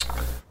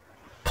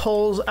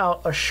pulls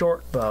out a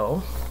short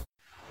bow.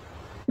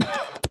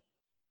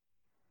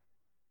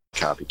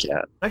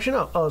 Copycat. Actually,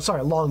 no. Oh,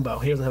 sorry, longbow.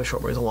 He doesn't have a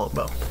short bow. He has a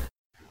longbow.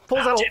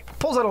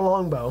 Pulls out a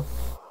longbow,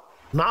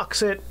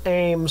 knocks it,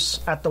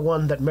 aims at the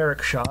one that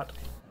Merrick shot,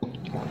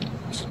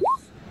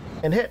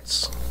 and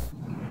hits,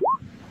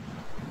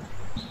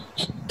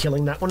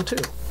 killing that one too.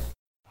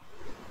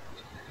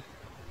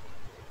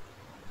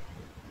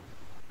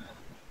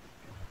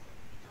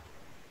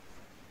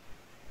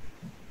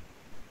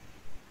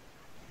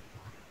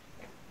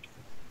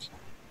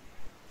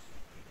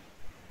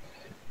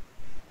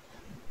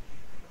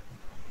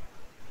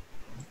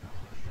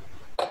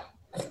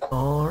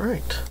 All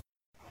right.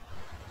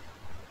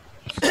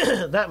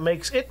 That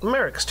makes it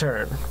Merrick's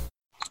turn.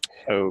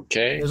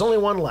 Okay. There's only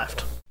one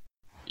left.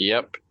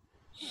 Yep.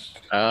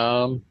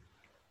 Yeah.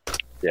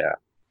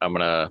 I'm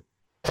gonna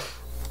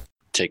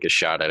take a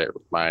shot at it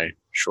with my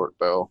short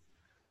bow.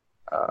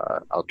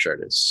 I'll try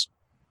to.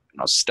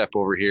 I'll step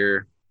over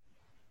here.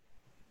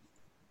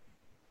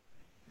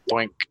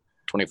 Boink.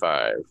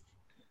 25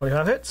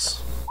 25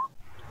 hits.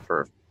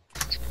 for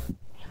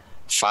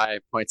 5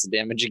 points of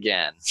damage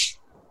again.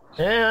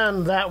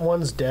 And that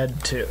one's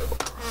dead too.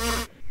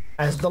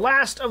 As the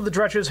last of the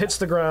Dretches hits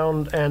the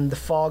ground and the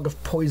fog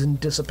of poison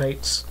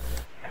dissipates,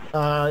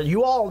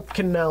 you all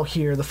can now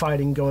hear the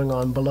fighting going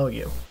on below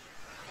you.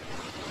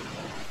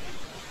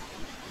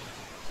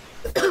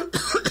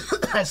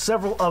 As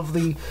several of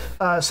the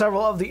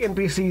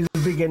NPCs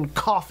begin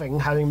coughing,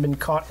 having been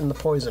caught in the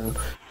poison.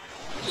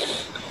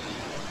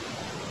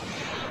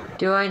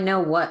 Do I know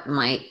what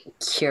might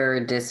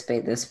cure,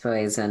 dissipate this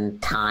poison?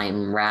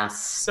 Time,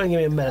 rest. So give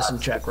me a medicine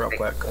check real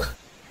quick,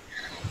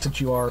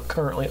 since you are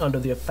currently under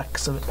the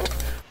effects of it.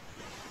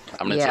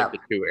 I'm going to take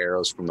the 2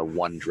 arrows from the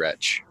one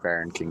Dretch.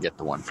 Baron can get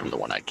the one from the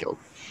one I killed.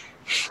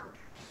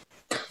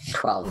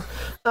 12.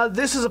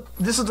 This is a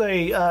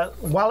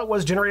while it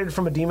was generated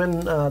from a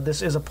demon,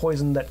 this is a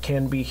poison that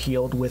can be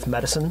healed with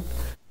medicine.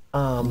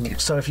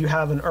 So if you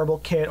have an herbal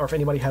kit, or if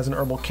anybody has an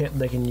herbal kit,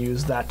 they can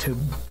use that to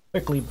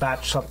quickly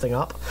batch something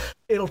up.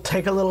 It'll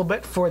take a little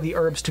bit for the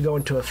herbs to go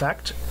into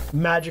effect.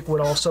 Magic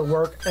would also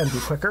work and be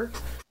quicker.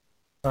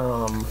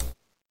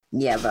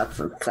 Yeah, that's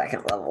a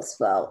second level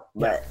spell,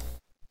 but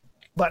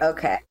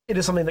okay. It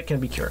is something that can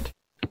be cured.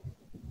 It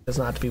does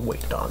not have to be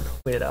waited out.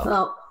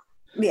 Well,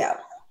 yeah.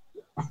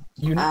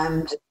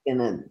 I'm just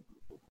gonna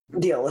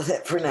deal with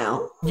it for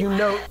now. You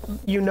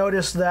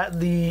notice that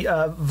the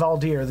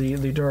Valdir,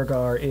 the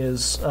Durgar,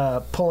 is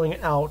pulling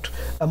out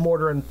a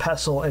mortar and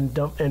pestle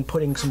and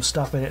putting some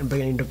stuff in it and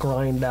beginning to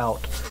grind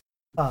out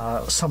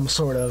some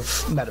sort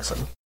of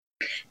medicine.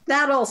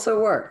 That also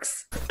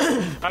works.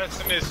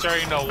 Hudson is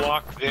starting to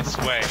walk this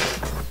way.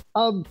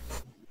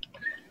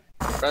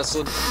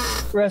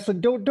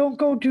 Wrestling, don't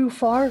go too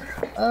far.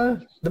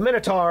 The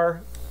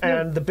Minotaur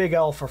and the big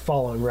elf are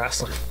following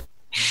Wrestling.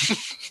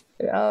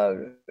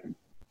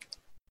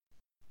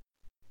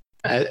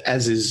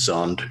 As is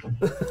Zond.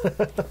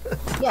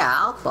 Yeah,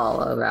 I'll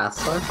follow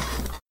Wrestler.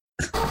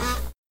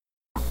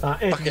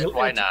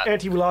 Why not?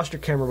 Auntie, we lost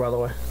your camera, by the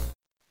way.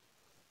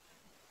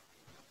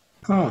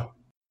 Huh.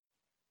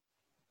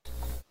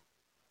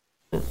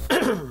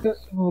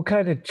 We'll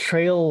kind of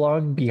trail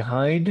along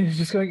behind,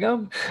 just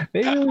going,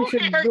 maybe we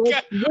should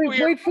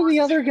wait for the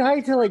other guy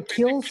to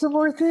kill some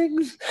more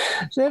things,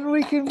 then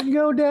we can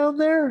go down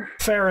there.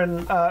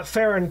 Farron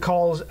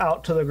calls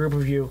out to the group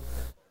of you.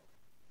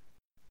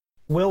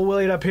 We'll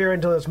wait up here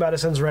until this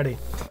medicine's ready,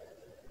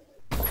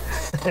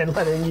 and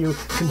letting you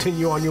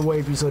continue on your way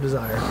if you so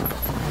desire.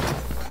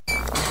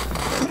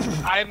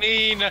 I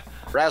mean,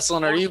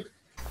 Wrestling, are you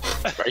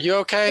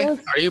okay? Yes.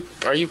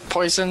 Are you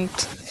poisoned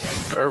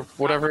or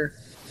whatever?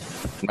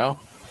 No.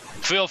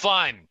 Feel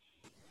fine.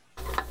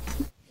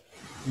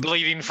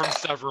 Bleeding from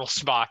several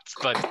spots,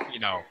 but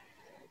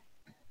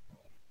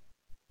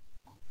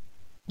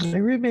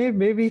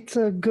Maybe it's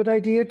a good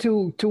idea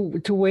to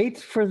wait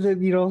for the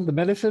the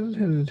medicine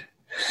and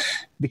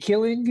the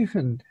killing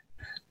and.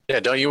 Yeah,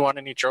 don't you want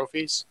any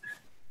trophies?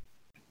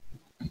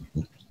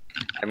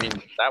 I mean,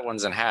 that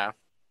one's in half.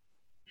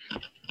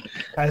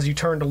 As you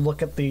turn to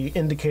look at the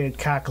indicated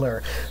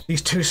cackler,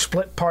 these two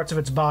split parts of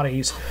its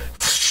bodies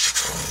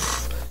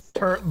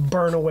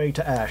burn away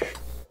to ash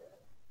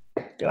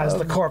as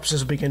the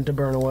corpses begin to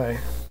burn away.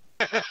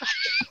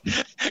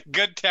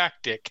 Good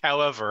tactic,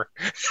 however.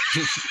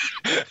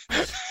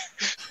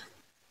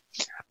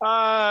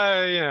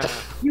 Yeah.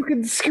 You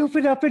can scoop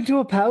it up into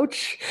a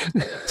pouch.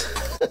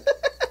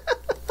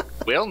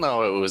 We'll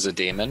know it was a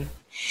demon.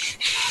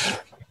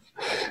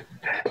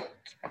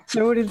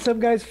 Throw it in some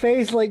guy's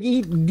face,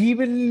 eat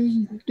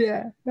demon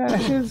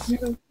ashes.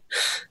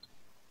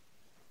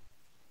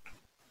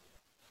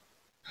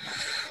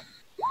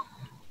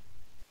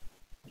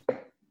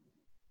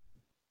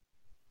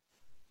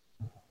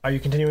 Are you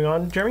continuing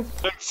on, Jeremy?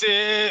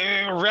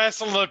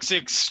 Wrestle looks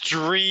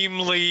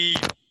extremely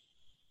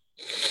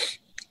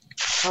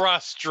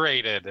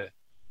frustrated.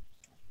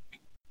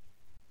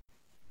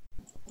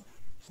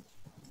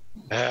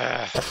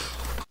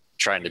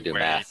 Trying to do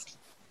math.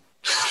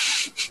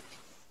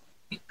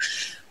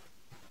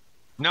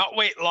 Not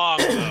wait long,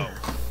 though.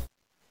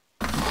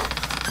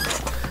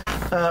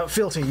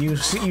 Fealty, you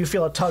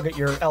feel a tug at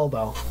your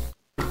elbow,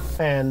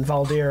 and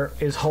Valdir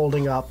is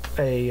holding up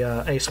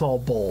a small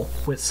bowl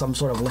with some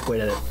sort of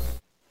liquid in it.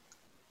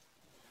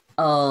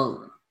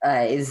 Oh,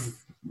 is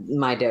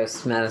my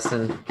dose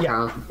medicine?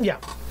 Yeah.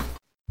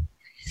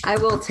 I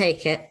will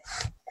take it.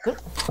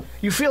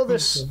 You feel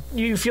this.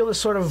 You feel this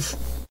sort of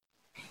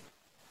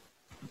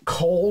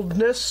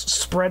coldness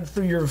spread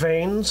through your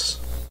veins.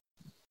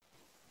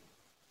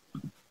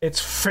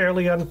 It's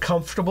fairly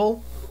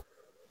uncomfortable.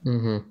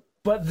 Mm-hmm.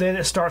 But then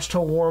it starts to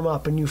warm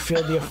up, and you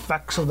feel the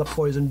effects of the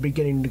poison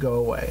beginning to go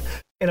away.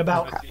 In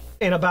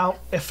about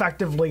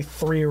effectively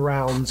 3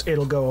 rounds,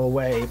 it'll go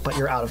away. But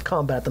you're out of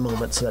combat at the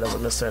moment, so that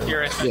doesn't necessarily.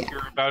 You're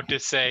about to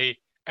say,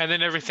 and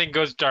then everything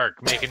goes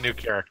dark. Make a new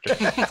character.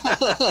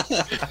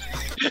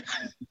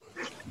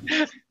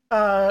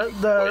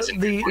 If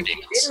you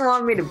didn't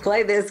want me to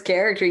play this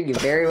character, you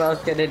very well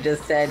could have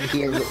just said,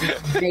 "Here,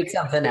 make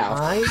something else."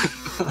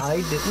 I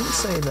didn't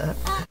say that.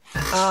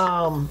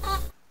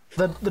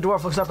 The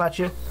dwarf looks up at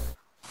you.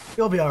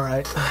 You'll be all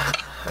right,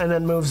 and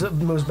then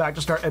moves back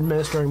to start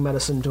administering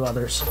medicine to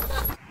others.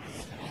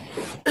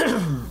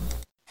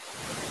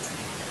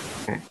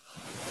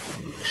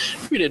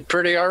 We did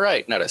pretty all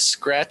right. Not a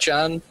scratch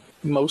on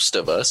most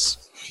of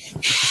us.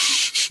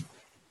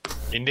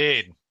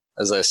 Indeed.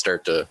 As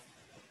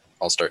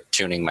I'll start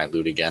tuning my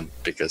lute again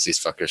because these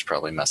fuckers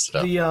probably messed it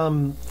up.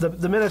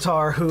 The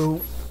Minotaur,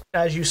 who,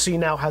 as you see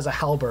now, has a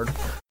halberd,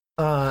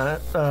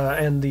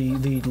 and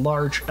the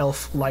large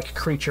elf-like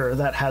creature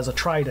that has a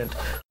trident,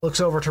 looks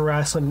over to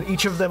Wrestling.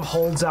 Each of them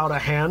holds out a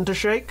hand to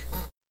shake.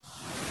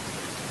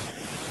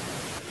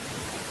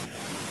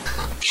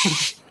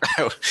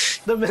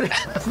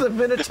 The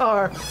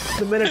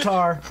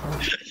Minotaur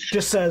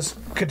just says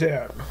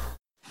Kadir,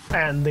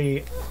 and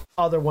the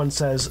other one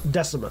says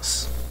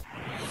Decimus.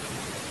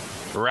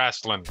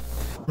 Wrestling.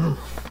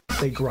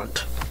 They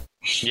grunt.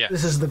 Yeah.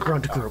 This is the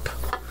grunt group.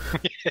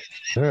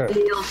 Sure.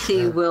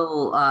 Fealty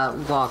will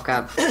walk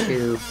up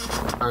to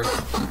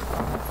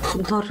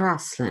Lord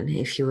Rasslin,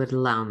 if you would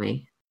allow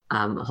me,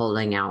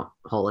 holding out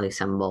holy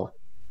symbol.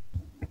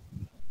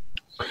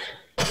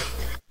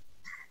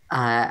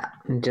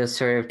 Just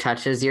sort of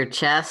touches your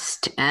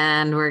chest,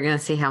 and we're gonna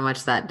see how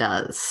much that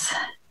does.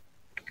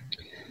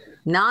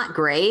 Not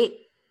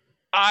great.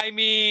 I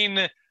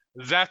mean,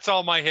 that's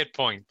all my hit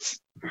points.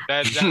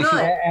 That's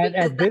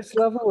At this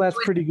level, that's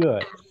pretty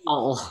good.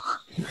 Oh,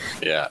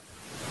 Yeah.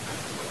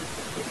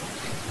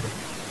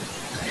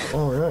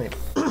 All right.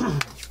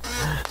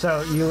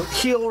 So you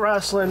heal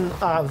Rasslin.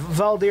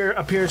 Valdir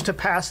appears to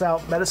pass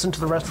out medicine to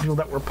the rest of the people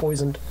that were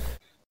poisoned.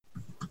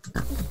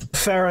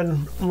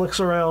 Farron looks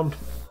around.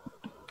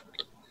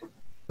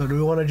 So do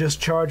we want to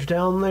just charge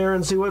down there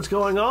and see what's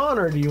going on,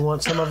 or do you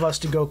want some of us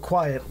to go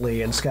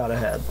quietly and scout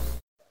ahead?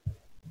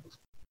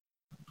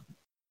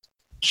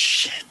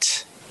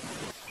 Shit.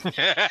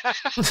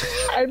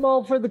 I'm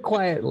all for the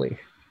quietly.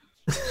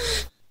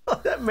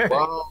 That Merrick.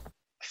 Well,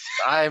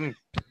 I'm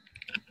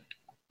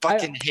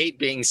fucking hate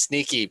being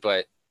sneaky,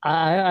 but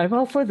I'm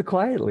all for the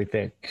quietly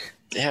thing.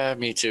 yeah,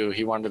 me too.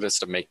 He wanted us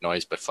to make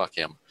noise, but fuck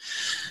him.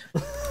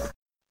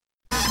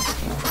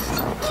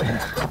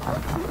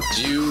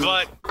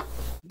 but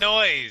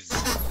noise.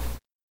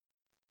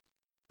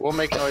 We'll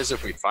make noise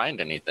if we find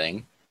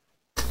anything.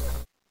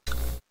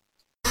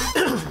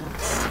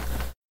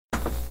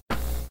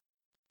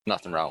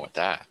 Nothing wrong with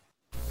that.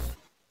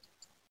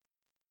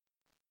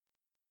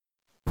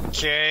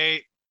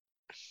 Okay.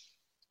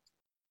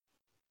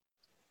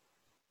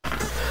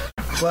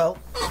 Well,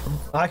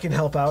 I can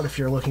help out if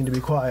you're looking to be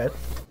quiet,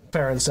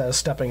 Farron says,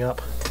 stepping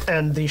up.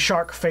 And the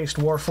shark-faced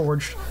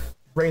Warforged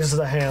raises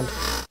a hand.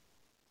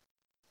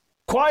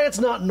 Quiet's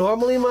not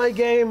normally my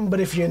game, but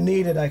if you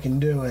need it, I can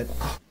do it.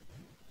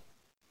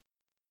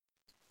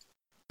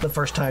 The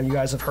first time you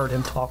guys have heard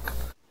him talk.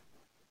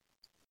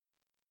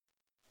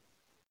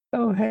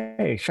 Oh,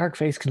 hey,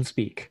 Sharkface can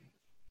speak.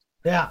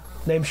 Yeah,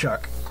 name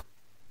Shark.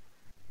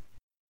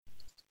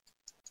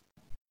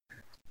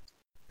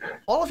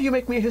 All of you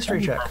make me a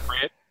history check.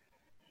 Appropriate.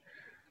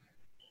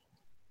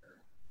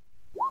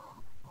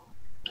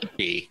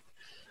 B.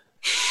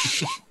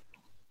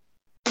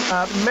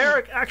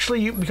 Merrick,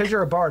 actually, because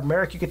you're a bard,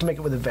 Merrick, you get to make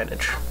it with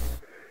advantage.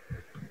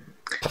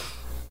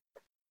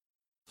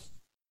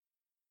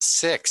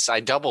 6. I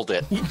doubled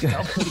it.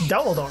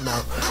 Double don't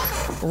know.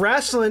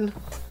 Rasslin,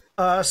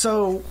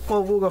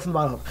 we'll go from the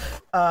bottom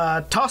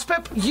up.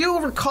 Tosspip, you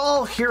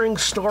recall hearing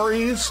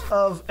stories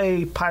of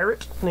a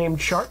pirate named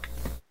Shark.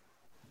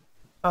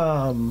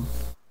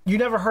 You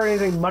never heard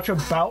anything much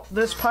about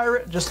this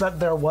pirate, just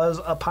that there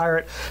was a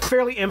pirate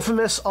fairly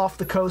infamous off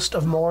the coast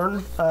of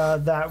Morn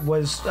that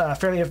was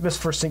fairly infamous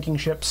for sinking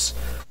ships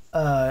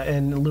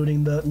and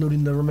looting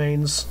the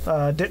remains.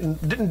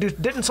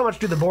 Didn't so much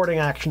do the boarding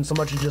action so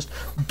much as just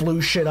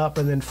blew shit up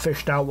and then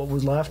fished out what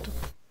was left.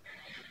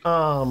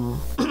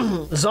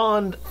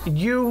 Zond,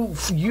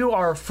 you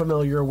are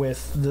familiar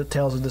with the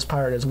tales of this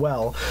pirate as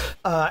well.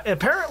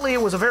 Apparently,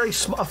 it was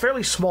a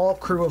fairly small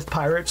crew of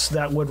pirates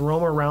that would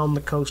roam around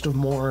the coast of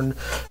Morn,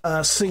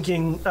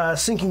 sinking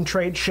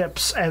trade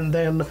ships and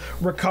then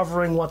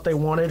recovering what they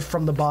wanted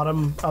from the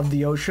bottom of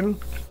the ocean.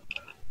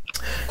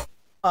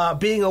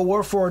 Being a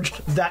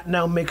Warforged, that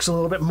now makes a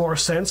little bit more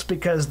sense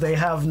because they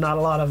have not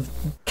a lot of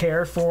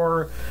care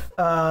for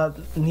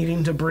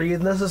needing to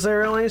breathe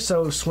necessarily,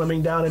 so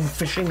swimming down and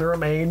fishing the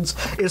remains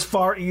is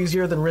far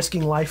easier than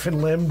risking life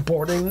and limb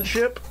boarding the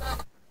ship.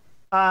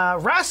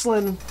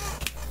 Rasslin,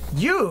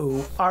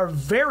 you are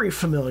very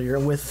familiar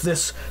with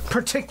this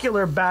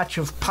particular batch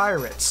of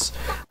pirates.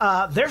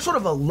 They're sort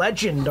of a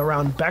legend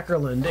around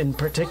Bekerlund in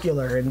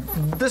particular, and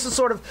this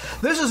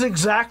is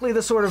exactly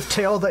the sort of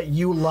tale that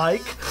you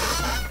like.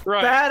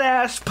 Right.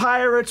 Badass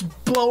pirates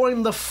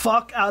blowing the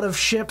fuck out of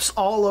ships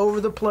all over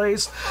the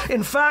place.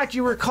 In fact,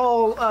 you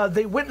recall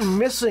they went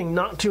missing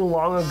not too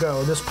long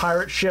ago, this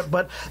pirate ship,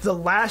 but the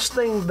last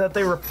thing that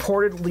they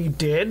reportedly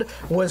did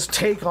was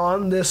take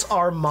on this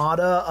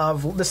armada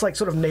of this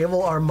sort of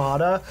naval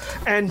armada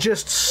and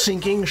just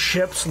sinking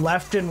ships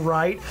left and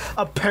right.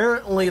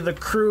 Apparently the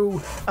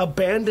crew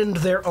abandoned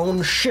their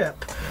own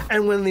ship,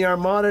 and when the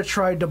armada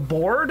tried to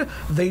board,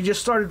 they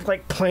just started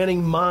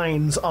planting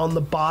mines on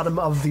the bottom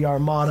of the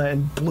armada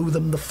and blew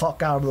them the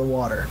fuck out of the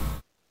water.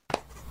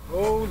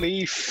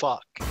 Holy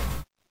fuck.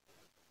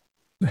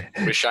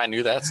 Wish I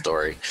knew that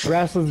story.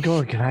 Rasslin's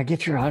going, can I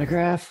get your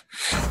autograph?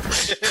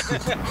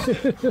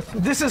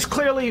 This is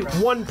clearly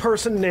one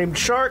person named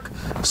Shark,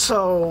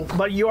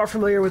 but you are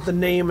familiar with the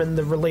name and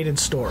the related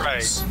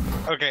stories.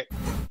 Right. Okay.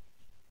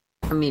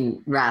 I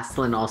mean,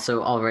 Rasslin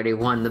also already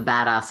won the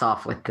badass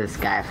off with this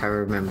guy, if I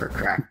remember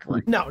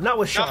correctly. No, not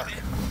with Shark.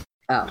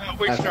 Oh, Not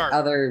with okay.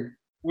 Shark.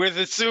 With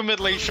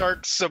assumedly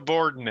Shark's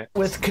subordinate.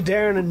 With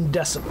Cadarn and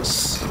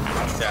Decimus.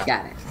 Yeah.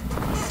 Got it.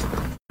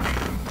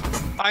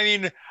 I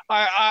mean,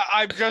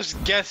 I'm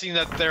just guessing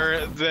that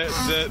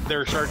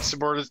they're Shark's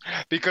subordinates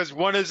because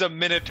one is a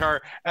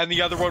Minotaur and the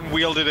other one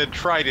wielded a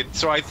trident.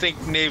 So I think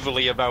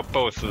navally about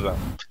both of them.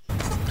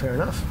 Fair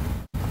enough.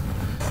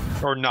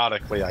 Or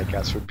nautically, I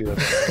guess, would be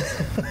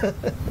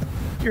the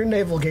You're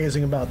navel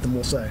gazing about them,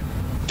 we'll say.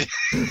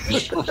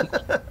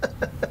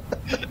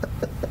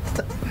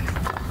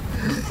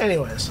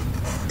 Anyways.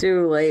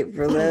 Too late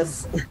for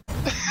this.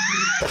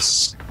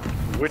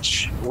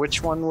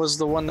 Which one was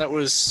the one that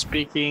was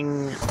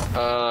speaking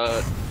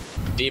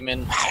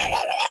demon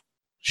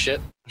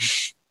shit?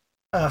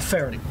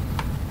 Farron.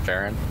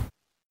 Farron.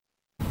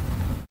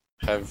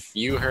 Have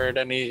you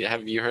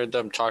heard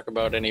them talk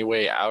about any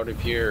way out of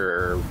here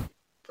or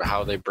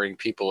how they bring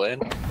people in?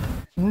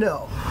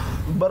 No,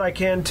 but I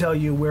can tell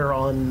you we're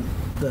on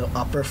the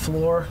upper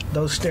floor.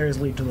 Those stairs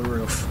lead to the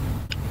roof.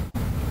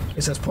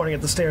 It says pointing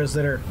at the stairs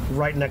that are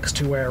right next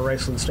to where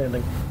Raceland's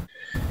standing.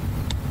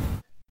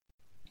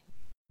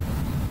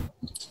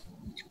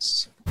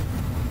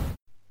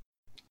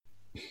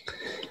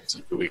 So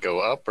do we go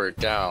up or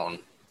down?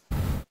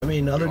 I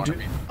mean,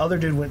 other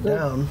dude went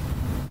down.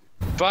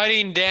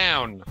 Fighting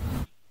down.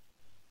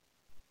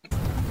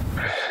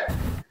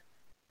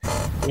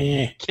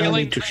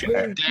 Killing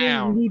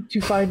down. We need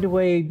to find a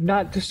way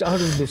not just out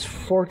of this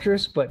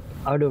fortress, but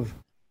out of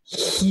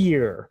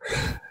here.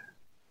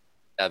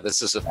 Yeah,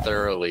 this is a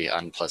thoroughly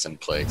unpleasant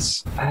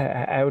place.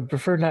 I would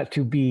prefer not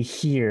to be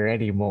here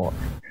anymore.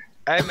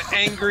 I'm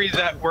angry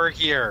that we're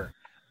here.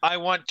 I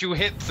want to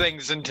hit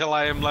things until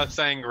I am less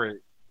angry.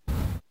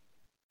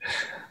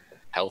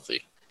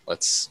 Healthy.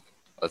 Let's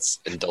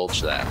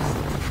indulge that.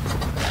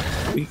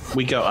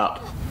 We go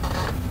up.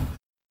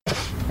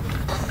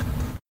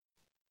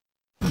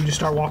 You just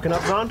start walking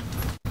up, Zond?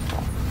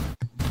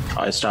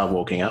 I start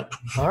walking up.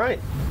 All right.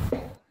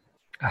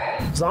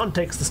 Zond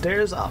takes the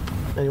stairs up.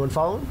 Anyone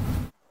following?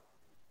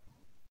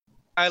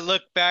 I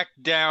look back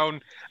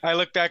down. I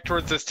look back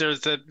towards the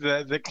stairs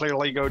that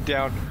clearly go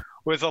down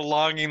with a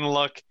longing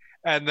look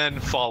and then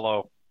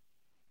follow.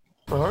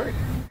 All right.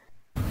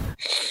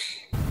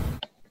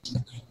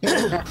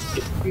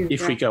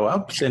 If we go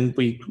up, then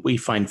we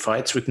find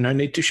fights with no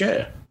need to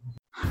share.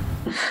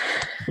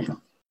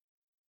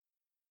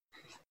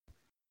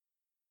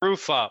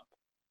 Roof up.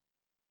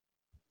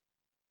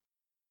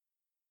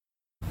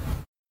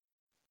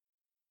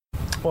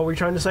 What were you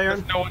trying to say,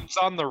 Aaron? No one's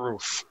on the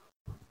roof.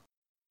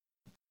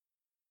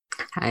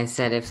 I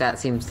said if that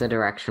seems the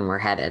direction we're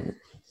headed.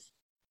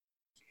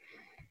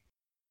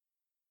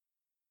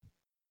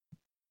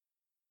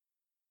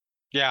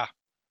 Yeah.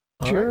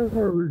 Sure,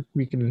 or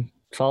we can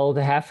follow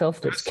the half-elf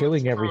that's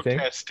killing everything.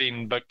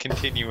 Protesting, but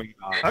continuing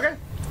on. Okay.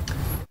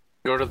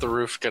 Go to the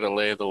roof, get a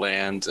lay of the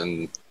land,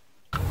 and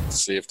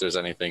see if there's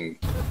anything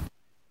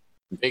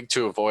big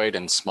to avoid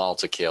and small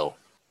to kill.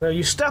 So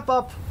you step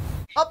up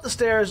the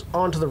stairs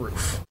onto the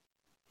roof.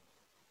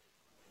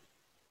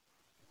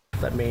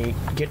 Let me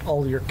get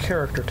all your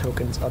character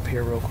tokens up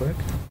here real quick.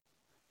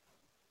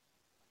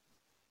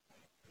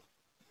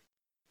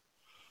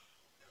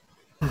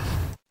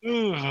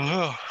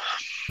 I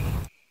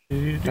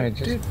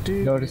just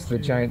noticed the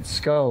giant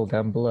skull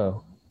down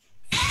below.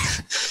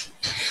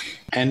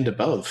 And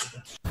above.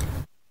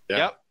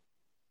 Yep.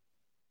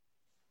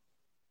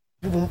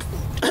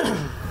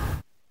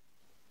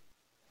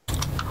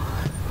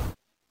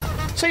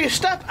 So you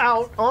step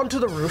out onto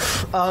the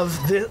roof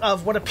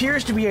of what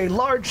appears to be a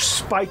large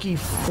spiky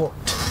fort.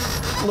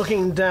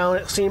 Looking down,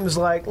 it seems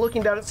like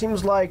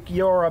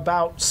you're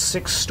about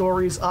 6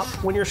 stories up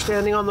when you're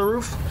standing on the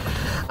roof.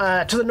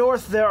 To the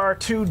north, there are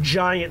 2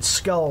 giant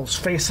skulls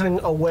facing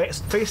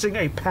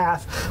a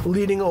path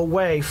leading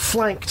away,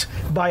 flanked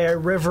by a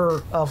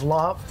river of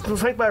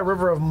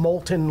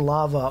molten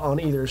lava on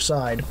either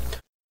side.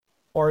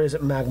 Or is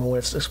it magma, I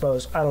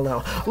suppose? I don't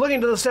know.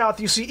 Looking to the south,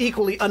 you see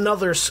equally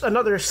another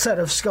set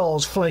of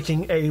skulls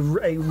flanking a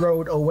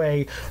road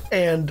away,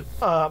 and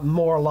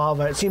more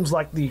lava. It seems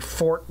like the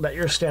fort that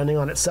you're standing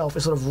on itself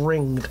is sort of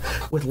ringed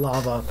with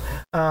lava.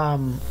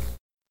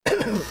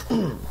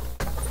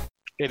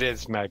 It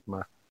is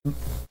magma.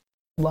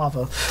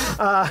 Lava.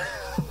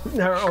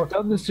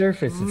 On the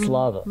surface, it's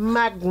lava.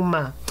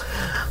 Magma.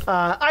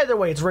 Either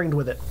way, it's ringed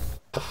with it.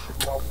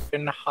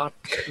 Molten hot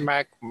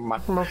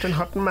magma. Molten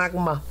hot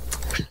magma.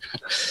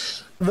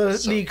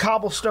 The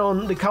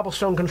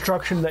cobblestone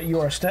construction that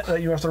you are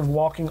sort of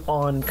walking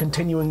on,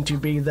 continuing to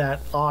be that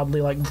oddly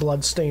like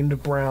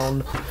blood-stained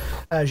brown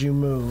as you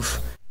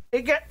move.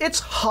 It's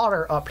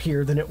hotter up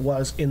here than it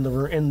was in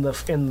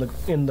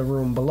the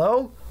room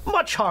below.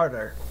 Much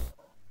harder.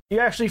 You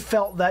actually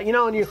felt that,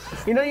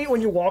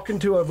 when you walk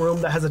into a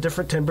room that has a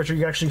different temperature,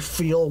 you actually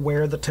feel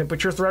where the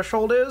temperature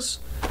threshold is.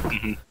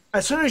 Mm-hmm.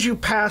 As soon as you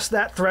pass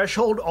that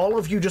threshold, all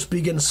of you just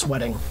begin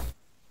sweating.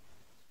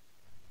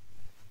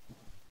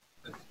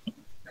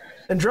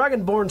 And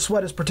Dragonborn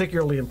sweat is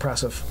particularly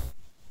impressive.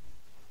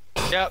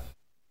 Yep.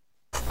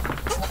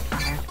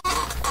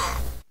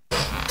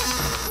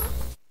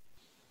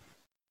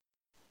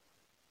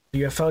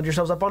 You have found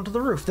yourselves up onto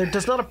the roof. There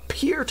do not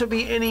appear to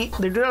be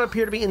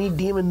any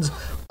demons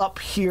up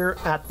here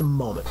at the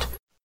moment.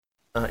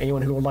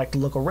 Anyone who would like to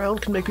look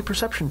around can make me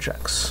perception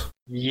checks.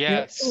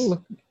 Yes.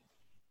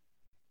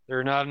 There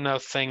are not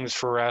enough things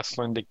for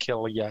Aslan to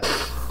kill yet.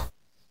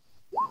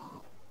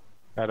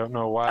 I don't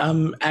know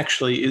why.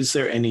 Actually, is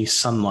there any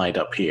sunlight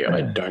up here? I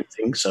don't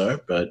think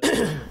so, but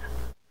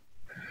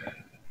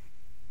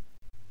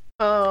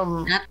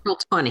Natural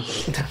 20.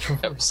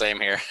 Yep,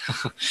 same here.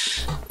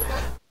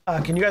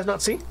 Can you guys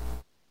not see?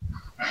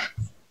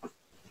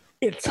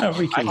 It's I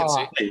freaking can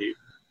hot. see.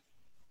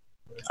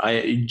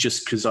 I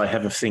just because I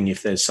have a thing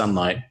if there's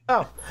sunlight.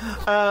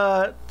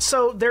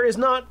 So there is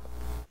not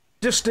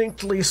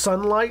distinctly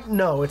sunlight.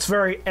 No, it is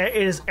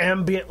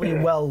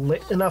ambiently well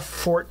lit enough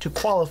for it to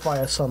qualify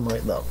as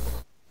sunlight, though.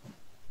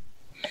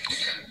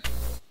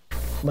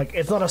 Like,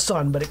 it's not a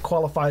sun, but it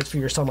qualifies for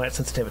your sunlight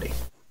sensitivity.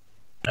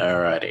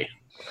 Alrighty.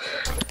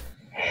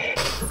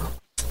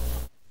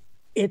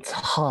 It's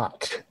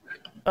hot.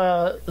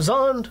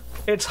 Zond,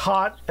 it's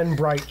hot and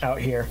bright out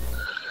here.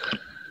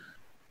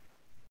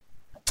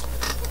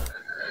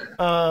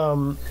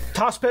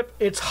 Tosspip,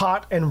 it's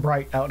hot and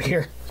bright out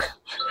here.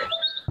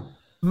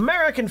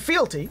 Merrick and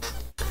Fealty.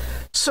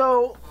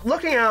 So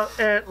looking out,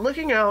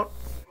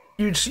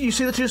 you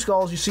see the two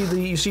skulls. You see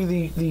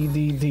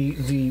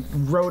the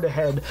road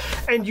ahead,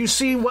 and you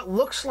see what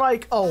looks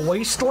like a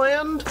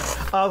wasteland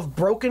of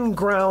broken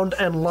ground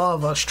and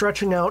lava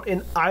stretching out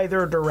in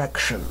either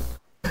direction.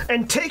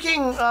 And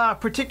taking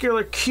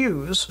particular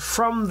cues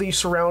from the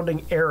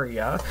surrounding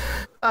area,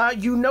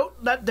 you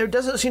note that there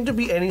doesn't seem to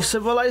be any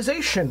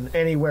civilization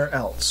anywhere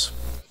else.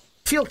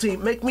 Fealty,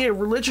 make me a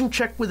religion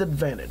check with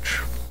advantage.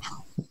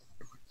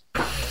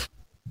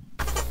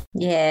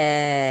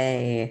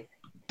 Yay.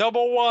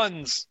 Double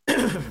ones.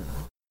 It's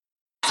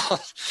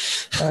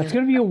going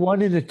to be a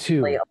 1 and a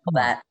 2. Play all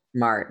that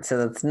smart, so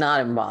that's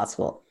not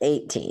impossible.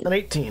 18. An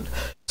 18.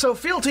 So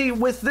Fealty,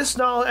 with this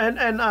knowledge,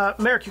 and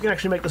Merrick, you can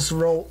actually make this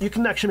roll. You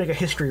can actually make a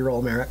history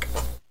roll, Merrick,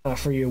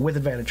 for you with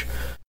advantage.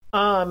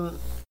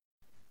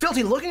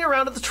 Fealty, looking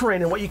around at the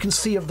terrain and what you can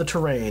see of the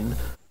terrain,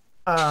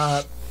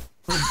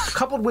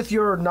 coupled with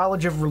your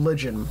knowledge of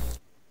religion,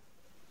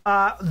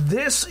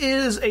 this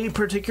is a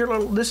particular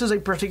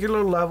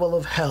level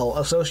of hell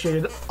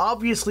associated,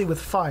 obviously, with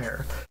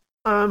fire.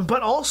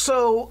 But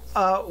also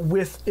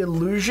with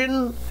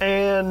illusion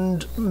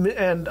and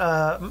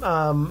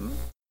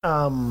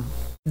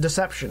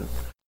deception.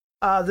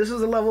 This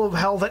is a level of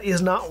hell that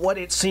is not what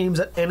it seems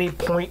at any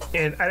point.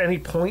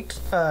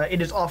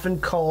 It is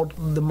often called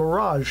the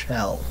Mirage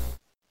Hell,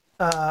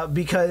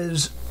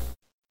 because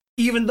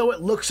even though it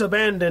looks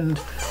abandoned,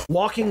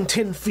 walking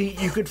 10 feet,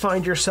 you could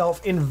find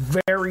yourself in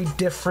very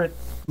different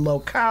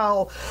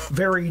locale,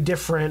 very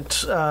different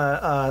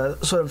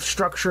sort of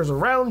structures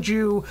around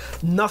you.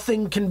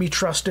 Nothing can be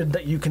trusted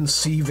that you can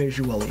see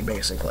visually,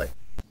 basically.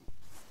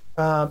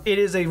 It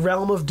is a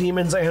realm of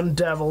demons and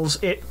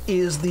devils. It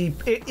is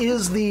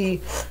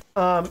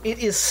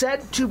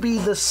said to be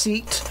the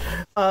seat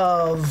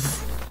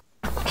of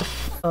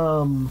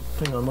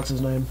hang on, what's his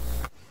name?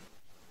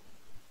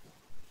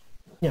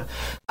 Yeah.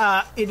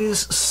 It is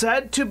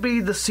said to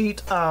be the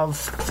seat of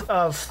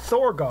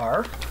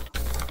Thorgar,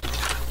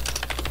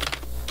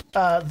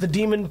 the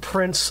demon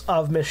prince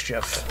of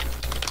mischief.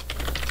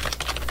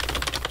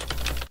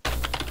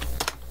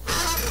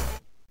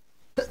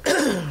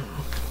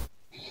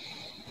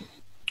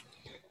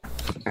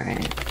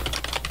 Alright.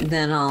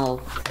 Then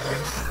I'll...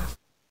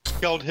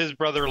 Killed his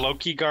brother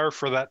Lokigar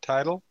for that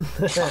title.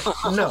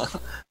 No.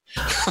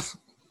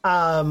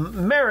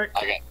 Merrick,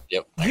 Okay.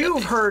 Yep.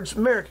 you've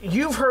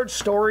heard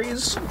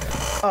stories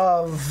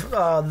of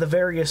the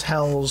various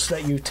hells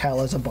that you tell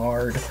as a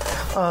bard.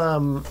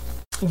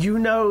 You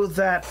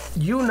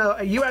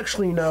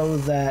actually know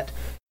that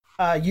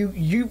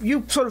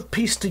you sort of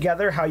pieced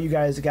together how you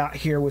guys got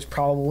here was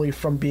probably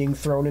from being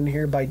thrown in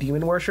here by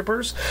demon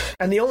worshippers,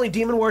 and the only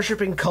demon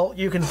worshipping cult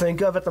you can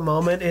think of at the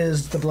moment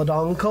is the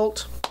Bladong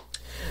cult.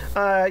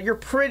 You're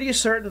pretty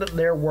certain that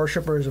they're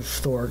worshippers of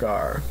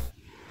Thorgar.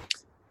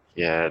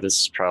 Yeah,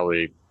 this is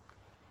probably...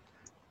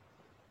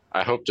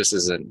 I hope this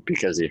isn't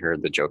because he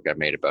heard the joke I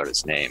made about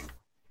his name.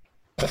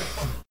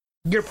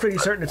 You're pretty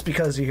certain it's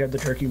because you heard the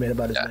joke you made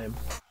about his name.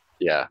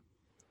 Yeah.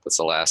 It's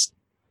the last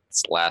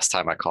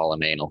time I call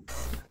him anal.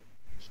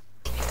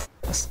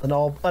 And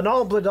all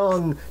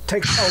Bladong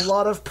takes a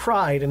lot of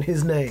pride in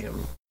his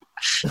name.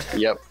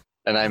 Yep.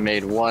 And I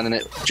made one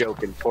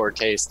joke in poor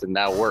taste, and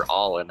now we're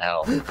all in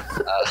hell.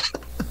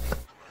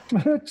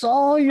 It's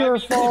all your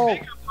fault. The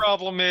bigger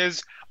problem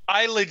is,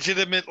 I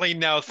legitimately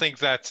now think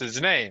that's his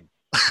name.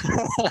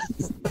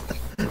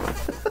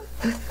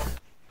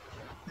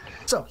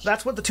 So,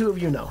 that's what the two of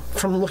you know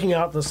from looking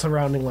out at the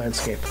surrounding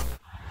landscape.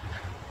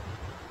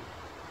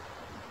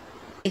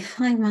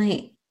 If I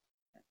might...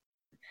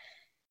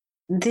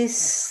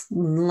 This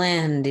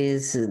land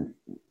is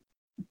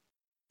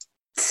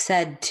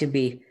said to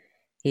be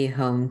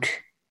home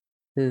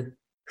to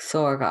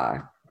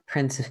Thorgar,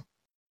 Prince of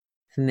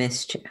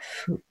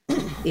Mischief.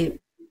 It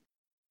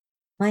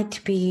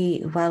might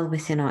be well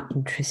within our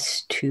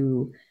interest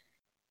to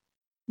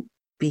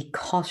be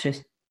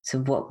cautious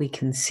of what we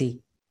can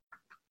see.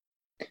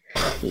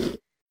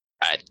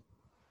 I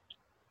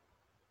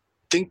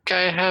think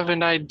I have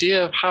an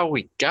idea of how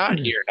we got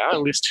here now,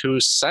 at least who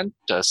sent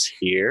us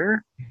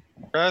here.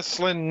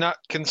 Wrestling not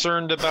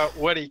concerned about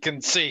what he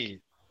can see.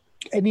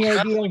 Any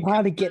idea of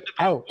how to get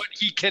out? What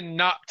he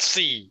cannot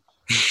see.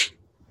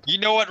 You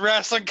know what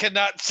wrestling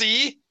cannot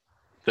see?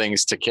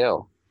 Things to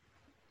kill.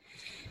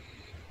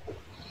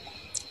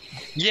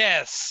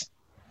 Yes.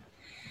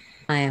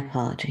 My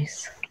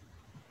apologies.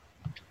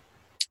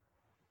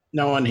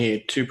 No one here.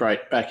 Too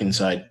bright. Back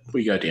inside.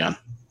 We go down.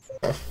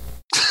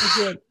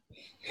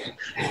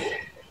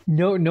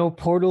 No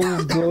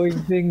portal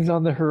glowing things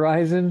on the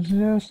horizon.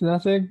 Yes,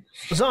 nothing.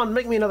 Zon,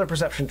 make me another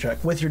perception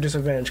check with your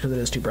disadvantage because it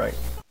is too bright.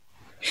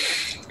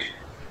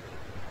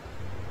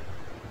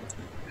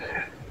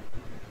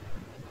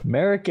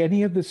 Merrick,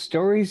 any of the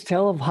stories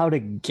tell of how to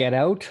get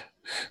out?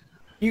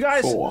 You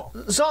guys, 4.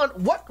 Zon,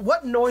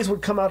 what noise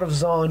would come out of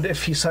Zon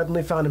if he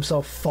suddenly found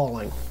himself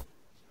falling?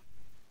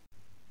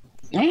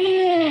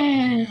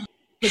 The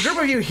group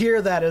of you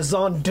hear that as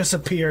Zon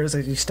disappears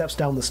as he steps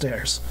down the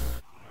stairs.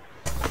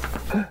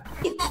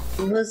 It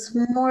was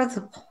more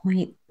the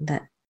point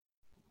that.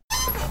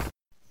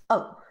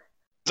 Oh.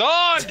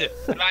 Zond!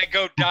 And I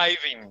go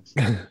diving.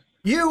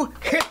 You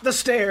hit the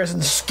stairs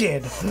and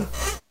skid.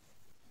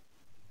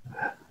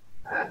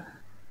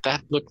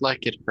 That looked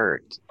like it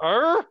hurt.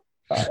 I'm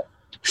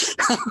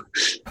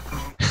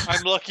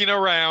looking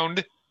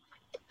around.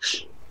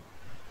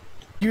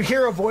 You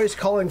hear a voice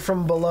calling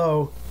from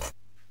below.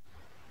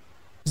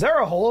 Is there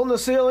a hole in the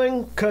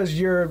ceiling? 'Cause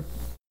your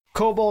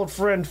kobold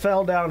friend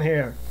fell down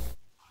here.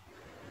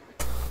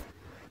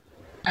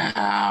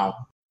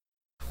 Ow.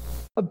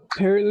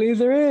 Apparently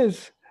there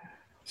is.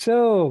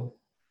 So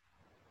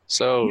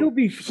he'll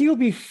be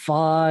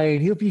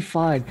fine. He'll be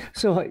fine.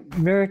 So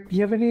Merrick, do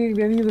you have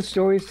any of the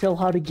stories tell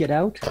how to get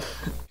out?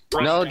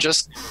 No,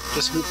 just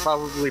who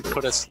probably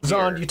put us here.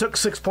 Zon, you took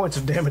 6 points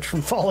of damage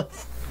from falling.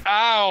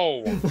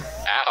 Ow!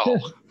 Ow.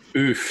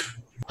 Oof.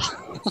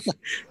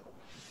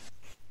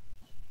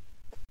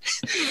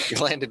 You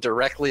landed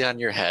directly on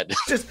your head.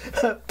 Just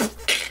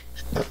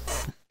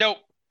Nope.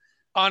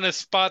 On a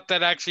spot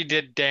that actually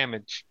did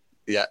damage.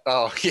 Yeah.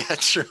 Oh, yeah,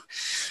 true.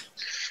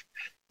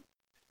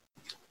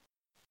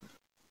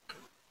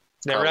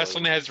 The Oh.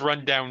 wrestling has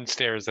run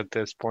downstairs at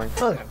this point.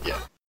 okay.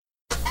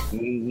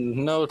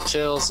 No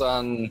tales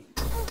on.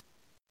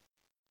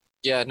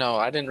 Yeah, no,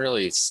 I didn't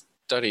really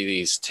study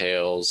these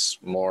tales.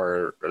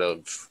 More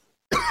of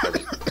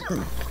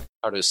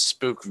how to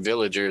spook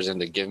villagers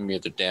into giving me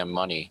the damn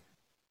money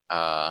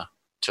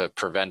to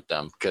prevent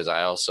them. Because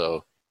I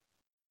also,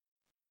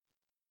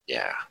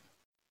 yeah,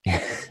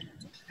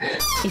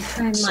 If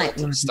I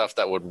might, stuff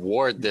that would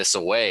ward this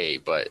away.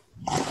 But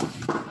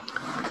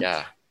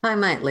yeah,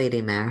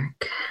 Lady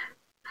Merrick.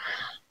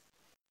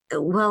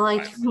 Well, I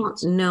do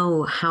not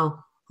know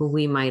how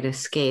we might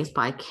escape.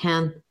 I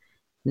can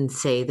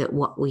say that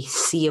what we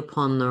see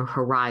upon the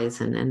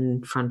horizon and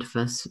in front of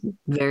us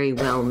very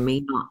well may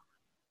not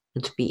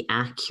be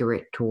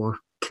accurate or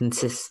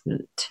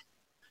consistent.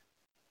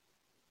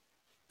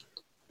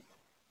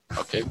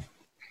 okay,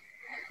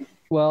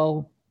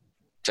 Well,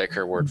 take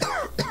her word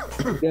for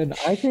it. then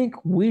I think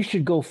we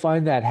should go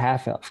find that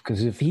half elf,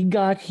 because if he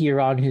got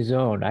here on his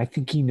own, I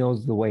think he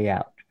knows the way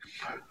out.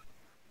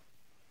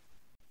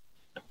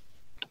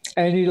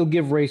 And it'll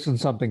give Rayson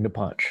something to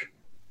punch.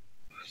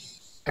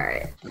 All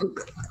right.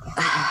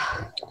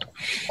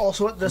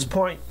 Also, at this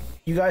point,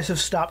 you guys have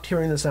stopped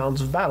hearing the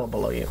sounds of battle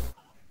below you.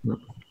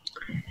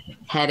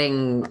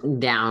 Heading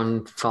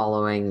down,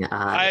 following.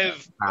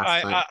 I've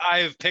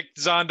picked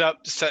Zond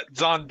up, set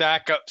Zond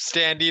back up,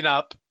 standing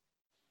up.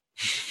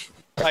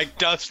 Like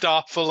dust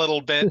off a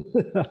little bit.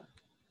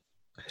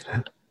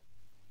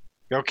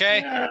 You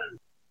okay?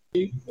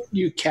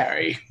 You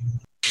carry.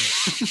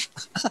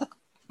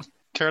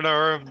 Turn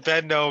over,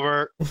 bend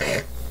over.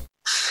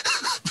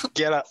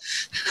 Get up.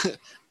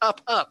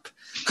 Up.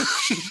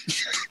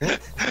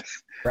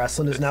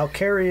 Wrestling is now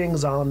carrying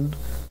Zond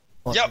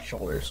on Yep. his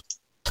shoulders.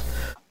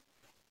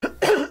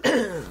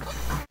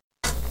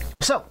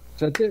 So,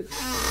 That's it.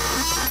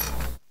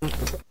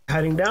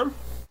 heading down?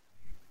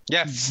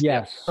 Yes.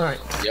 Yes. All right.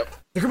 Yep.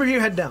 The group of you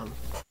head down.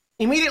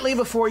 Immediately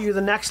before you,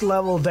 the next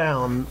level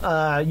down,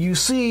 you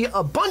see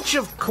a bunch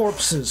of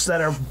corpses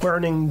that are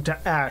burning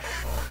to ash.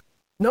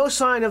 No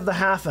sign of the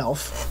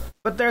half-elf,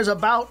 but there's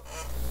about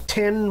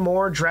 10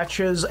 more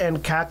dretches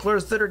and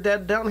cacklers that are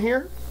dead down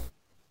here.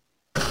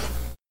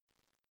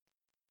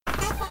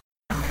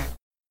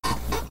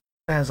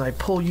 As I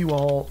pull you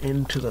all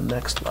into the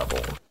next level.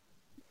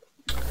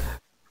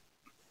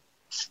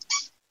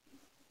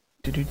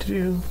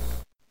 Do-do-do-do.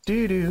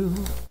 Do-do.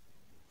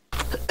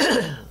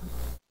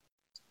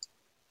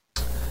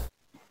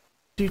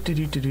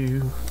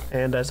 Do-do-do-do-do.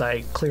 And as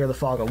I clear the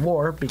fog of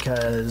war,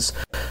 because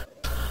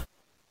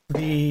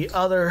the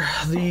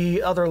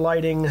other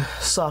lighting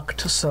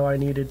sucked, so I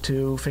needed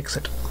to fix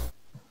it.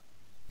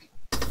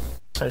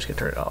 I just can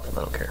turn it off.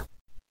 I don't care.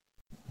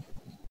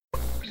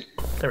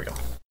 There we go.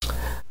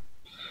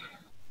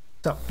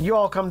 So you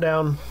all come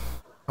down,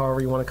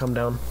 however you want to come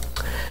down.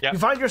 Yep. You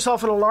find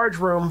yourself in a large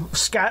room,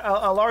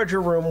 a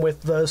larger room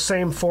with the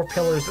same 4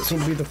 pillars that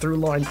seem to be the through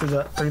line through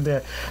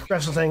the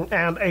rest of the thing,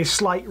 and a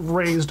slight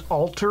raised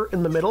altar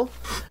in the middle.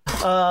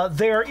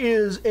 There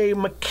is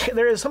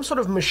some sort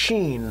of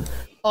machine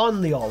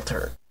on the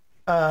altar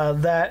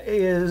that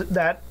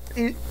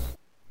it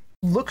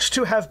looks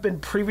to have been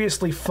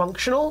previously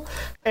functional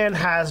and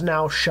has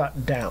now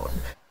shut down.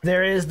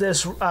 There is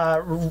this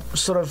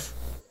sort of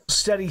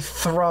steady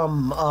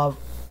thrum of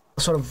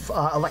sort of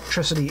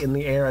electricity in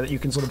the air that you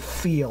can sort of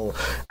feel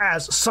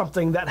as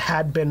something that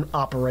had been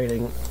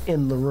operating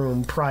in the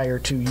room prior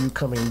to you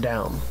coming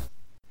down.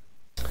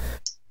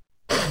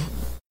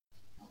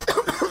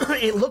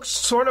 It looks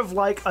sort of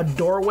like a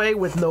doorway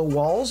with no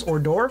walls or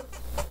door.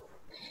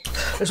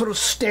 It's sort of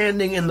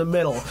standing in the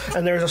middle,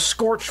 and there's a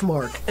scorch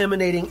mark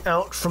emanating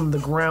out from the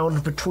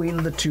ground between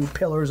the 2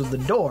 pillars of the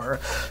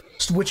door,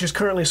 which is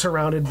currently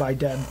surrounded by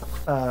dead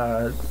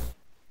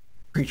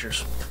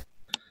creatures.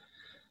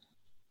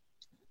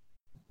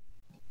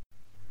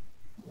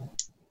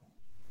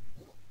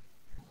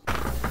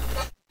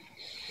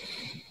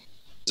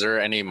 Is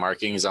there any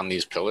markings on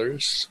these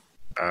pillars?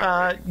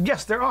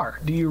 Yes, there are.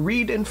 Do you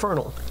read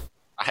Infernal?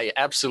 I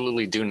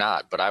absolutely do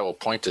not, but I will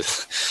point to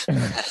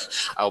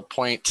I'll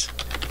point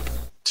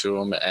to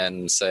them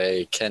and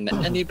say, "Can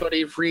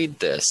anybody read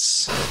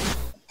this?"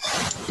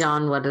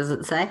 John, what does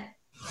it say?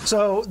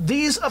 So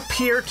these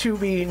appear to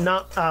be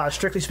not,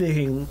 strictly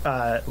speaking,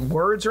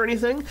 words or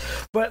anything,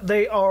 but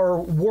they are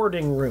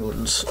warding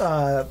runes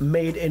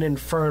made in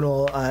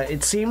Infernal.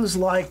 It seems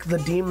like the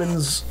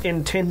demons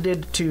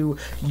intended to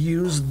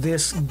use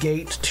this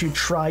gate to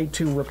try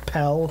to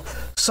repel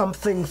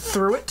something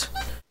through it,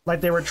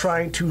 like they were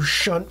trying to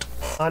shunt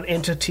an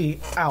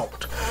entity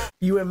out.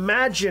 You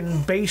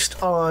imagine,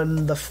 based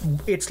on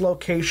its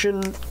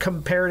location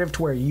comparative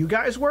to where you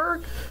guys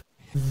were,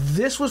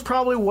 this was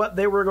probably what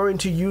they were going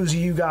to use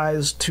you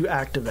guys to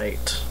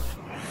activate,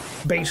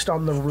 based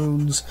on the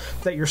runes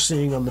that you're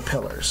seeing on the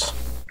pillars.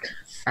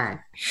 Alright.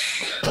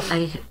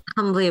 I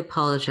humbly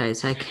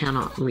apologize. I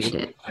cannot read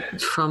it.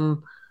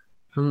 From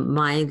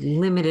my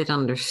limited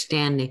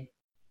understanding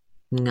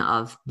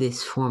of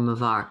this form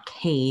of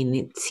arcane,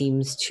 it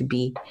seems to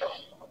be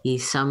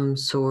some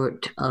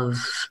sort of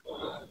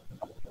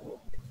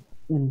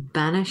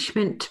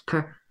banishment,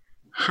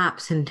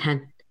 perhaps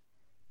intended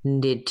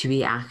to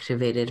be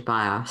activated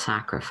by our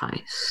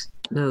sacrifice.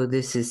 Though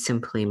this is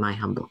simply my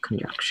humble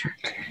conjecture.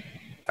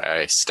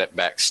 I step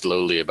back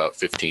slowly about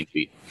 15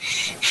 feet.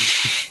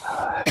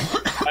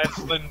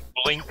 Eslin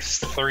blinks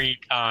 3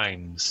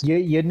 times.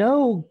 You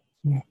know,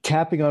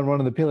 tapping on one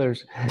of the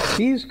pillars,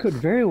 these could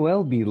very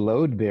well be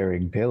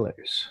load-bearing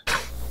pillars.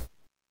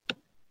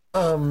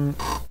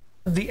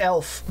 The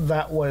elf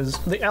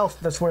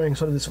that's wearing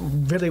sort of this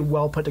really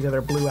well put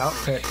together blue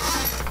outfit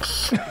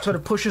sort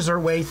of pushes her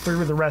way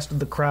through the rest of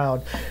the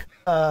crowd,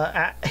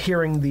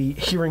 hearing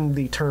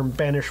the term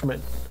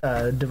banishment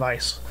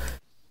device.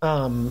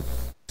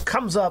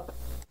 Comes up,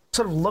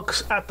 sort of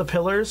looks at the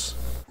pillars.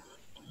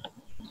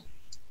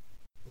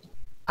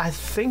 I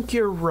think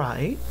you're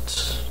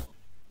right.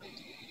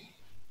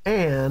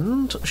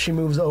 And she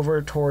moves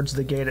over towards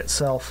the gate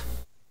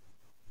itself.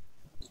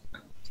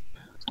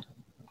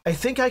 I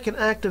think I can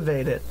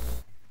activate it.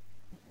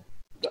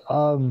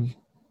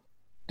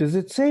 Does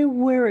it say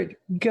where it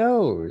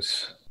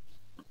goes?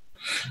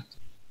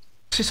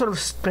 She sort of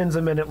spends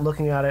a minute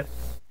looking at it.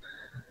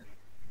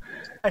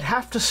 I'd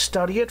have to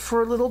study it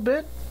for a little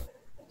bit,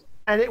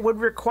 and it would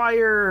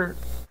require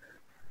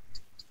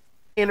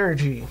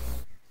energy.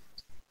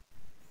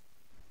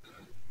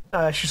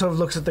 She sort of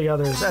looks at the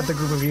others, at the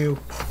group of you,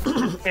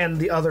 and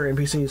the other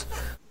NPCs.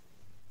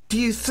 Do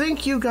you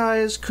think you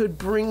guys could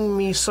bring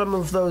me some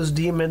of those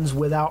demons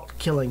without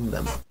killing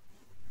them?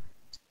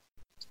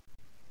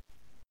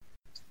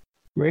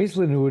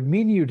 Raislin, it would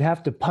mean you'd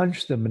have to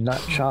punch them and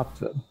not chop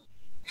them.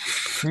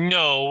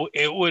 No,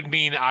 it would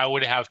mean I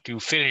would have to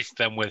finish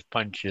them with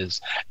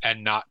punches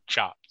and not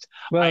chopped.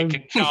 Well, I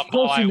can chop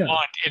all I enough.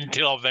 want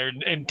until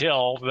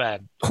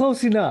then.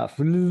 Close enough.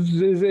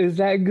 Is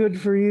that good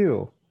for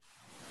you?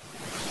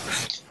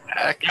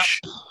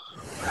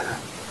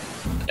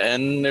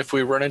 And if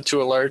we run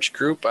into a large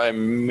group, I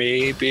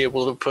may be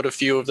able to put a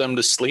few of them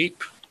to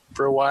sleep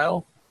for a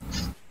while.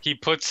 He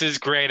puts his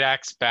great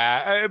axe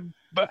back,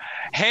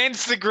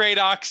 hands the great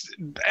axe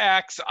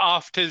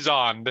off to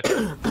Zond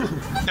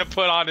to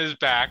put on his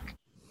back.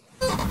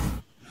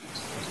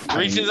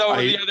 Reaches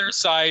over the other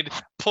side,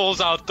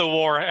 pulls out the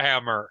war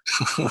hammer.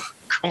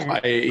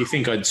 I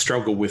think I'd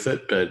struggle with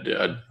it, but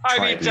I'd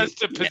try it. Just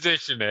to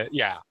position it,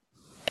 yeah.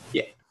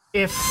 Yeah.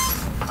 If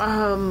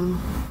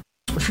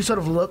she sort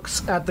of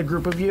looks at the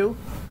group of you,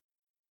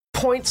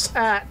 points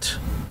at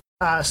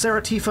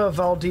Seratifa,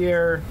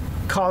 Valdir,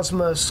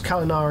 Cosmos,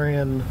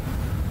 Kalinarian,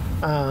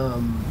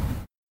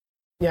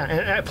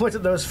 and points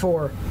at those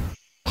 4.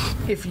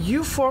 If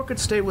you 4 could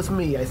stay with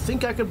me, I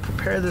think I could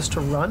prepare this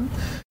to run,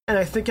 and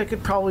I think I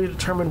could probably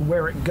determine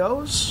where it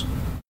goes.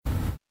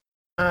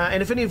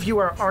 And if any of you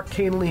are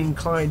arcanely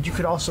inclined, you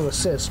could also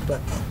assist,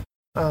 but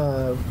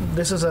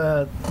This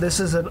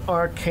is an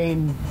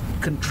arcane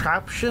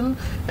contraption,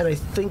 and I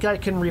think I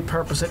can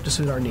repurpose it to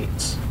suit our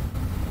needs.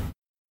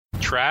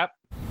 Trap?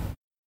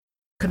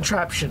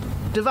 Contraption.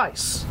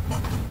 Device.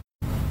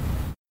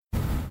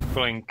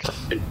 Blink.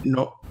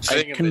 No,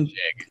 Sing in the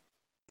jig.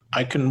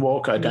 I can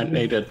walk. I don't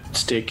need a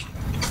stick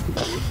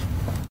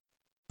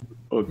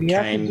or We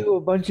have to cane. do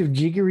a bunch of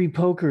jiggery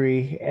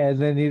pokery,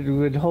 and then it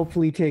would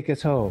hopefully take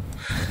us home.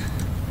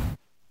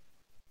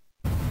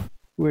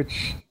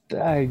 Which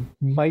I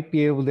might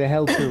be able to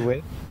help her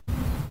with.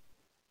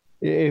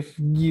 If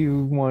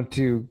you want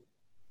to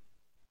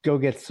go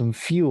get some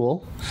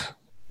fuel.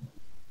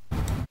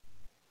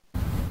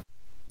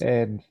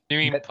 And You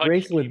mean that punch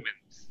bracelet-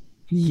 demons?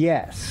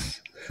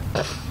 yes.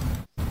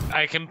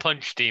 I can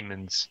punch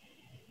demons.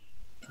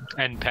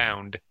 And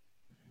pound.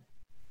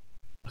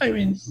 I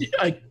mean,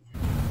 I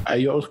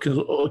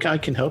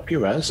can help you,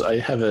 Raz. I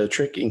have a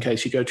trick in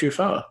case you go too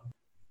far.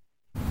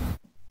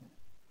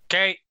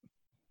 Okay.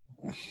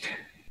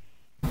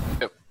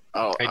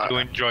 Oh, I do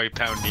enjoy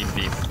pounding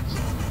demons.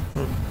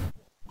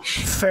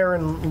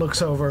 Farron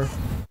looks over.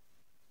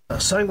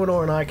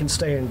 Sanguinor and I can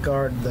stay and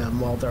guard them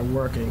while they're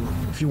working,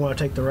 if you want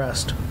to take the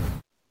rest.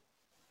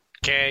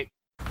 Okay.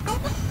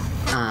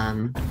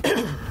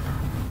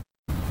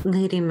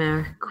 Lady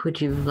Merrick,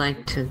 would you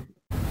like to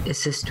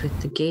assist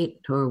with the gate,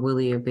 or will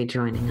you be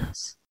joining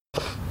us?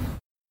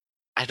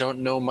 I don't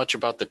know much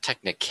about the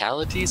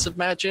technicalities of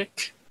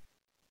magic.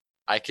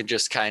 I can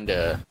just kind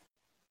of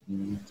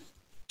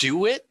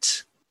do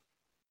it.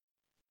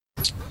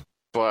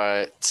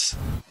 But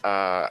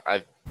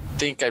I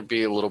think I'd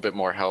be a little bit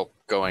more help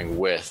going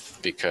with,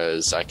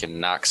 because I can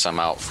knock some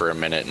out for a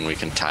minute and we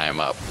can tie them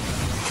up.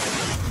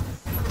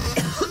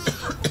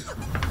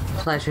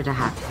 Pleasure to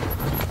have you.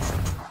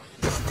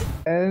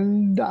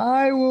 And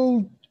I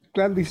will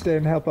gladly stay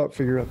and help out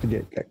figure out the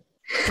gate thing.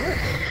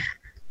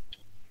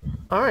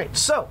 All right,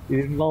 so It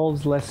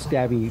involves less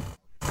stabby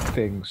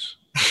things.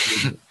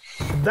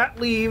 that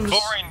leaves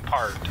Boring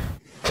part.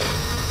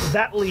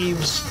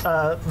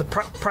 the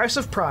Price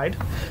of Pride,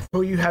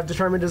 who you have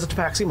determined is a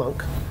Tabaxi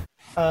monk.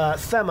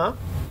 Thema,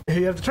 who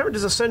you have determined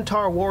is a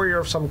centaur warrior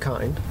of some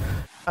kind.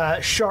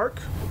 Shark,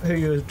 who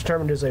you have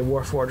determined is a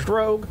warforged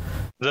rogue.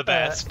 The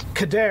best.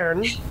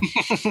 Cadarn,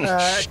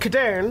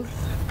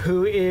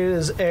 who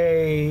is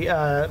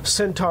a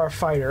centaur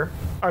fighter,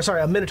 or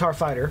sorry, a minotaur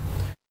fighter.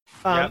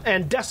 Yep.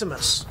 And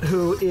Decimus,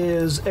 who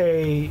is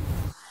a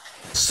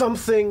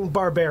something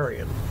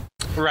barbarian.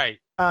 Right.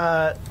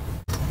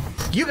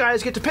 You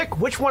guys get to pick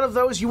which one of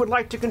those you would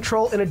like to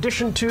control in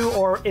addition to,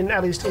 or in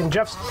at least in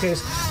Jeff's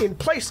case, in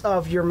place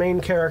of your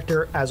main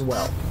character as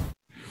well.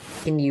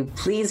 Can you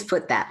please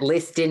put that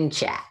list in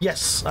chat?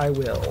 Yes, I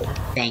will.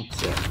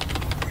 Thank you.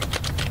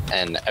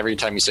 And every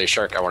time you say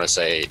shark, I want to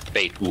say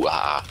bait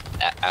ooh-ah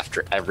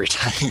after every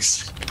time.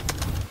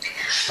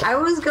 I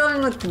was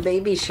going with the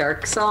Baby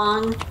Shark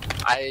song.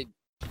 I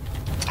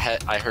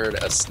heard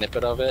a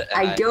snippet of it.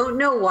 And I don't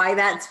know why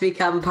that's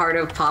become part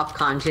of pop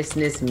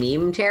consciousness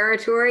meme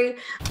territory,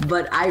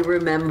 but I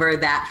remember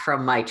that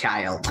from my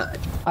childhood.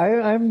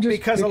 I'm just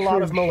Because a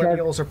lot of picturing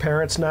millennials are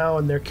parents now,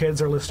 and their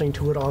kids are listening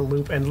to it on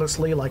loop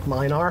endlessly, like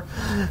mine are.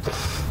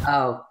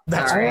 Oh,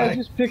 That's sorry. right. I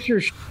just picture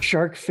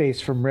Shark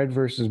Face from Red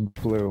versus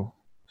Blue.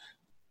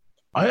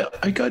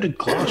 I go to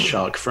Glass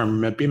Shark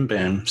from Bim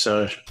Bam,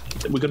 so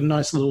we've got a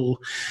nice little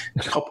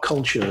pop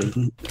culture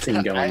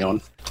thing going on.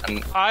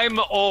 I'm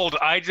old.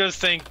 I just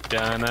think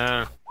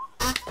Dana.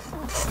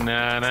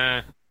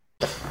 Nana.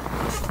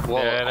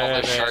 Well,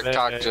 all the shark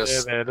talk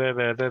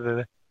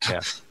Yeah.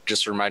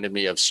 just reminded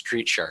me of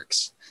Street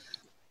Sharks.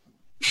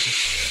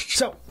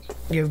 So,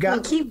 you've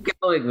got... Keep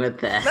going with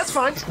this. That's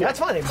fine. That's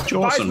fine. It buys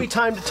Awesome. me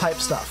time to type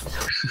stuff.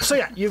 So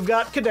yeah, you've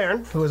got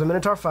Cadarn, who is a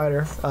Minotaur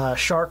fighter,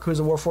 Shark, who's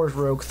a Warforged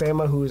rogue,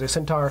 Thema, who is a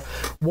Centaur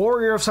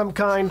warrior of some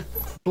kind,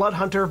 Blood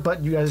Hunter,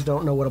 but you guys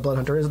don't know what a Blood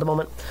Hunter is at the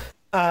moment.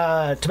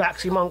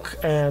 Tabaxi monk,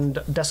 and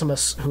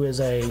Decimus, who is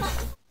a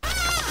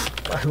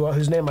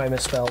whose name I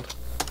misspelled.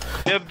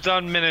 Dibs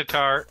on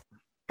Minotaur.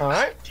 All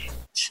right.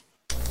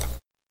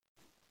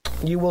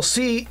 You will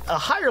see a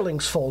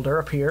hirelings folder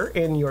appear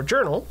in your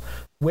journal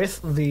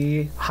with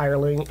the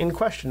hireling in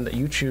question that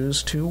you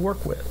choose to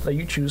work with, that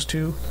you choose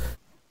to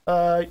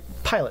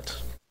pilot.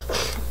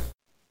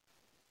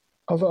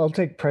 I'll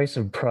take Price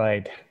of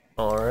Pride.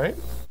 All right.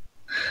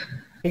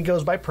 He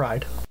goes by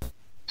Pride.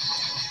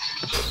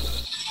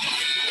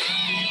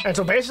 And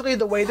so basically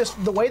the way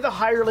the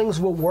hirelings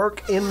will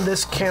work in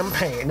this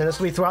campaign, and this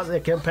will be throughout the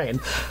campaign,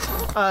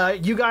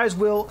 you guys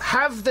will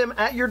have them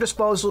at your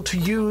disposal to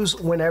use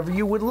whenever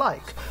you would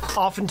like.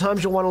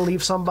 Oftentimes you'll want to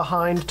leave some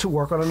behind to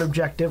work on an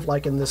objective,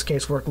 like in this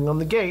case working on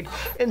the gate,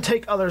 and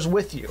take others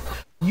with you.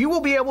 You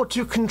will be able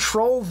to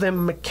control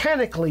them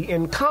mechanically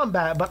in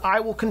combat, but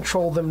I will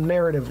control them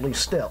narratively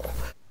still.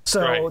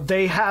 So Right.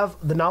 they have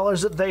the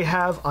knowledge that they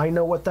have. I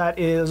know what that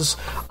is.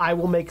 I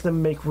will make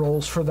them make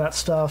rolls for that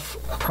stuff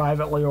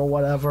privately or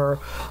whatever.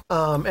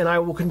 And I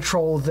will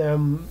control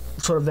them,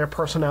 sort of their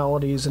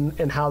personalities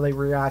and how they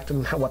react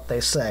and what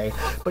they say.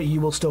 But you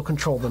will still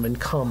control them in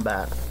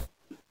combat.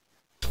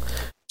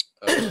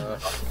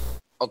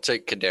 I'll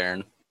take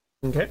Kadarin.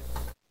 Okay.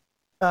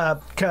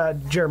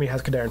 Jeremy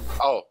has Kadarin.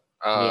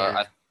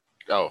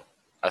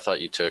 I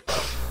thought you took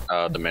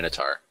the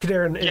Minotaur.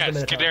 Kadarin is the Yes,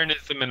 Minotaur. Kadarin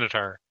is the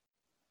Minotaur.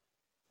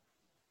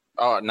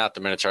 Oh, not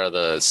the Minotaur,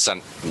 the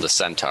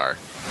Centaur.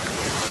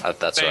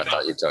 That's what I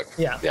thought you took.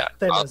 Yeah. Yeah.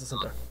 Thema is the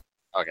centaur.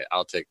 Okay,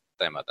 I'll take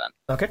Thema then.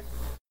 Okay.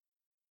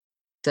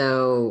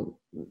 So,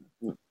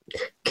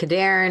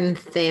 Kadarin,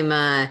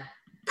 Thema,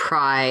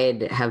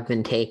 Pride have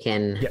been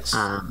taken. Yes.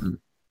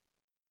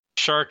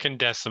 Shark and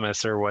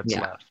Decimus are what's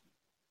left.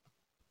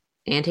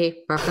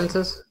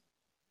 Anti-references?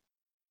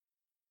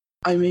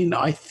 I mean,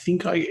 I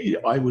think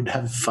I would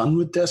have fun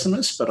with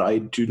Decimus, but I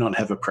do not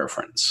have a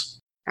preference.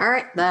 All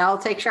right, then I'll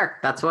take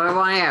Shark. That's what I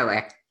want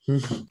anyway.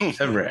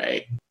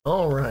 Hooray.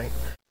 All right.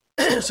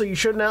 So you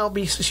should now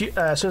be, as soon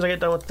as I get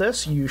done with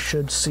this, you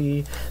should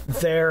see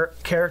their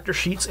character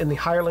sheets in the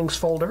Hirelings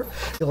folder.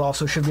 You'll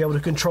also should be able to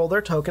control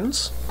their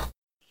tokens.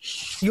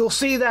 You'll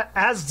see that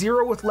as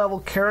 0 with level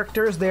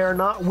characters, they are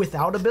not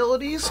without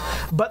abilities,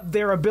 but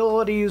their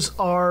abilities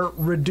are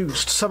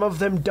reduced. Some of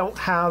them don't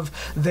have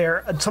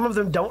their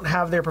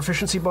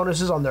proficiency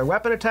bonuses on their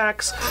weapon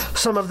attacks.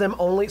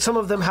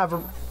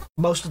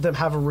 Most of them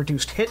have a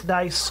reduced hit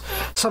dice.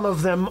 Some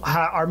of them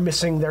are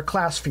missing their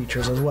class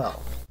features as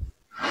well.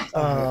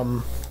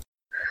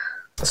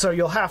 So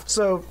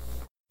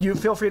you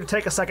feel free to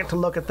take a second to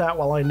look at that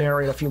while I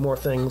narrate a few more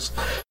things.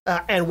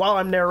 And while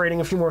I'm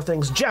narrating a few more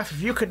things, Jeff,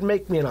 if you could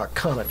make me an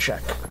Arcana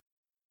check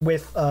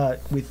with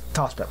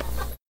Tosspep.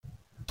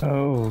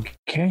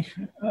 Okay.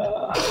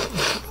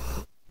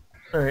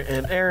 All right,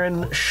 and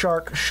Aaron,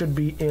 Shark should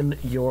be in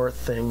your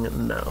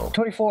thing now.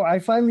 24. I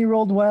finally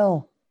rolled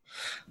well.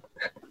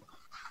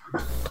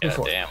 Yeah,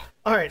 damn.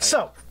 All right,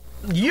 so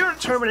you're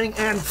determining,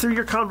 and through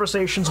your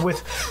conversations with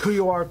who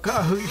you are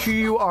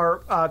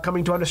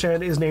coming to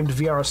understand is named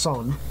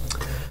Viarason,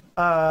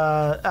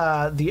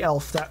 the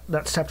elf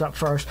that stepped up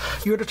first.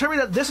 You're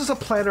determining that this is a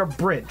planar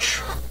bridge.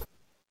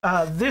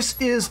 This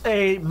is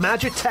a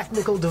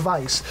magic-technical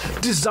device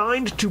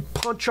designed to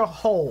punch a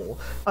hole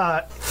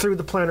through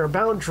the planar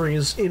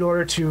boundaries in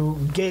order to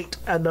gate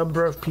a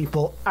number of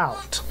people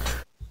out.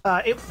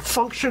 It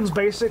functions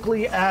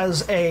basically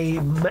as a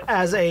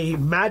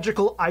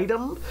magical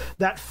item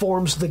that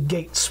forms the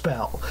gate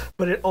spell,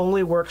 but it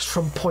only works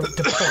from point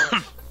to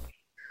point.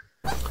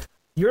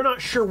 You're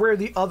not sure where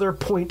the other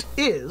point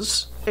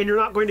is, and you're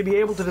not going to be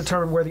able to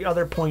determine where the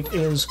other point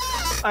is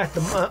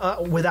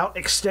without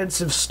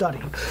extensive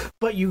study.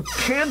 But you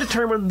can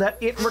determine that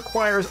it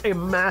requires a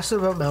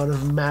massive amount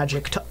of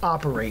magic to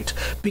operate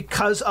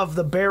because of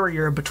the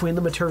barrier between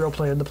the material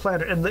plane and the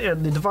planet and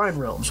the divine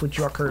realms, which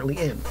you are currently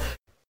in.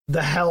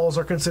 The hells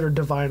are considered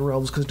divine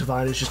realms because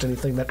divine is just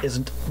anything that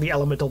isn't the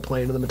elemental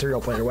plane or the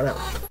material plane or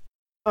whatever.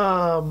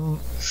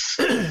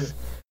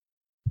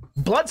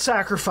 Blood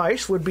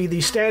sacrifice would be the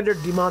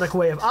standard demonic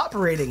way of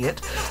operating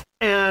it,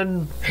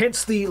 and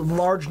hence the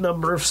large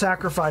number of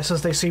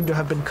sacrifices they seem to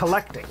have been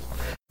collecting.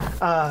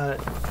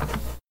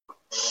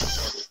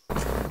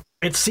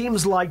 It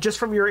seems like, just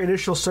from your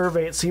initial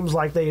survey, it seems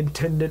like they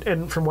intended,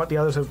 and from what the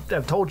others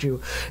have told you,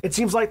 it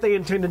seems like they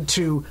intended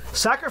to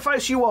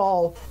sacrifice you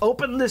all,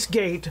 open this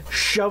gate,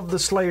 shove the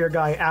Slayer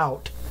guy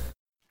out,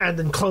 and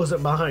then close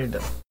it behind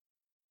him.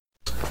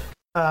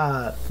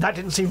 That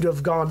didn't seem to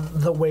have gone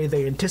the way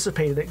they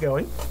anticipated it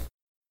going.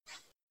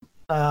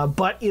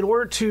 But in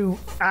order to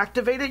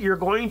activate it, you're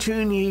going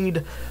to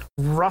need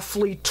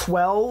roughly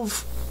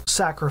 12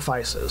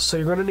 sacrifices. So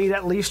you're going to need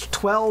at least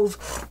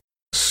 12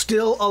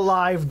 still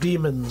alive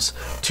demons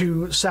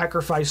to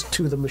sacrifice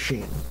to the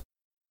machine.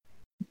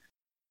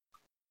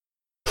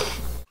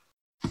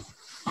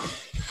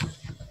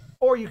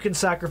 Or you can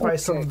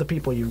sacrifice some of the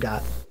people you've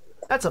got.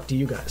 That's up to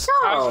you guys.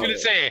 I was going to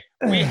say,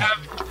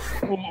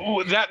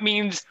 that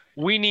means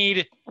we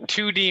need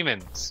 2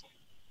 demons.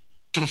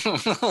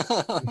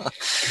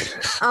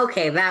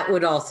 Okay, that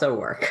would also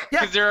work.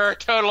 Because there are a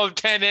total of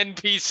 10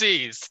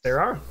 NPCs. There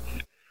are.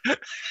 You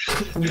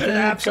could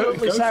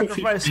absolutely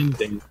sacrifice.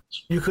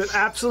 You could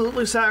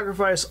absolutely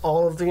sacrifice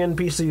all of the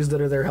NPCs that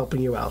are there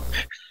helping you out.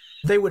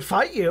 They would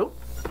fight you,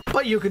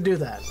 but you could do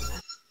that.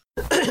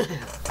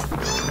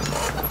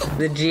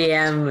 The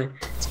GM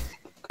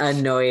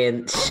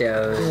annoyance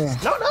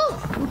shows.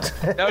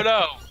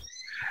 No.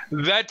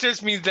 That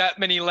just means that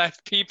many less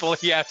people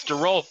he has to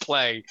role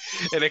play.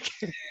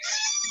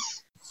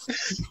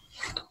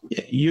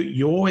 Yeah,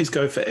 you always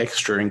go for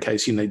extra in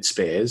case you need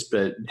spares,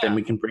 but then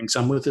we can bring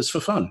some with us for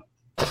fun.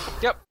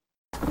 Yep.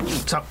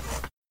 So,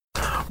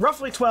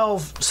 roughly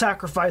 12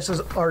 sacrifices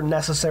are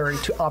necessary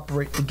to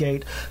operate the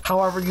gate.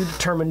 However, you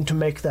determine to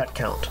make that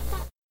count.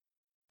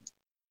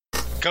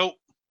 Go.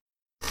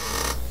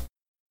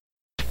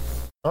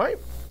 All right.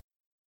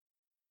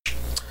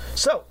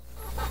 So,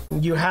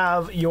 you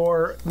have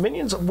your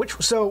minions.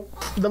 So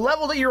the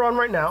level that you're on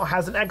right now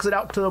has an exit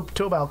out to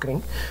a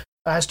balcony.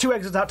 Has 2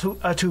 exits out to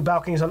 2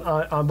 balconies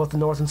on both the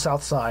north and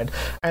south side,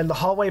 and the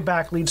hallway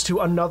back leads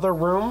to another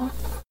room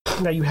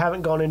that you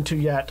haven't gone into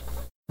yet,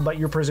 but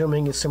you're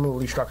presuming is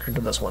similarly structured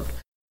to this one.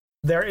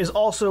 There is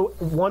also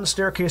one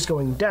staircase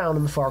going down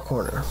in the far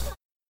corner.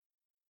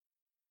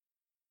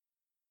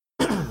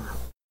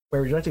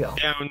 Where would you like to go?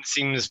 Down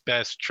seems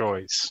best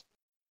choice.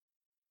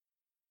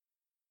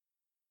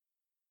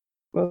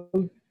 Well,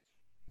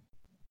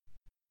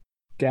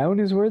 down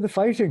is where the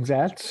fighting's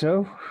at,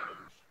 so.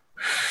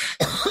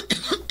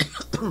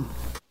 All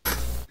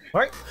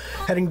right,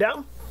 heading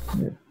down.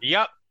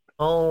 Yep.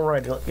 All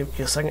right, I'll give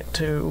you a second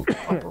to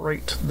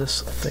operate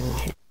this thing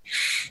here.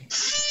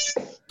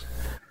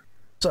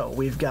 So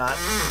we've got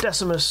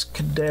Decimus,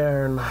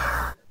 Kadern,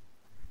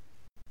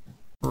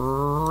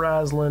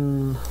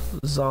 Raslin,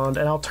 Zond,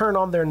 and I'll turn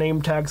on their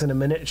name tags in a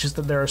minute. It's just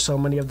that there are so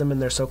many of them and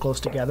they're so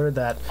close together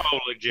that Oh,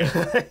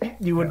 legit.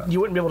 you wouldn't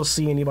be able to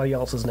see anybody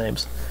else's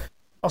names.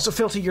 Also,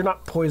 Filthy, you're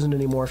not poisoned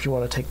anymore if you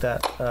want to take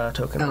that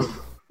token.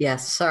 Oh,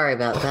 yes. Sorry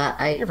about that.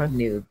 I fine.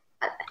 knew.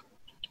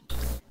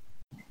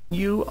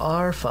 You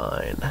are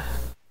fine.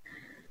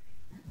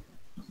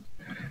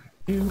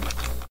 You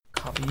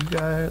copy you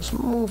guys,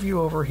 move you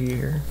over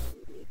here.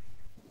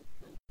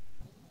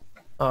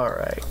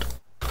 Alright.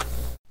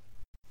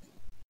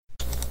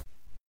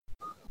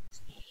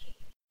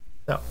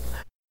 So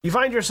you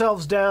find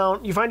yourselves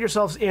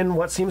in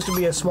what seems to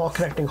be a small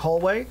connecting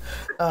hallway.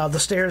 The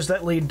stairs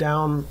that lead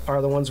down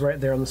are the ones right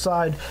there on the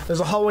side. There's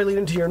a hallway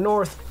leading to your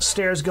north,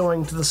 stairs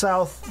going to the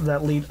south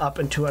that lead up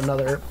into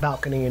another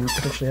balcony and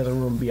potentially has a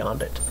room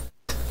beyond it.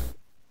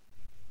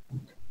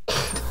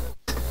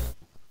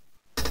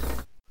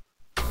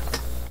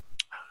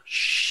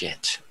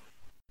 Shit.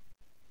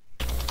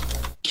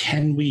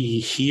 Can we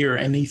hear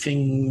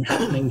anything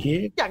happening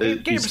here? Yeah,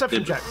 give me a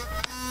perception check.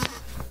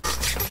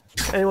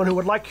 Anyone who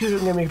would like to,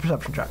 give me a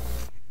perception check.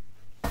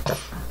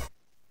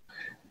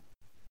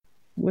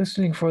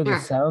 Listening for the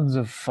sounds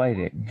of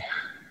fighting.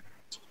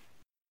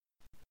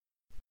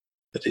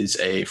 That is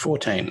a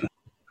 14.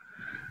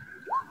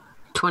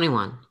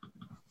 21.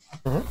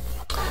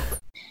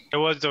 It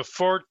was a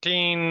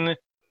 14.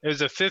 It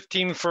was a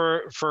 15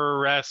 for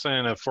wrestling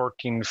and a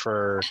 14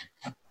 for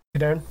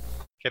Darren?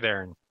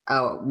 Kadaren.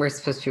 Oh, we're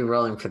supposed to be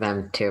rolling for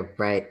them too,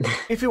 right?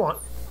 If you want.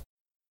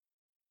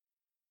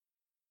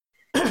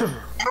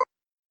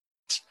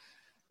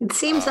 It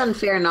seems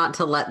unfair not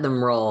to let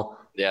them roll.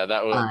 Yeah,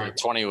 that was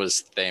 20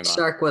 was Thema.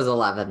 Shark was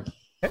 11.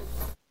 Okay.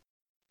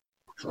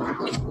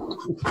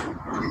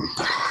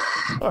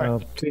 All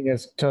right. Seeing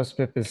as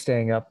Toastpip is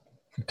staying up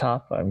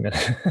top, I'm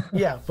gonna.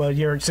 Yeah, but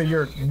you're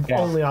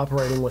only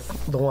operating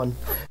with the one.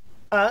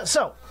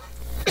 So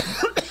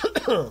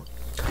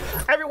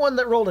everyone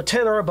that rolled a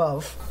 10 or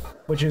above,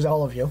 which is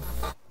all of you,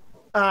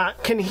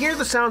 can hear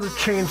the sounds of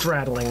chains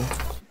rattling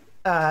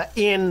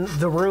in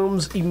the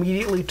rooms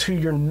immediately to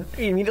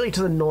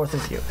the north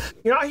of you.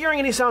 You're not hearing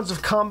any sounds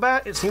of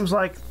combat. It seems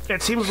like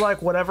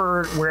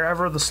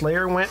wherever the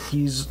Slayer went,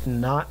 he's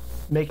not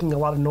making a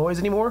lot of noise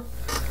anymore.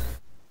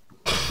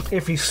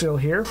 If he's still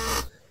here.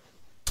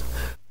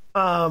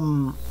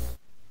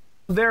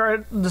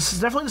 This is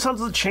definitely the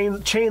sounds of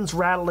the chains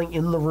rattling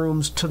in the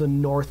rooms to the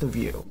north of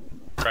you.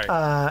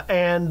 Right.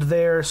 And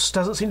there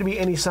doesn't seem to be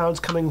any sounds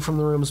coming from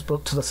the rooms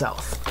to the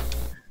south.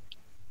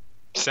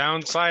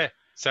 Sounds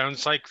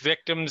like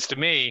victims to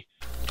me.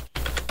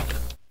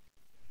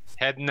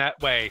 Heading that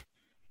way.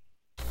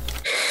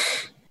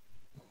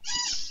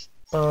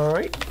 All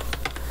right.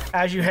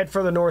 As you head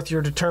further north,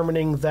 you're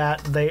determining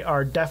that they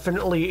are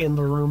definitely in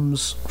the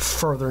rooms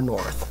further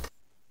north.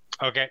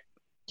 Okay.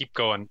 Keep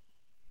going.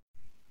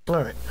 All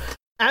right.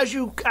 As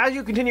you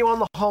continue on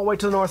the hallway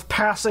to the north,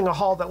 passing a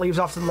hall that leaves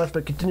off to the left,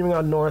 but continuing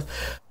on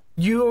north,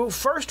 you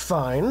first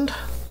find,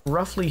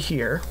 roughly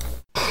here,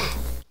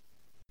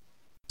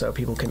 so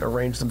people can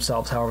arrange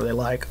themselves however they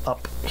like,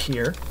 up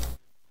here,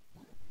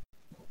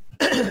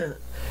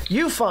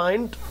 you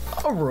find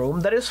a room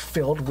that is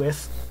filled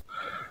with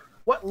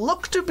what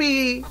look to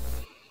be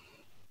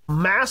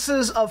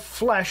masses of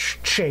flesh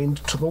chained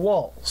to the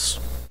walls.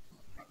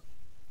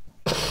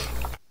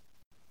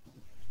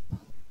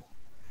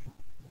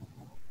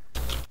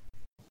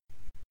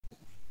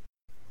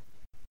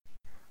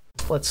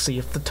 Let's see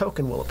if the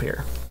token will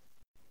appear.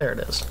 There it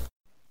is.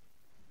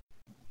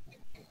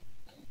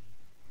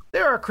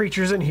 There are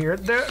creatures in here.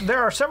 There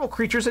are several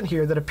creatures in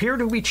here that appear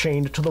to be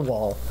chained to the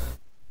wall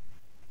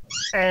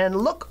and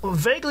look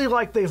vaguely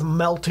like they've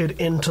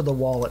melted into the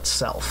wall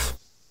itself.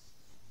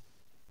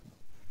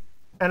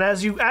 And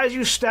as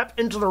you step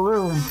into the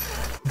room,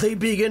 they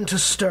begin to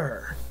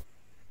stir.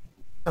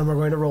 And we're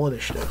going to roll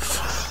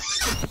initiative.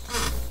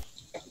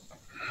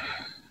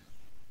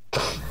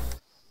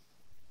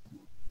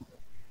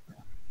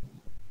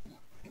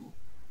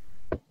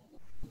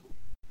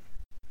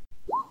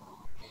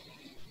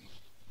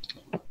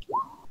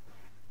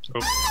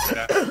 Oops,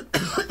 yeah.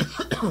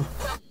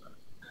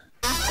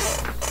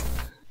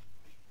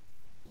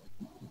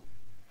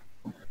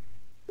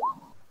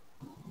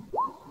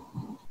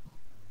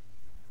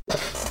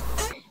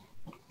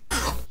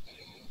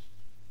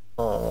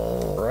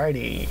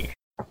 Alrighty.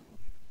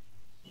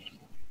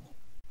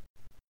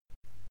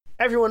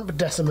 Everyone but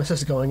Decimus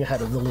is going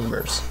ahead of the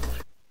lemurs.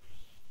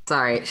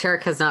 Sorry,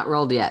 Shark has not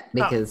rolled yet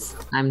because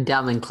I'm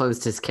dumb and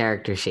closed his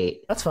character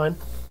sheet. That's fine.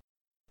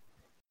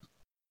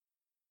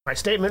 My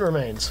statement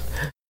remains.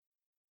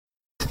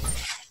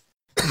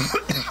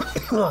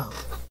 All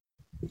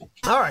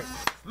right,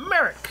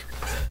 Merrick.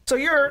 So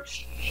you're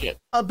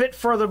a bit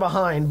further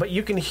behind, but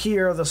you can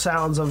hear the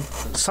sounds of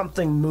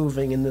something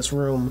moving in this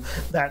room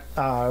that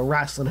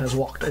Rasslin has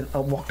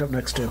walked up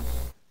next to.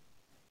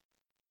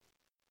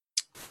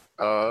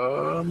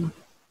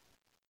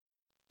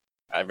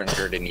 I haven't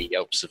heard any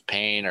yelps of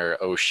pain or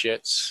oh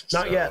shits.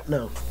 Not yet,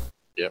 no.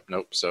 Yep,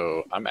 nope.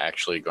 So I'm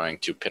actually going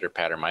to pitter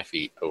patter my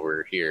feet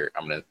over here.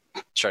 I'm going to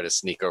try to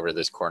sneak over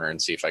this corner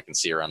and see if I can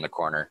see around the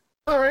corner.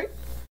 All right.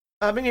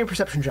 Make me a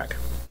perception check.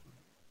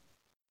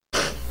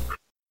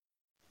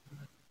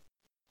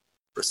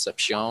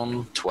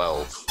 Perception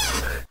 12.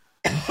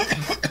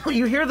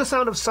 You hear the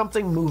sound of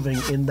something moving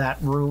in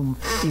that room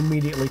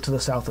immediately to the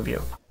south of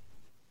you.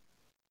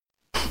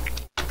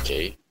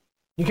 Okay.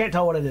 You can't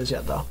tell what it is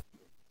yet, though.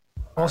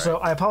 Also,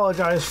 I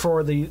apologize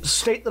for the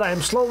state that I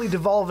am slowly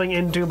devolving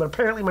into, but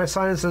apparently my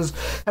sinuses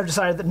have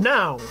decided that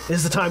now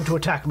is the time to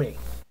attack me.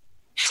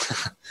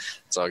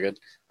 It's all good.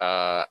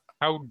 How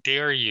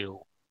dare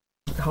you?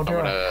 How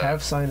dare I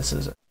have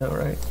sinuses? All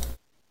right.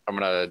 I'm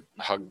going to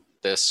hug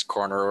this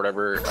corner or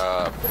whatever,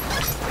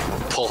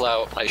 pull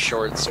out my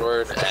short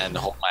sword, and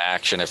hold my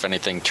action if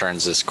anything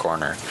turns this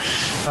corner.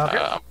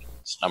 Okay.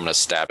 I'm going to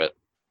stab it.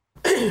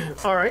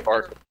 All right.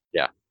 Or,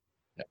 yeah.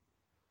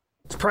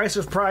 It's Price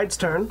of Pride's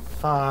turn,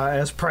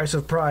 as Price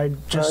of Pride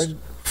just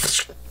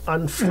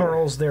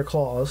unfurls their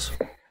claws.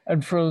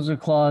 Unfurls their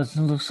claws,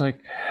 and looks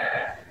like...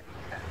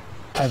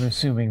 I'm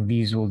assuming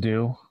these will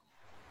do.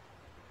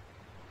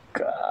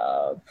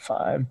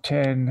 5,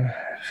 10,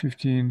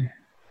 15,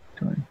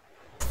 20.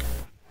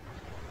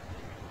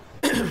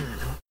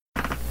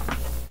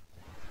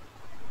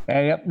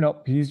 And yep,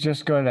 nope, he's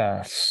just going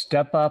to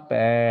step up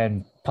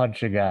and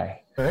punch a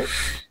guy. All right.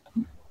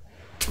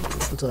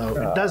 So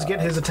it does get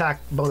his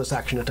bonus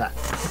action attack.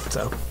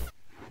 So.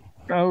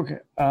 Okay.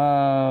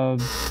 I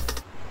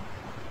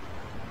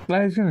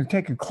was going to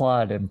take a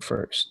claw at him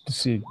first to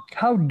see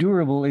how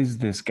durable is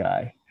this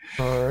guy.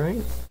 All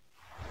right.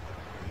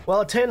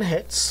 Well, a 10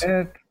 hits.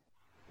 And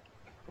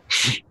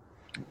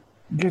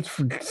gets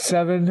for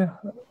 7.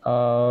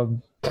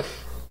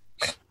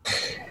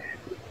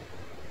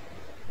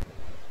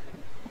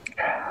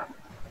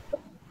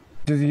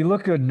 Does he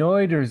look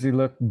annoyed, or does he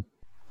look...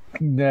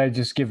 Did I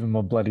just give him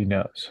a bloody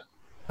nose?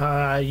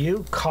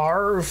 You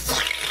carve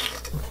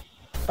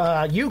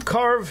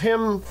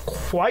him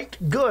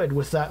quite good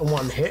with that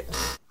one hit.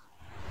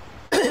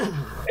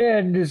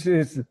 And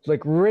it's like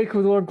rake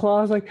with one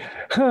claw. Like,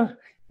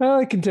 well,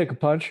 I can take a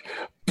punch.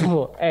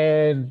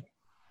 And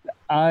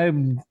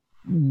I'm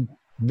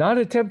not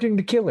attempting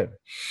to kill him.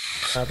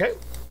 Okay.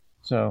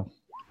 So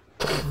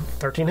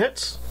 13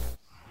 hits.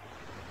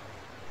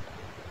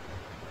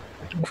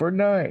 For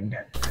 9.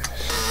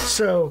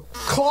 So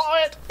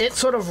claw it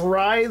sort of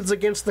writhes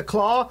against the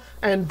claw,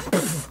 and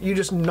poof, you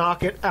just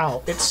knock it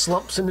out. It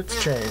slumps in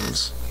its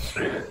chains.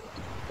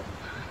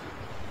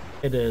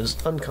 It is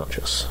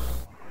unconscious.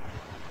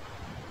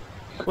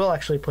 We'll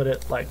actually put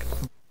it like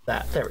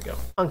that. There we go.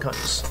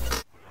 Unconscious.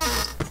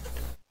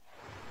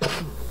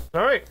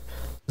 All right.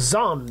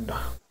 Zond.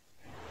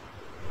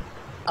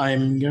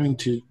 I'm going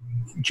to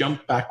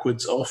jump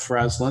backwards off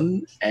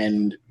Raslin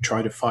and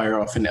try to fire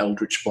off an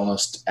Eldritch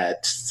Blast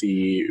at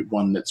the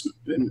one that's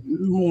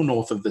more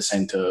north of the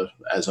center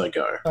as I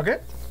go.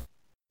 Okay.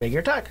 Make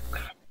your attack.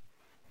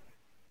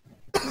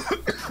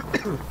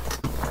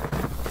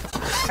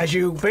 As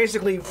you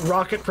basically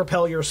rocket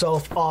propel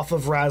yourself off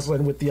of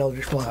Raslin with the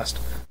Eldritch Blast.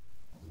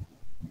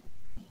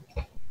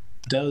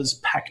 Does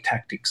pack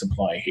tactics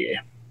apply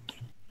here?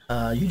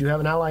 You do have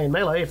an ally in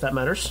melee, if that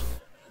matters.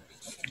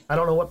 I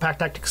don't know what pack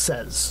tactics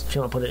says, if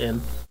you want to put it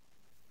in.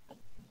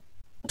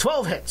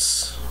 12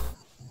 hits.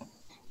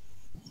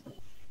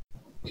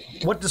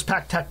 What does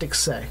pack tactics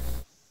say?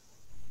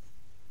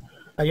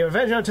 You have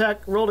advantage on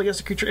attack rolled against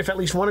a creature if at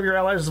least one of your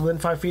allies is within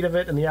 5 feet of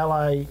it and the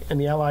ally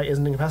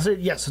isn't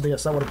incapacitated. Yes,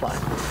 that would apply.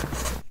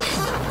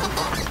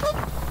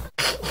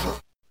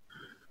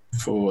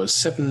 For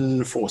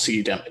 7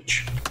 4C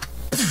damage.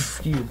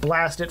 You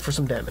blast it for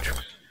some damage.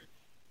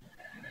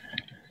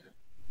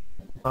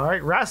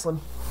 Alright, Rasslin.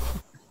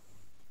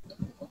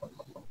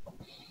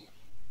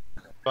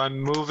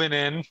 I'm moving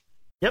in.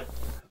 Yep.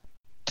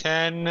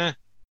 10,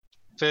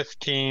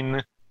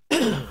 15.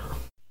 I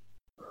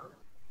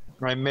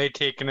may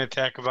take an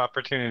attack of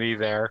opportunity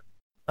there.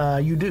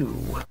 You do.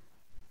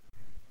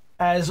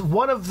 As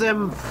one of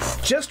them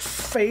just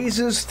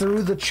phases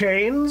through the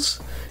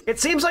chains, it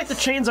seems like the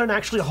chains aren't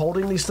actually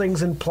holding these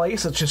things in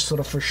place. It's just sort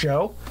of for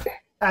show.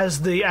 As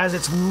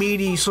its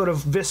meaty, sort of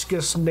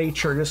viscous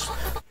nature just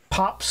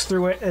pops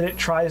through it and it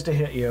tries to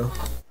hit you.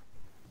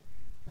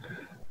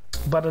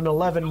 But an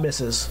 11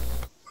 misses.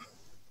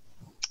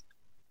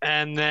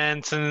 And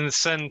then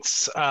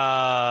since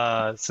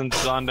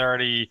Zond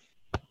already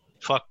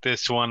fucked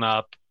this one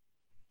up,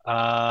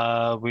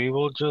 we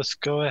will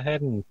just go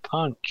ahead and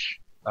punch.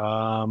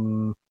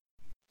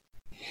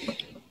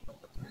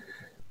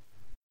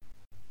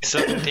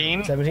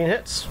 17. 17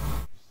 hits.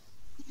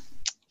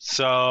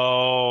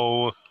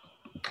 So,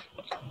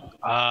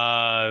 it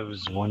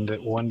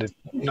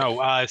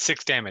was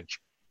 6 damage.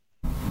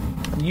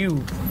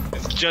 You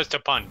It's just a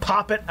punch.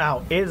 pop it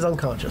out. It is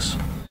unconscious.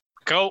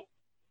 Go.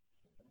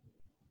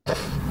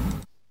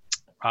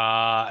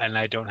 And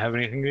I don't have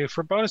anything to do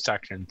for bonus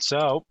action,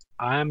 so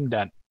I'm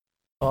done.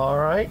 All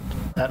right.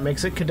 That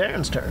makes it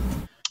Kadarn's turn.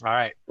 All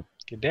right,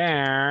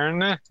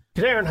 Kadarn.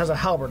 Kadarn has a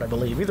halberd, I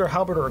believe. Either a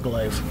halberd or a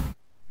glaive.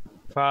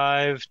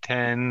 5,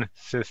 10,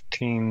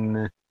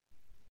 15,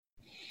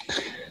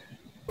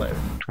 Glaive.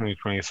 20,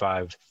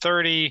 25,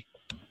 30.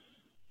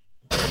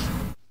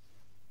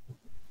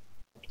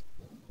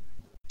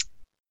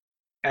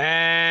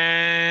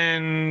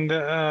 And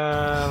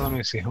let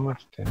me see how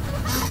much.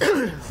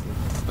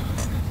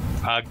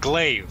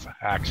 Glaive,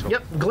 actually.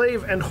 Yep,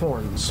 glaive and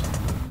horns.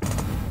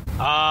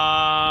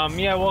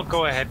 Yeah, we'll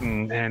go ahead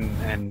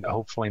and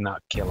hopefully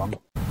not kill him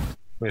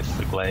with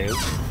the glaive.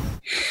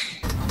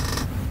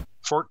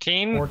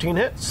 14 14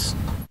 hits.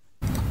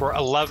 for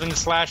 11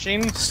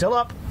 slashing. Still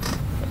up.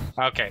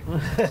 Okay.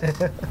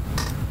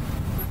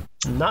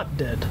 Not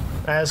dead.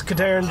 As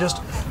Kadarn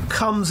just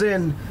comes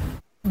in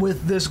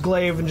with this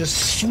glaive and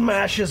just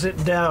smashes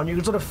it down. You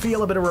can sort of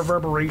feel a bit of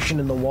reverberation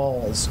in the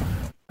walls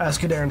as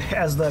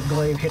the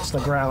glaive hits the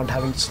ground,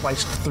 having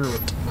sliced through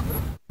it.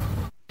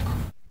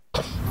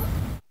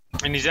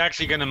 And he's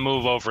actually going to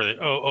move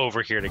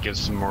over here to give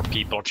some more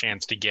people a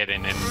chance to get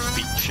in and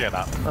beat shit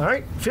up. All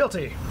right,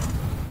 Fealty.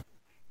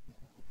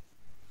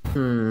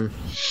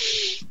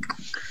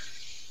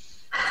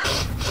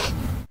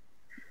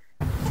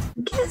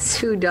 Guess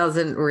who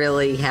doesn't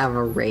really have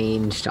a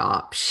ranged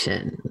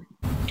option?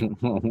 You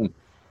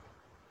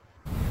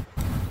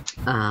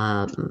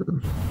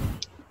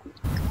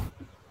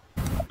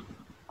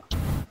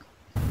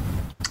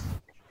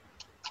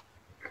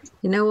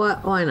know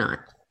what? Why not?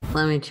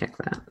 Let me check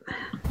that.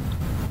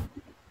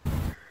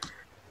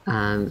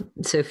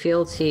 So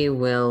Fealty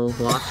will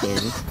walk in.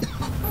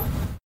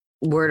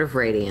 Word of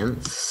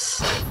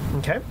Radiance.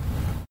 Okay.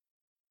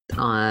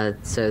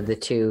 So the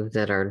two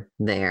that are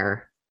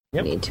there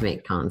Yep. need to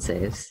make con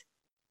saves.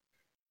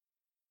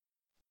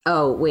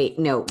 Oh, wait,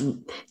 no.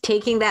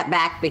 Taking that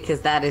back because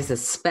that is a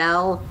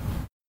spell.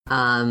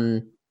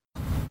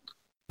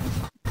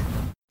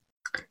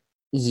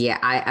 Yeah,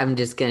 I'm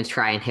just going to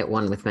try and hit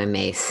one with my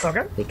mace.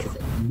 Okay. Because I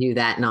can do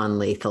that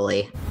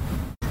non-lethally.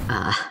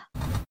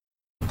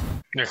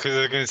 Because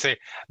they're going to say,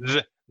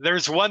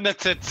 there's one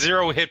that's at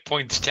 0 hit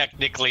points,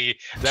 technically,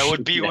 that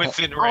would be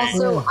within range.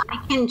 Also,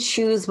 I can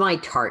choose my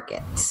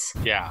targets.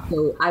 Yeah.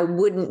 So I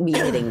wouldn't be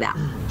hitting that.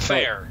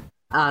 Fair.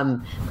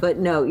 But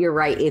no, you're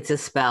right. It's a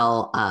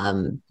spell.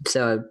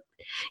 So,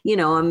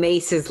 a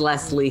mace is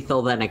less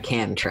lethal than a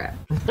cantrip.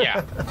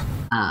 Yeah.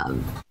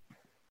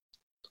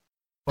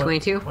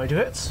 22? 22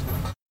 hits.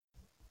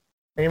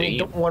 Aiming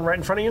one right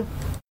in front of you.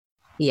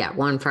 Yeah,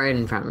 one right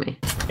in front of me.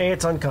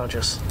 It's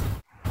unconscious.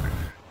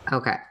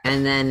 Okay.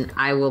 And then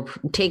I will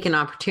take an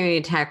opportunity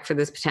attack for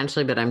this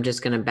potentially, but I'm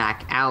just going to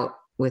back out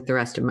with the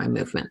rest of my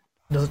movement.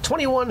 Does a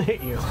 21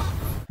 hit you?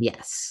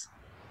 Yes.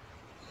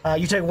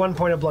 You take 1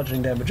 point of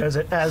bludgeoning damage as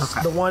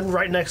the one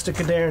right next to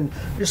Kadarn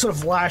just sort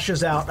of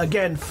lashes out,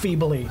 again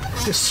feebly,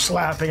 just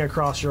slapping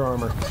across your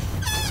armor.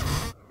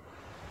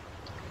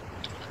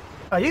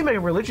 You can make a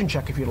religion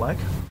check if you'd like.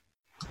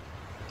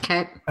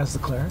 Okay. As the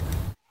cleric.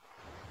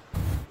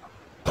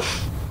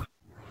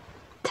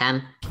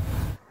 10.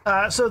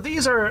 So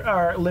these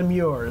are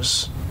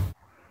lemures.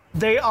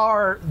 They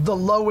are the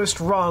lowest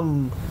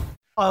rung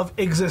of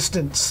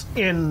existence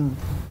in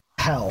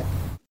hell.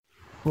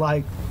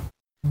 Like,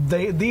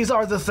 these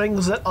are the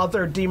things that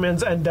other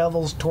demons and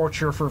devils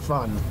torture for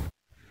fun.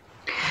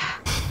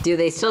 Do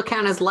they still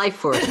count as life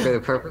force for the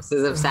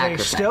purposes of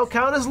sacrifice? They still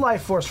count as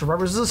life force for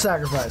purposes of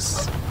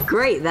sacrifice.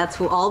 Great, that's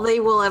all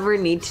they will ever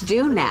need to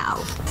do now.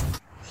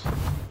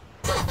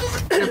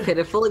 Their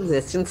pitiful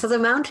existence has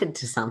amounted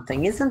to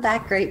something. Isn't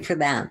that great for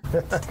them?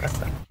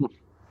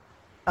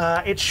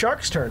 It's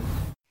Shark's turn.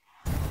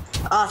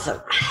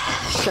 Awesome.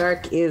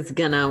 Shark is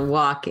gonna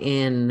walk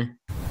in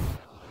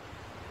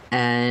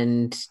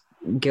and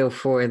go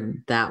for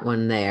that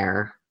one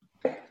there.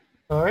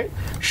 All right.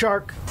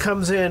 Shark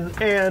comes in,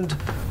 and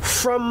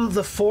from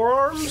the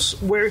forearms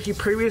where he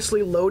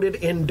previously loaded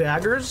in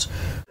daggers,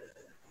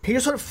 he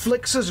just sort of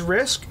flicks his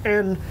wrist,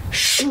 and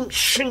shink,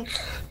 shink,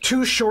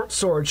 2 short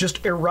swords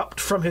just erupt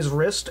from his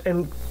wrist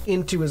and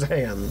into his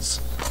hands.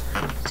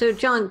 So,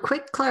 John,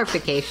 quick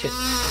clarification.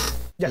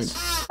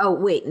 Yes. Oh,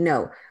 wait,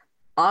 no.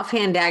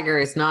 Offhand dagger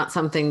is not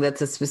something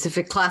that's a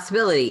specific class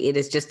ability. It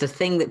is just a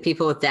thing that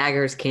people with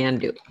daggers can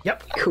do.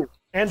 Yep. Cool.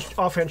 And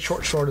offhand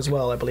short sword as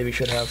well, I believe he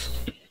should have.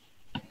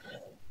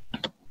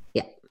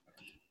 Yeah.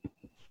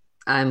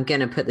 I'm going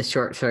to put the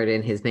short sword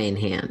in his main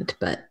hand,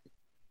 but...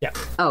 Yeah.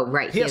 Oh,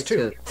 right. He has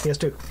 2. He has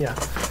 2, yeah.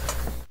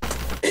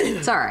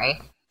 Sorry.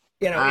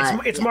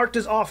 It's marked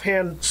as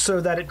offhand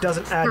so that it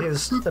doesn't add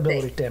his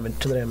ability damage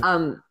to the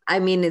damage. I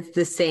mean, it's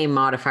the same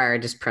modifier. I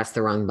just pressed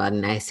the wrong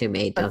button. I assume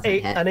 8 doesn't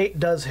hit. An 8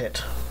 does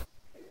hit.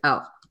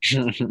 Oh.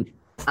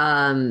 Then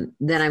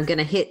I'm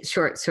gonna hit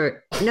short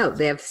sword. No,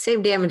 they have the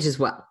same damage as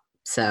well.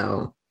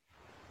 So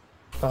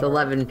it's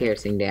 11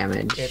 piercing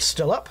damage. It's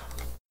still up.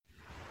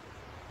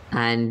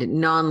 And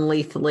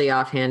non-lethally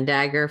offhand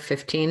dagger,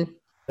 15.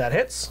 That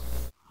hits.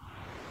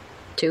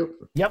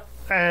 2. Yep.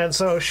 And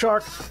so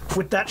Shark,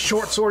 with that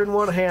short sword in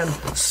one hand,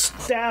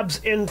 stabs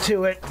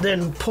into it,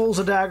 then pulls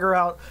a dagger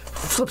out,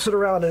 flips it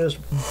around, and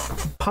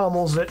just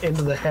pommels it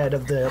into the head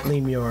of the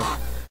lemur.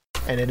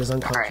 And it is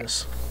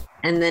unconscious.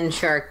 And then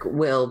Shark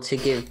will, to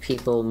give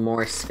people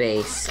more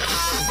space,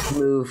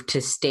 move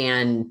to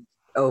stand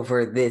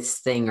over this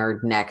thing or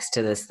next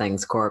to this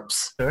thing's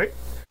corpse. All right.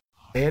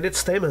 And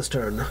it's Thema's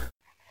turn.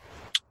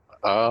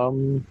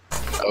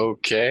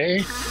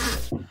 Okay.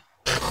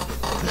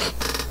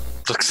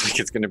 Looks like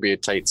it's going to be a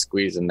tight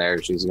squeeze in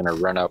there. She's going to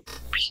run up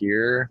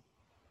here.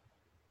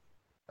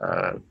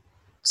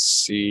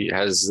 See,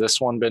 has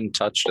this one been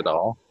touched at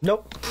all?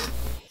 Nope.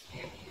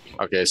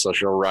 Okay, so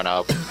she'll run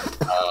up,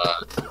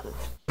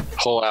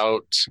 pull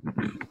out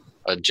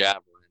a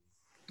javelin,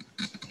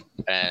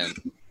 and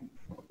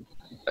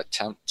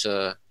attempt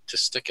to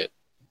stick it.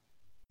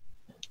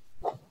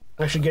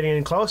 Actually getting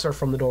in closer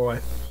from the doorway.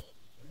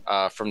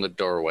 From the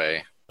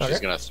doorway. Okay. She's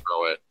going to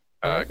throw it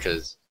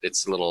because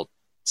it's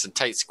a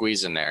tight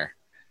squeeze in there.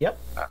 Yep.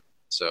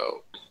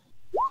 So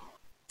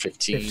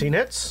 15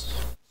 hits.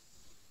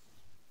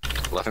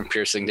 11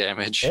 piercing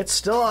damage. It's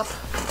still up.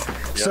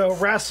 Yep. So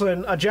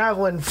Rasslin, a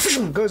javelin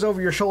goes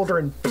over your shoulder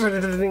and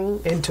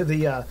into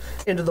the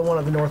one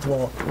of the north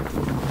wall.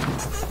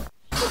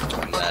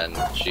 And then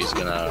she's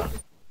gonna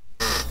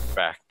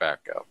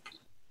back up.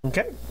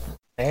 Okay.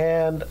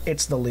 And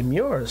it's the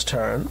lemur's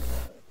turn.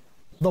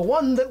 The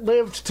one that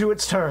lived to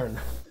its turn.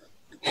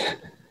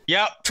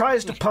 Yep.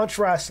 Tries to punch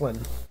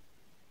Rasslin.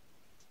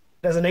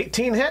 Does an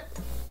 18 hit?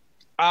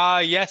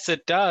 Yes,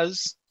 it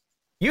does.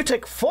 You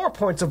take 4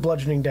 points of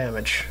bludgeoning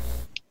damage.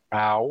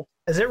 Ow.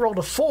 As it rolled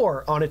a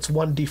 4 on its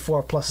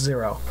 1d4 plus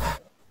 0.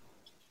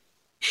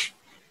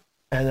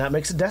 And that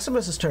makes it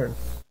Decimus's turn.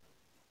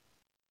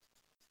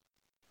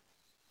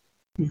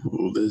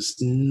 Ooh, there's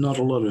not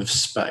a lot of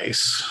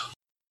space.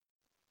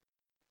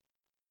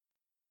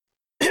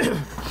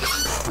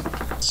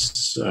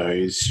 So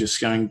he's just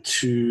going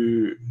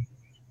to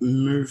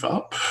move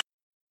up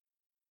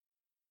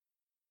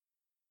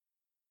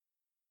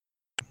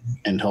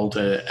and hold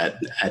an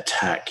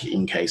attack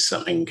in case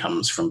something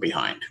comes from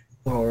behind.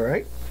 All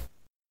right.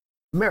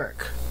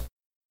 Merrick.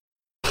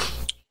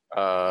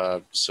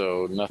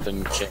 So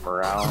nothing came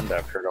around.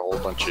 I've heard a whole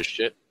bunch of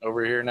shit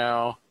over here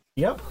now.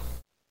 Yep.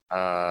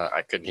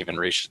 I couldn't even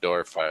reach the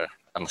door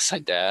unless I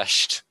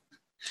dashed.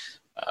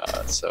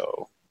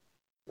 So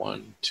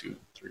 1, 2,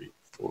 3,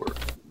 4,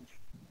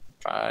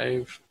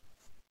 5.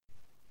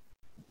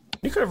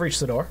 You could have reached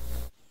the door.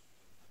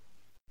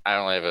 I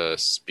only have a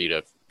speed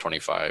of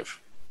 25.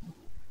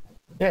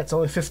 Yeah, it's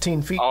only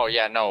 15 feet. Oh,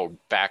 yeah, no,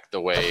 back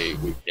the way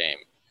we came.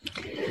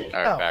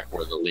 Or back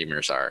where the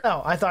lemurs are.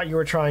 Oh, I thought you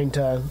were trying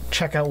to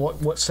check out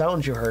what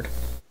sounds you heard.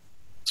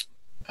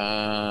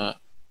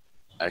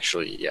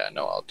 Actually, yeah,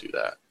 no, I'll do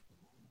that.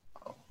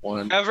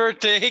 One. Never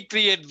take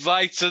the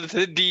advice of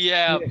the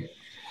DM.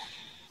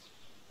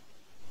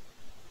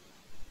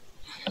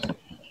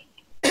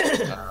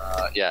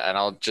 Yeah, and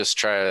I'll just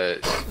try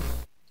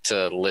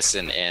to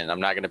listen in. I'm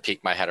not going to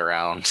peek my head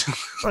around.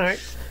 All right.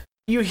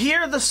 You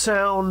hear the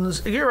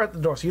sounds. You're at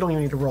the door, so you don't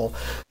even need to roll.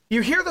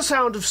 You hear the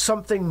sound of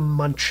something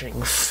munching,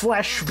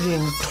 flesh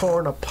being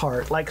torn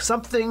apart, like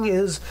something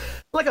is,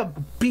 like a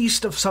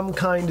beast of some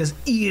kind is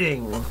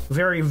eating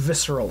very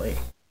viscerally.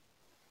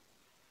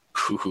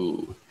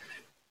 Ooh.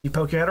 You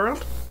poke your head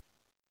around?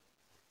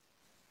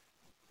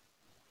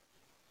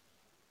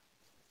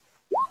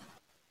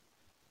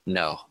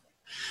 No.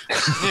 All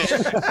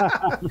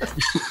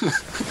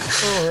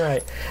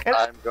right. And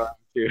I'm going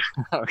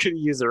to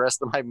use the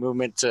rest of my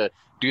movement to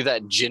do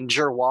that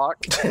ginger walk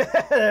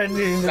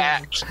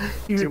back.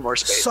 2 more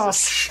spaces.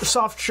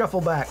 Soft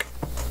shuffle back.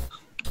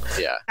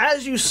 Yeah.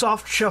 As you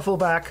soft shuffle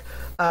back,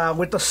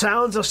 with the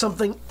sounds of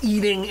something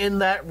eating in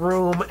that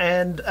room,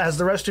 and as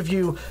the rest of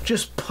you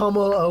just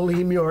pummel a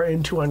lemur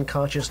into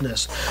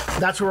unconsciousness,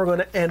 that's where we're going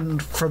to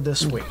end for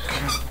this week.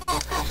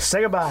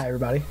 Say goodbye,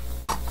 everybody.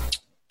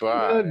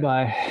 Bye.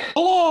 Goodbye.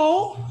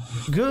 Hello.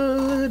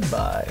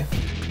 Goodbye.